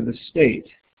third of the state.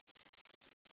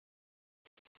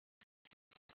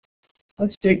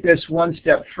 Let's take this one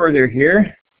step further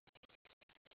here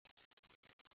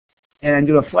and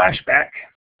do a flashback.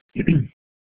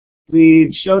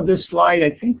 We showed this slide,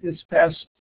 I think, this past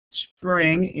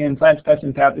spring in Plants, Pests,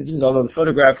 and Pathogens, although the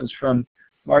photograph was from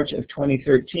March of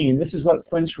 2013. This is what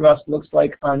quince rust looks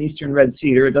like on eastern red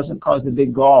cedar. It doesn't cause the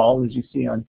big gall, as you see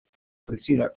on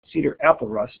the cedar-apple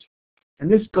rust. And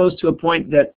this goes to a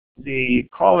point that the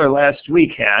caller last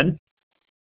week had,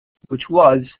 which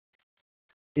was,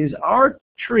 is our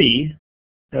tree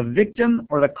the victim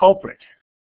or the culprit?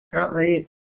 Apparently,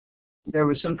 there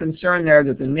was some concern there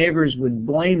that the neighbors would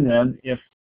blame them if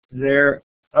their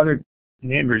other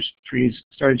neighbors' trees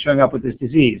started showing up with this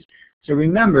disease. So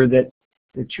remember that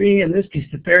the tree, in this case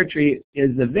the pear tree,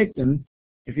 is the victim,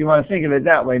 if you want to think of it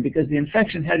that way, because the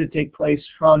infection had to take place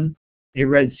from a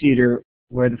red cedar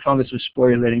where the fungus was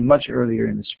sporulating much earlier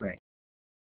in the spring.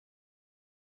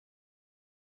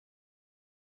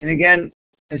 And again,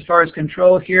 as far as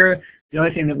control here, The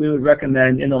only thing that we would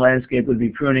recommend in the landscape would be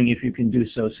pruning if you can do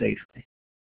so safely.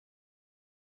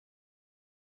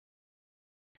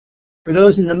 For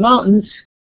those in the mountains,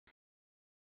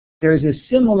 there's a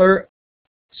similar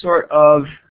sort of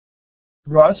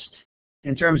rust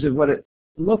in terms of what it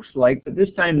looks like, but this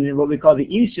time what we call the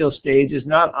ecial stage is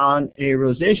not on a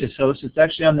rosaceous host, it's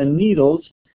actually on the needles,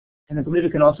 and I believe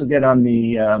it can also get on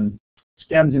the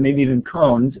stems and maybe even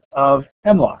cones of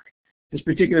hemlock. This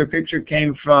particular picture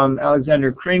came from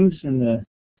Alexander Krings in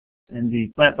the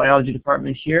plant biology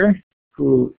department here,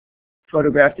 who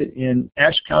photographed it in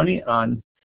Ashe County on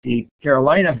the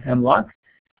Carolina hemlock.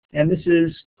 And this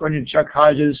is, according to Chuck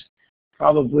Hodges,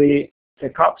 probably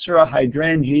Thecopsera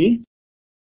hydrangea,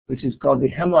 which is called the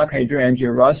hemlock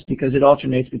hydrangea rust because it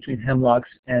alternates between hemlocks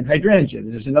and hydrangea.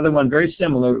 There's another one very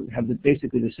similar, have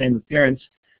basically the same appearance.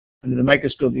 Under the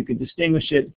microscope you could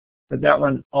distinguish it, but that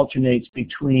one alternates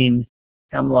between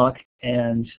hemlock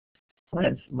and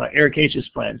plants, like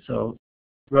ericaceous plants, so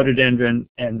rhododendron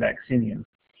and vaccinium.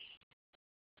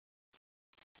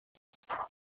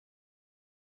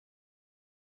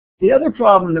 The other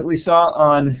problem that we saw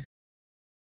on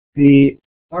the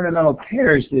ornamental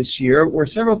pears this year were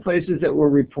several places that were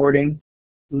reporting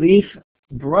leaf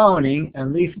browning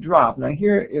and leaf drop. Now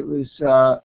here it was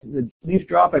the leaf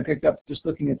drop I picked up just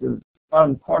looking at the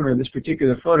bottom corner of this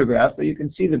particular photograph, but you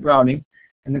can see the browning.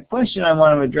 And the question I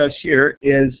want to address here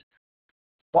is,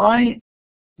 why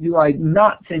do I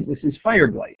not think this is fire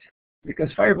blight?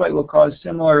 Because fire blight will cause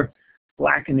similar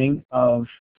blackening of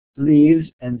leaves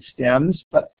and stems,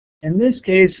 but in this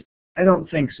case, I don't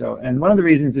think so. And one of the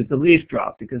reasons is the leaf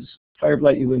drop, because fire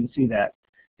blight, you wouldn't see that.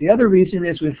 The other reason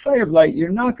is with fire blight, you're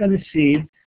not going to see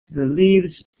the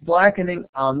leaves blackening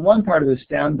on one part of the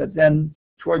stem, but then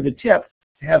toward the tip,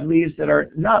 have leaves that are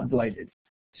not blighted.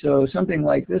 So something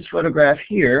like this photograph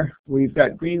here, we've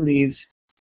got green leaves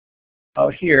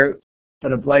out here,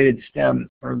 but a blighted stem,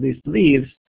 or at least leaves,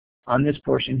 on this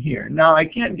portion here. Now, I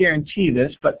can't guarantee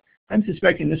this, but I'm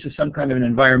suspecting this is some kind of an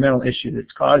environmental issue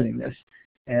that's causing this,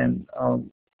 and I'll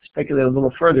speculate a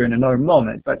little further in another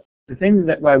moment. But the thing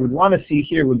that I would want to see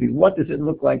here would be, what does it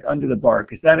look like under the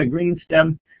bark? Is that a green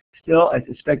stem still? I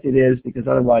suspect it is, because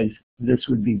otherwise this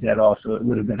would be dead also. It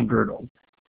would have been girdled.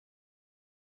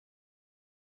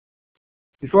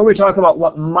 Before we talk about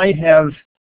what might have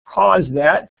caused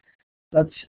that,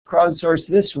 let's crowdsource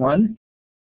this one.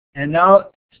 And now,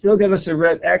 still give us a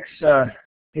red X.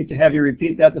 Hate to have you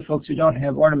repeat that to folks who don't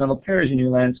have ornamental pears in your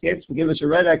landscapes, but give us a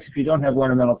red X if you don't have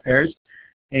ornamental pears.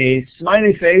 A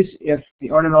smiley face if the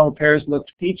ornamental pears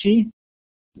looked peachy,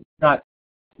 not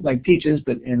like peaches,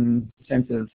 but in the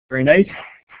sense of very nice.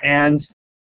 And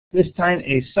this time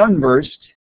a sunburst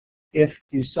if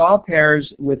you saw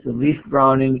pears with the leaf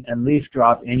browning and leaf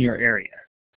drop in your area.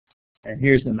 And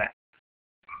here's the map.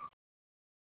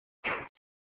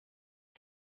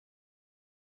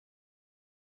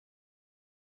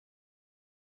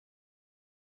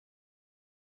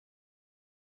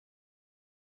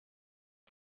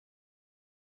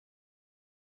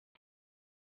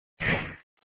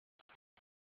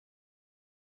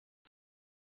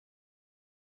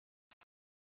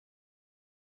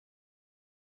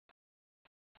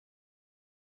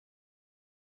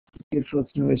 Give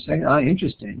folks another second. Ah,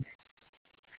 interesting.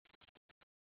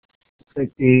 Looks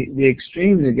like the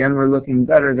extremes again were looking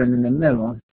better than in the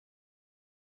middle.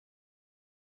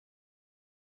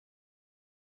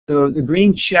 So the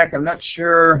green check, I'm not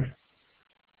sure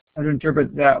how to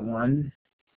interpret that one.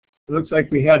 It looks like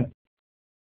we had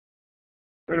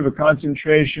sort of a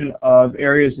concentration of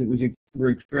areas that were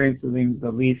experiencing the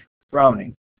leaf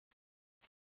browning.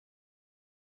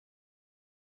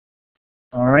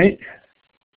 All right.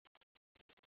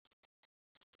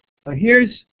 Now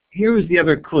here was the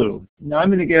other clue. Now I'm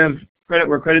going to give credit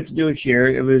where credit's due here.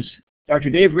 It was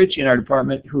Dr. Dave Ritchie in our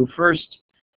department who first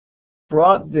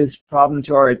brought this problem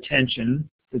to our attention,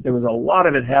 that there was a lot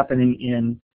of it happening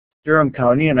in Durham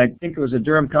County, and I think it was a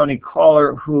Durham County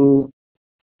caller who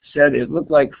said it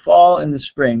looked like fall in the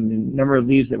spring, the number of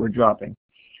leaves that were dropping.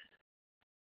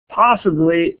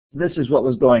 Possibly this is what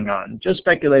was going on, just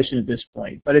speculation at this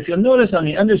point. But if you'll notice on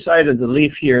the underside of the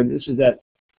leaf here, this is that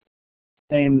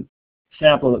same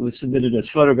sample that was submitted as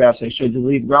photographs I showed the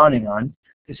leaf browning on.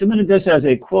 They submitted this as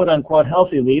a quote-unquote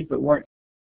healthy leaf, but weren't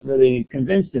really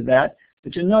convinced of that.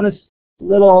 But you'll notice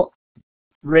little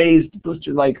raised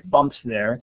blister-like bumps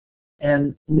there.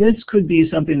 And this could be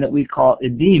something that we call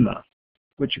edema,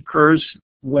 which occurs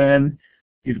when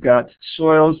you've got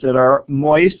soils that are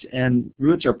moist and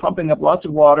roots are pumping up lots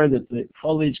of water that the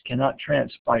foliage cannot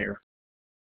transpire.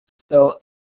 So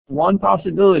one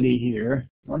possibility here,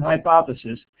 one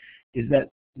hypothesis, is that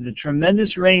the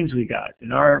tremendous rains we got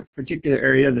in our particular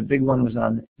area, the big one was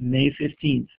on May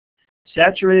 15th,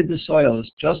 saturated the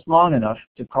soils just long enough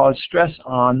to cause stress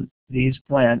on these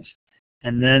plants,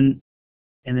 and then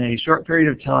in a short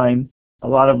period of time, a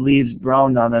lot of leaves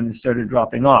browned on them and started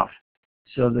dropping off.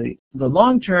 So the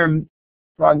long-term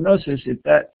prognosis, if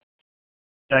that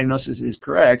diagnosis is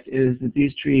correct, is that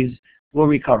these trees will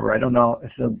recover. I don't know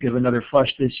if they'll give another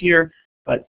flush this year,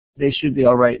 but they should be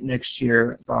all right next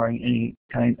year, barring any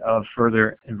kind of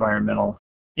further environmental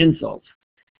insults.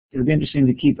 It'll be interesting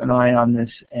to keep an eye on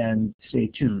this and stay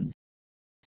tuned.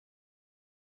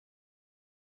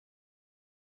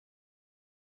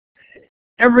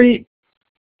 Every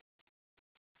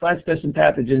Plants, Pests, and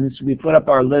Pathogens, we put up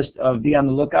our list of be on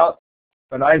the lookout,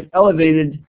 but I've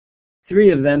elevated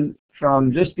 3 of them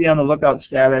from just be on the lookout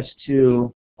status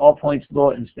to all points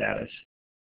bulletin status.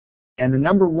 And the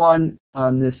number 1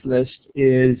 on this list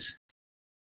is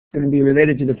going to be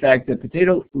related to the fact that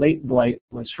potato late blight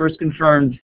was first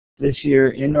confirmed this year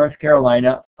in North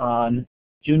Carolina on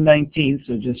June 19th,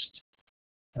 so just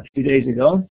a few days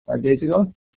ago, 5 days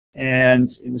ago,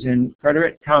 and it was in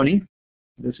Carteret County.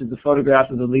 This is the photograph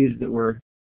of the leaves that were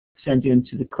sent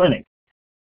into the clinic.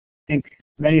 I think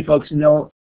many folks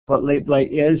know what late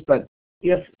blight is, but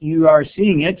if you are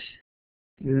seeing it,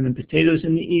 either in potatoes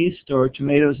in the east or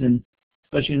tomatoes,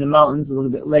 especially in the mountains a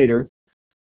little bit later,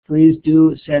 please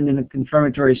do send in a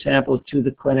confirmatory sample to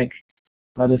the clinic.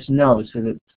 Let us know so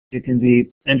that it can be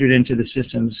entered into the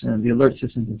systems and the alert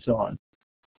systems and so on.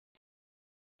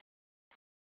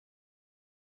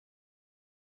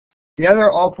 The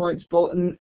other all points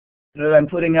bulletin that I'm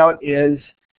putting out is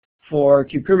for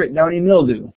cucurbit downy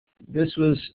mildew. This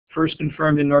was first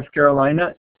confirmed in North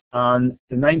Carolina on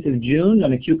the 9th of June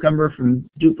on a cucumber from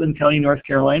Duplin County, North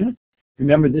Carolina.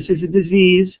 Remember, this is a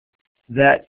disease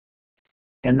that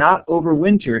cannot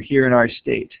overwinter here in our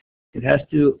state. It has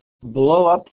to blow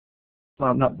up,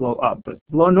 well, not blow up, but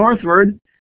blow northward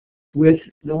with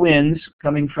the winds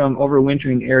coming from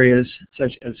overwintering areas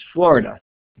such as Florida.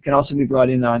 It can also be brought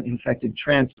in on infected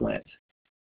transplants.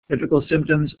 Typical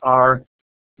symptoms are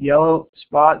yellow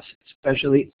spots,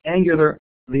 especially angular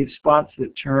leaf spots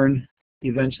that turn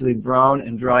eventually brown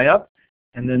and dry up,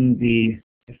 and then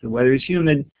if the weather is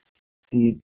humid,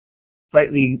 the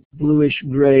slightly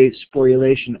bluish-gray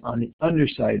sporulation on the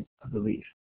underside of the leaf.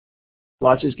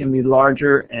 Blotches can be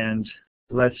larger and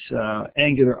less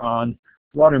angular on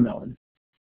watermelon.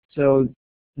 So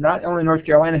not only North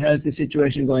Carolina has the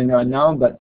situation going on now,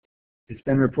 but it's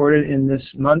been reported in this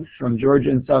month from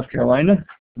Georgia and South Carolina,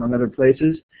 among other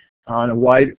places, on a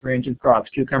wide range of crops: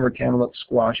 cucumber, cantaloupe,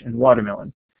 squash, and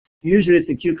watermelon. Usually it's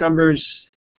the cucumbers,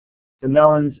 the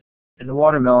melons, and the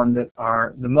watermelon that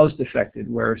are the most affected,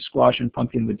 where squash and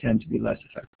pumpkin would tend to be less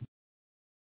affected.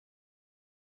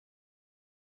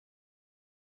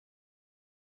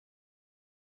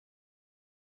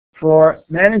 For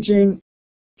managing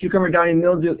cucumber downy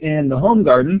mildew in the home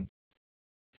garden,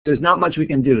 there's not much we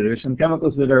can do. There's some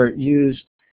chemicals that are used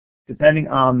depending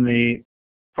on the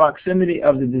proximity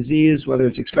of the disease, whether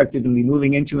it's expected to be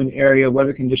moving into an area,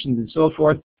 weather conditions, and so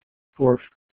forth, for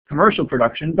commercial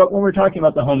production. But when we're talking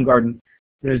about the home garden,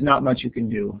 there's not much you can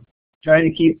do. Trying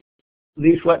to keep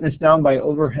leaf wetness down by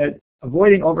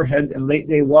avoiding overhead and late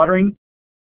day watering.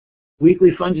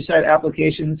 Weekly fungicide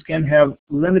applications can have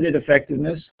limited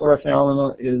effectiveness.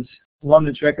 Chlorothalonil is one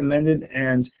that's recommended,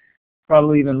 and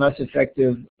probably even less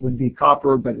effective would be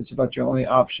copper, but it's about your only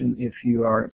option if you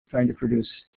are trying to produce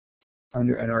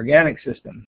under an organic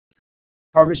system.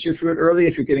 Harvest your fruit early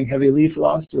if you're getting heavy leaf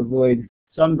loss to avoid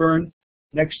sunburn.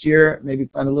 Next year, maybe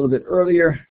plant a little bit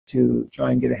earlier to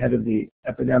try and get ahead of the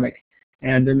epidemic.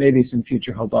 And there may be some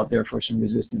future hope out there for some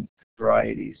resistant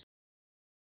varieties.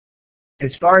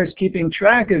 As far as keeping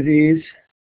track of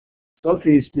both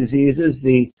these diseases,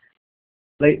 the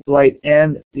late blight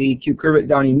and the cucurbit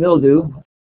downy mildew,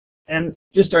 and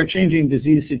just our changing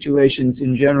disease situations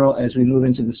in general as we move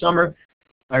into the summer,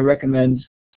 I recommend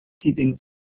keeping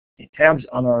tabs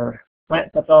on our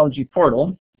plant pathology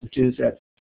portal, which is at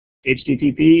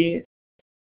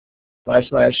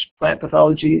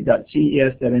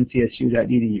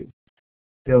http://plantpathology.ces.ncsu.edu.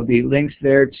 There will be links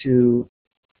there to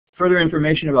further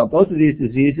information about both of these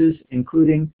diseases,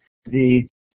 including the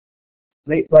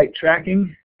late blight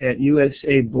tracking at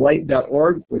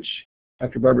usablight.org, which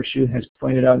Dr. Barbara Hsu has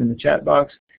pointed out in the chat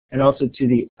box, and also to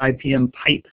the IPM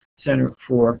PIPE Center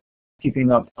for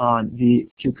keeping up on the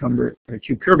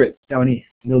cucurbit downy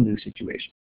mildew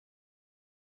situation.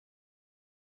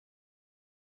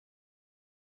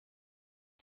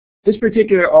 This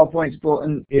particular all points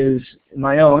bulletin is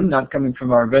my own, not coming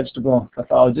from our vegetable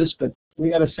pathologist, but we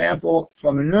got a sample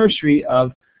from a nursery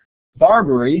of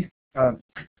barberry,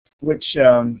 which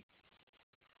I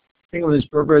think it was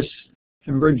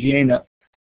Bertone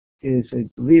is, I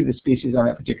believe, the species on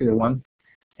that particular one.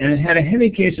 And it had a heavy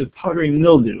case of powdery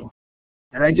mildew.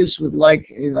 And I just would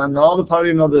like, on all the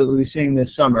powdery mildew that we'll be seeing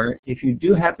this summer, if you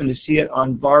do happen to see it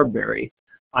on barberry,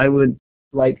 I would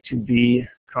like to be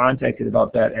contacted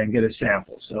about that and get a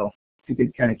sample. So if you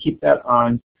could kind of keep that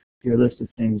on your list of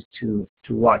things to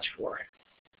watch for.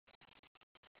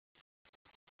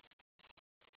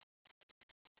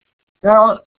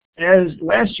 Now, as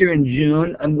last year in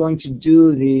June, I'm going to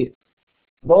do the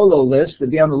BOLO list, the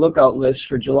Be on the Lookout list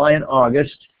for July and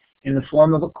August in the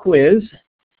form of a quiz.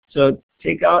 So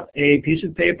take out a piece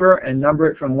of paper and number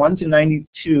it from 1 to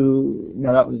 92.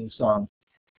 No, that was a song.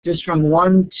 Just from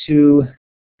 1 to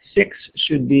 6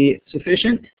 should be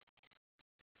sufficient.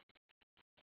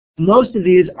 Most of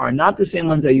these are not the same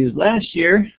ones I used last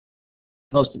year,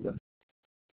 most of them.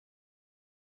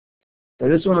 So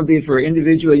this one will be for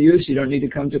individual use. You don't need to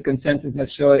come to consensus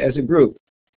necessarily as a group.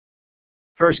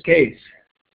 First case,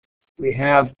 we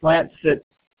have plants that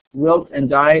wilt and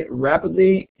die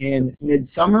rapidly in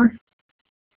midsummer.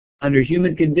 Under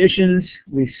humid conditions,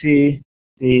 we see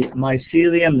the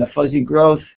mycelium, the fuzzy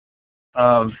growth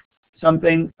of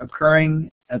something occurring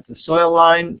at the soil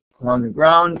line along the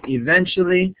ground.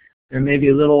 Eventually, there may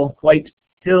be little white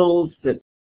hills that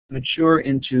mature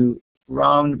into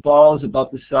round balls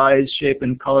about the size, shape,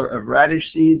 and color of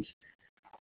radish seeds.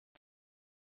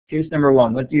 Case number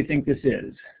 1, what do you think this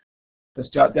is? Let's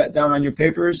jot that down on your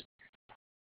papers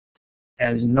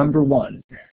as number 1.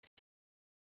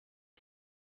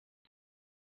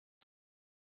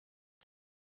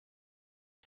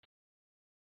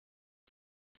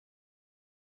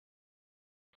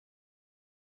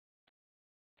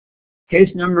 Case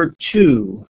number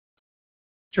 2,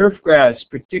 turf grass,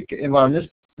 well, in this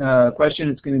question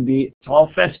it's going to be tall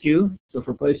fescue, so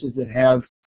for places that have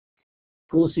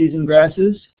cool season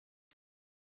grasses,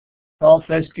 tall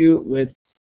fescue with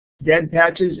dead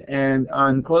patches, and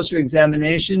on closer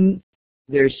examination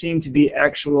there seem to be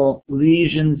actual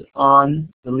lesions on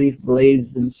the leaf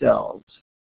blades themselves.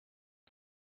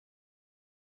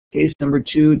 Case number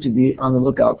 2 to be on the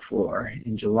lookout for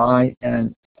in July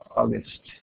and August.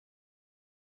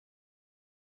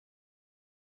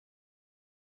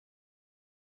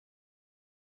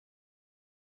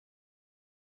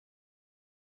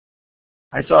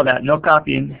 I saw that, no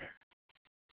copying.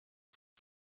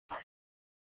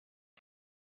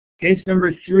 Case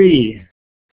number 3.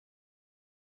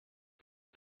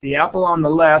 The apple on the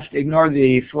left, ignore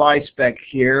the fly speck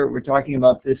here. We're talking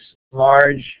about this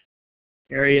large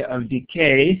area of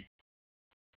decay.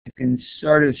 You can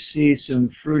sort of see some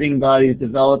fruiting bodies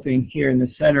developing here in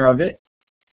the center of it.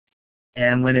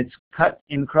 And when it's cut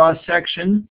in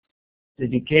cross-section, the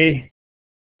decay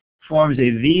forms a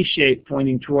V shape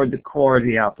pointing toward the core of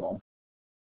the apple.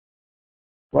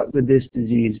 What would this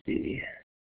disease be?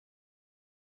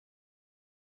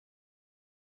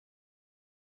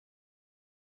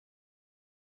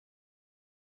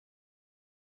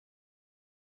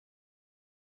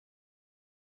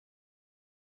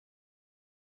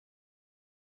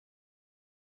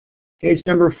 Case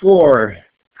number 4,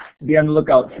 be on the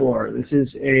lookout for. This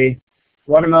is a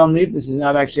watermelon leaf. This is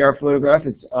not actually our photograph.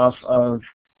 It's off of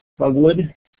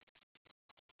bugwood.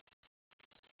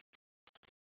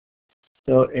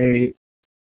 So a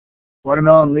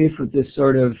watermelon leaf with this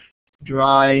sort of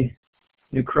dry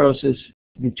necrosis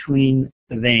between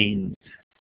the veins.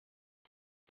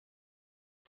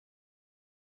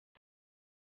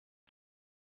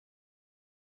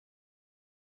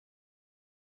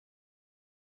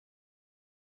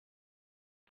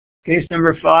 Case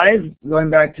number 5,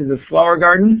 going back to the flower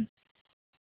garden.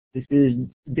 This is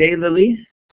daylily,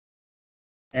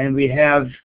 and we have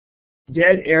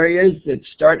dead areas that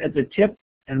start at the tip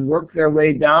and work their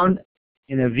way down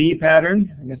in a V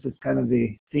pattern. I guess that's kind of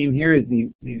the theme here, is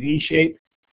the V shape,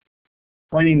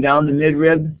 pointing down the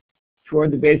midrib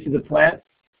toward the base of the plant,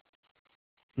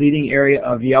 leading area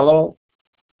of yellow,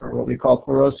 or what we call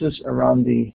chlorosis, around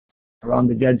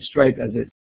the dead stripe as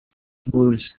it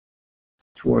moves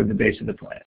toward the base of the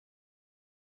plant.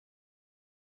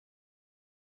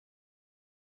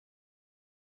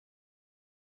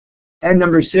 And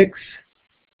number 6,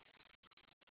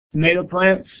 tomato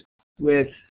plants with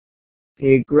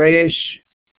a grayish,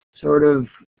 sort of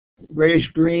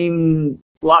grayish-green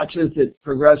blotches that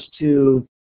progress to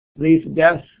leaf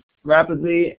death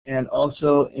rapidly and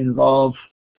also involve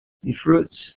the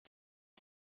fruits.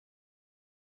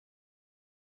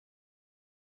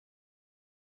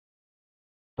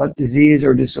 What disease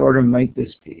or disorder might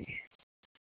this be?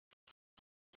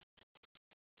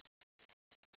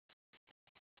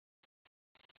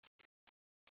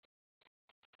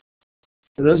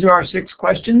 So those are our 6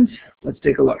 questions. Let's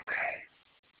take a look.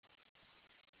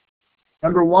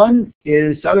 Number 1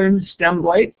 is southern stem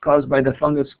blight caused by the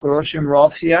fungus Sclerotium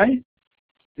ralphii.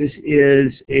 This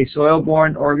is a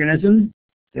soil-borne organism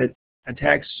that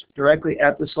attacks directly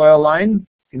at the soil line.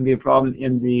 It can be a problem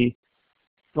in the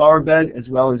flower bed as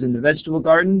well as in the vegetable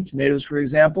garden, tomatoes for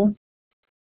example.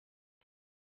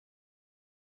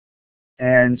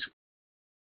 And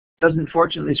doesn't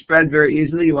fortunately spread very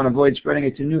easily. You want to avoid spreading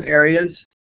it to new areas.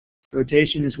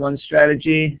 Rotation is one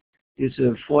strategy. Use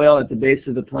of foil at the base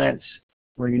of the plants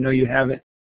where you know you have it.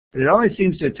 But it always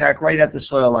seems to attack right at the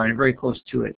soil line, very close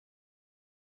to it.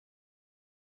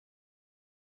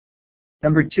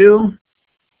 Number 2,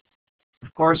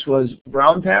 of course, was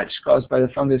brown patch caused by the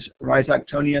fungus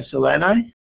Rhizoctonia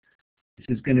solanae. This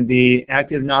is going to be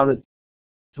active now that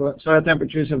soil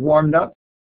temperatures have warmed up,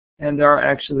 and there are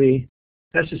actually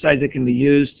pesticides that can be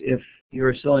used if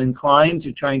you're still inclined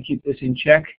to try and keep this in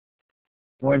check.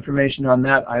 More information on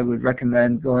that, I would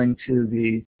recommend going to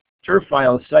the Turf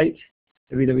Files site,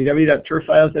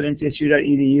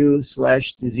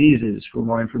 www.turffiles.ntsu.edu/diseases for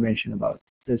more information about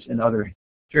this and other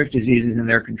turf diseases and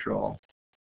their control.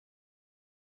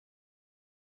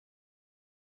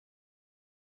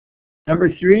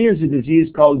 Number 3 is a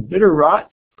disease called bitter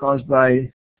rot caused by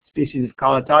a species of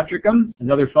Calototricum,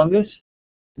 another fungus.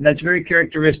 And that's very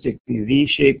characteristic, the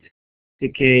V-shaped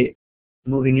decay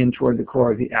moving in toward the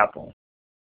core of the apple.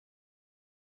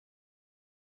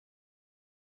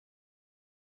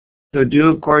 So do,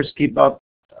 of course, keep up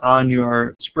on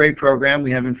your spray program.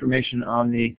 We have information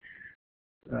on the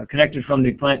connected from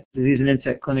the Plant Disease and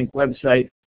Insect Clinic website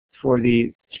for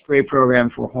the spray program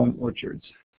for home orchards.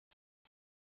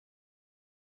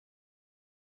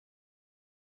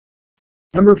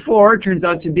 Number 4 turns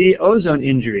out to be ozone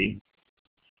injury.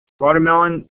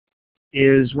 Watermelon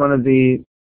is one of the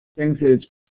things that it's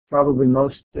probably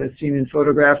most seen and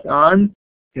photographed on.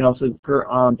 It can also occur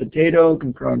on potato, can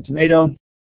occur on tomato,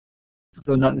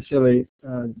 though not necessarily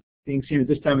being seen at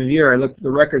this time of year. I looked at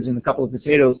the records in a couple of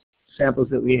potato samples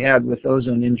that we had with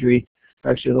ozone injury,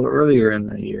 actually a little earlier in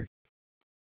the year.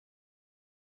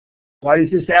 Why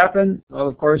does this happen? Well,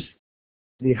 of course,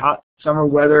 the hot summer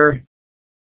weather,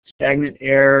 stagnant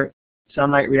air,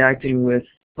 sunlight reacting with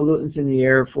pollutants in the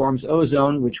air forms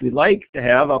ozone, which we like to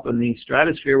have up in the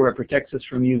stratosphere where it protects us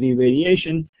from UV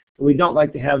radiation, but we don't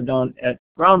like to have down at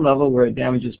ground level where it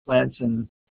damages plants and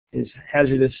is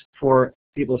hazardous for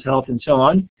people's health and so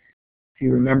on. If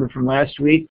you remember from last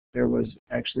week, there was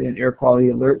actually an air quality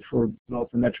alert for both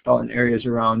the metropolitan areas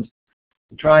around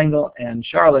the Triangle and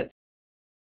Charlotte.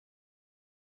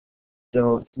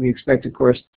 So we expect, of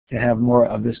course, to have more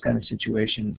of this kind of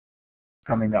situation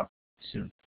coming up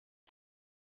soon.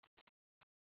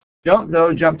 Don't,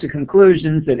 though, jump to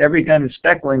conclusions that every kind of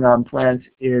speckling on plants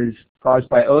is caused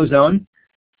by ozone.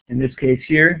 In this case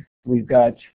here, we've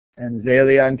got an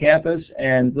azalea on campus,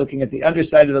 and looking at the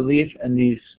underside of the leaf and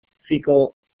these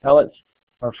fecal pellets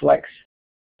or flecks,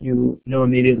 you know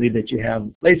immediately that you have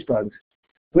lace bugs,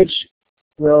 which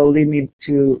will lead me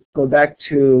to go back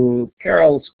to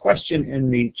Carol's question in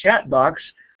the chat box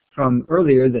from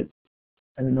earlier that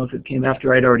I don't know if it came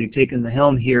after I'd already taken the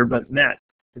helm here, but Matt,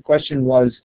 the question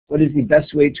was, what is the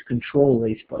best way to control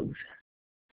lace bugs?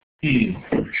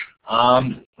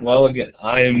 Well, again,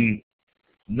 I'm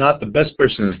not the best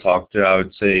person to talk to. I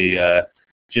would say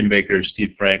Jim Baker or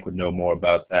Steve Frank would know more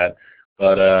about that.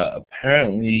 But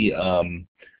apparently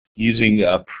using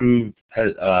approved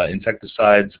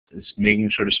insecticides is making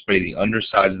sure to spray the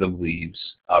undersides of the leaves.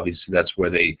 Obviously, that's where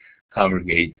they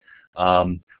congregate.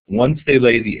 Once they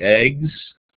lay the eggs,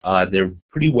 they're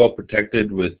pretty well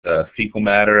protected with fecal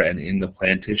matter and in the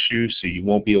plant tissue, so you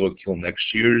won't be able to kill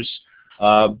next year's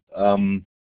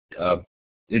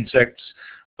insects.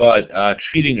 But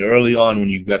treating early on when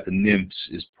you've got the nymphs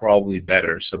is probably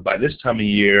better. So by this time of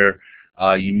year,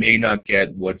 you may not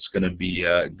get what's going to be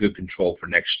good control for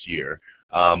next year.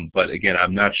 But again,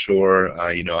 I'm not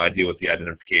sure. You know, I deal with the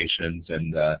identifications,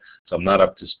 and so I'm not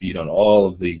up to speed on all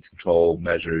of the control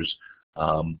measures.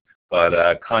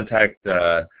 But contact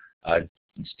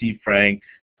Steve Frank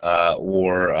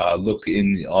or look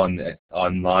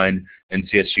online.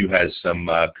 NCSU has some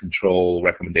control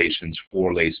recommendations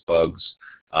for lace bugs.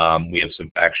 We have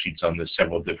some fact sheets on the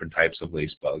several different types of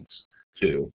lace bugs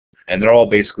too, and they're all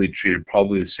basically treated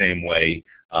probably the same way.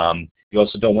 You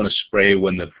also don't want to spray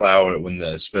when the flower,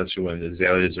 especially when the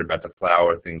azaleas are about to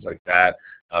flower, things like that,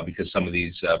 because some of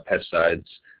these pesticides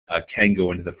can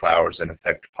go into the flowers and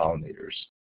affect pollinators.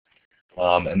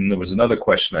 And there was another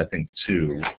question, I think,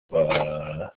 too,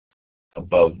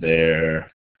 above there.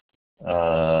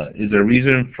 Is there a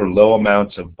reason for low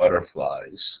amounts of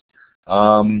butterflies?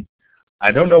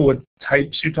 I don't know what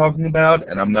types you're talking about,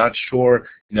 and I'm not sure.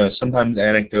 Sometimes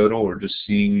anecdotal or just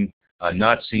seeing,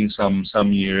 not seeing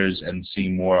some years and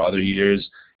seeing more other years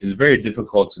is very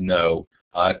difficult to know.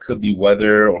 It could be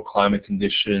weather or climate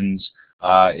conditions.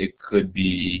 It could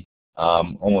be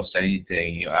almost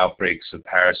anything, outbreaks of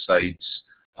parasites,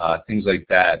 things like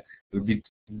that. It would be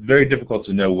very difficult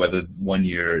to know whether one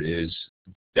year is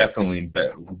definitely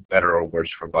better or worse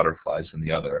for butterflies than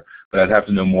the other. But I'd have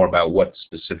to know more about what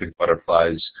specific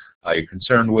butterflies you're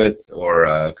concerned with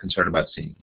or concerned about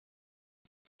seeing.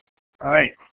 All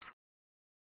right.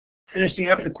 Finishing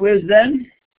up the quiz then.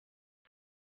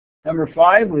 Number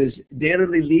 5 was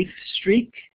daily leaf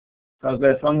streak, caused by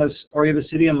the fungus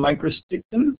Eriophyidae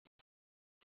microstictum.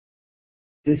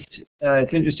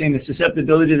 It's interesting, the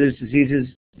susceptibility to this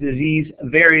disease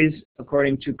varies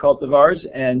according to cultivars,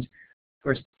 and of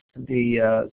course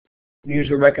the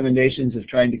usual recommendations of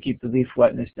trying to keep the leaf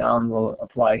wetness down will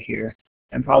apply here,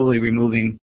 and probably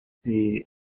removing the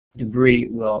debris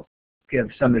will give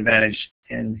some advantage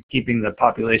in keeping the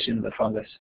population of the fungus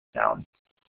down.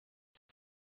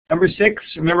 Number 6,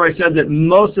 remember I said that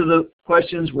most of the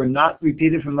questions were not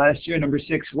repeated from last year. Number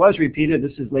 6 was repeated.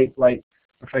 This is late blight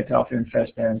or Phytophthora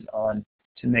infestans on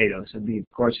tomatoes. So be,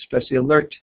 of course, especially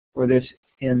alert for this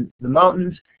in the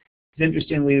mountains. It's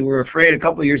interesting, we were afraid a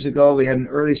couple of years ago, we had an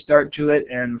early start to it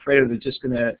and afraid it was just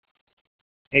going to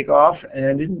take off, and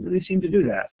it didn't really seem to do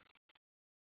that.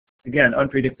 Again,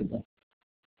 unpredictable.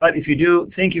 But if you do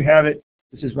think you have it,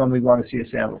 this is when we want to see a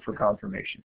sample for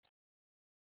confirmation.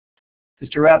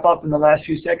 Just to wrap up in the last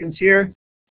few seconds here,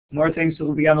 more things that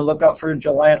will be on the lookout for in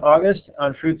July and August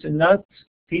on fruits and nuts: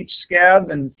 peach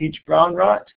scab and peach brown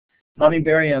rot,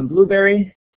 mummyberry and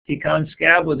blueberry. Pecan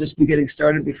scab will just be getting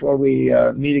started before we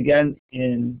meet again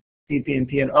in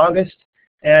PP&P in August.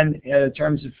 And in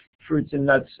terms of fruits and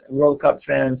nuts, World Cup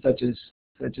fans such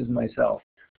as myself.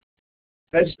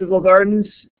 Vegetable gardens: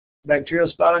 bacterial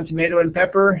spot on tomato and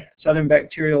pepper, southern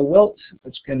bacterial wilt,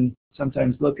 which can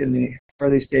sometimes look in the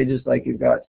early stages like you've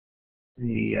got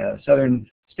the southern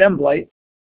stem blight,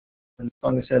 and the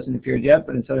fungus hasn't appeared yet,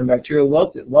 but in southern bacterial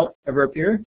wilt it won't ever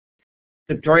appear.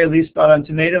 Septoria leaf spot on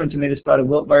tomato and tomato spotted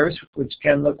wilt virus, which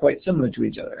can look quite similar to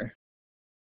each other.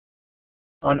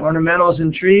 On ornamentals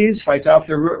and trees,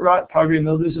 Phytophthora root rot, powdery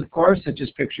mildews, of course, such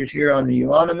as pictured here on the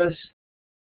Euonymus.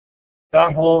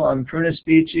 Dot hole on prunus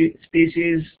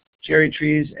species, cherry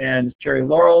trees, and cherry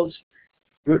laurels.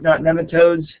 Root knot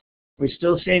nematodes. We're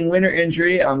still seeing winter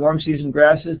injury on warm season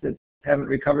grasses that haven't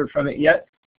recovered from it yet.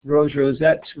 Rose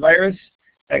rosette virus,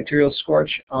 bacterial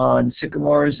scorch on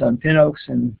sycamores, on pin oaks,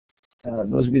 and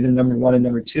those would be the number 1 and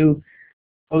number 2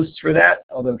 hosts for that,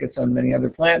 although it gets on many other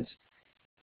plants.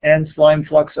 And slime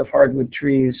flux of hardwood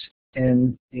trees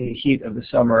in the heat of the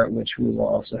summer, which we will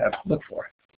also have to look for.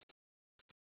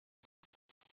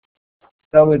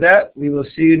 So with that, we will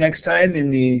see you next time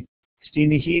in the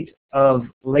steamy heat of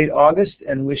late August,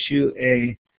 and wish you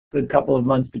a good couple of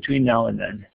months between now and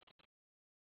then.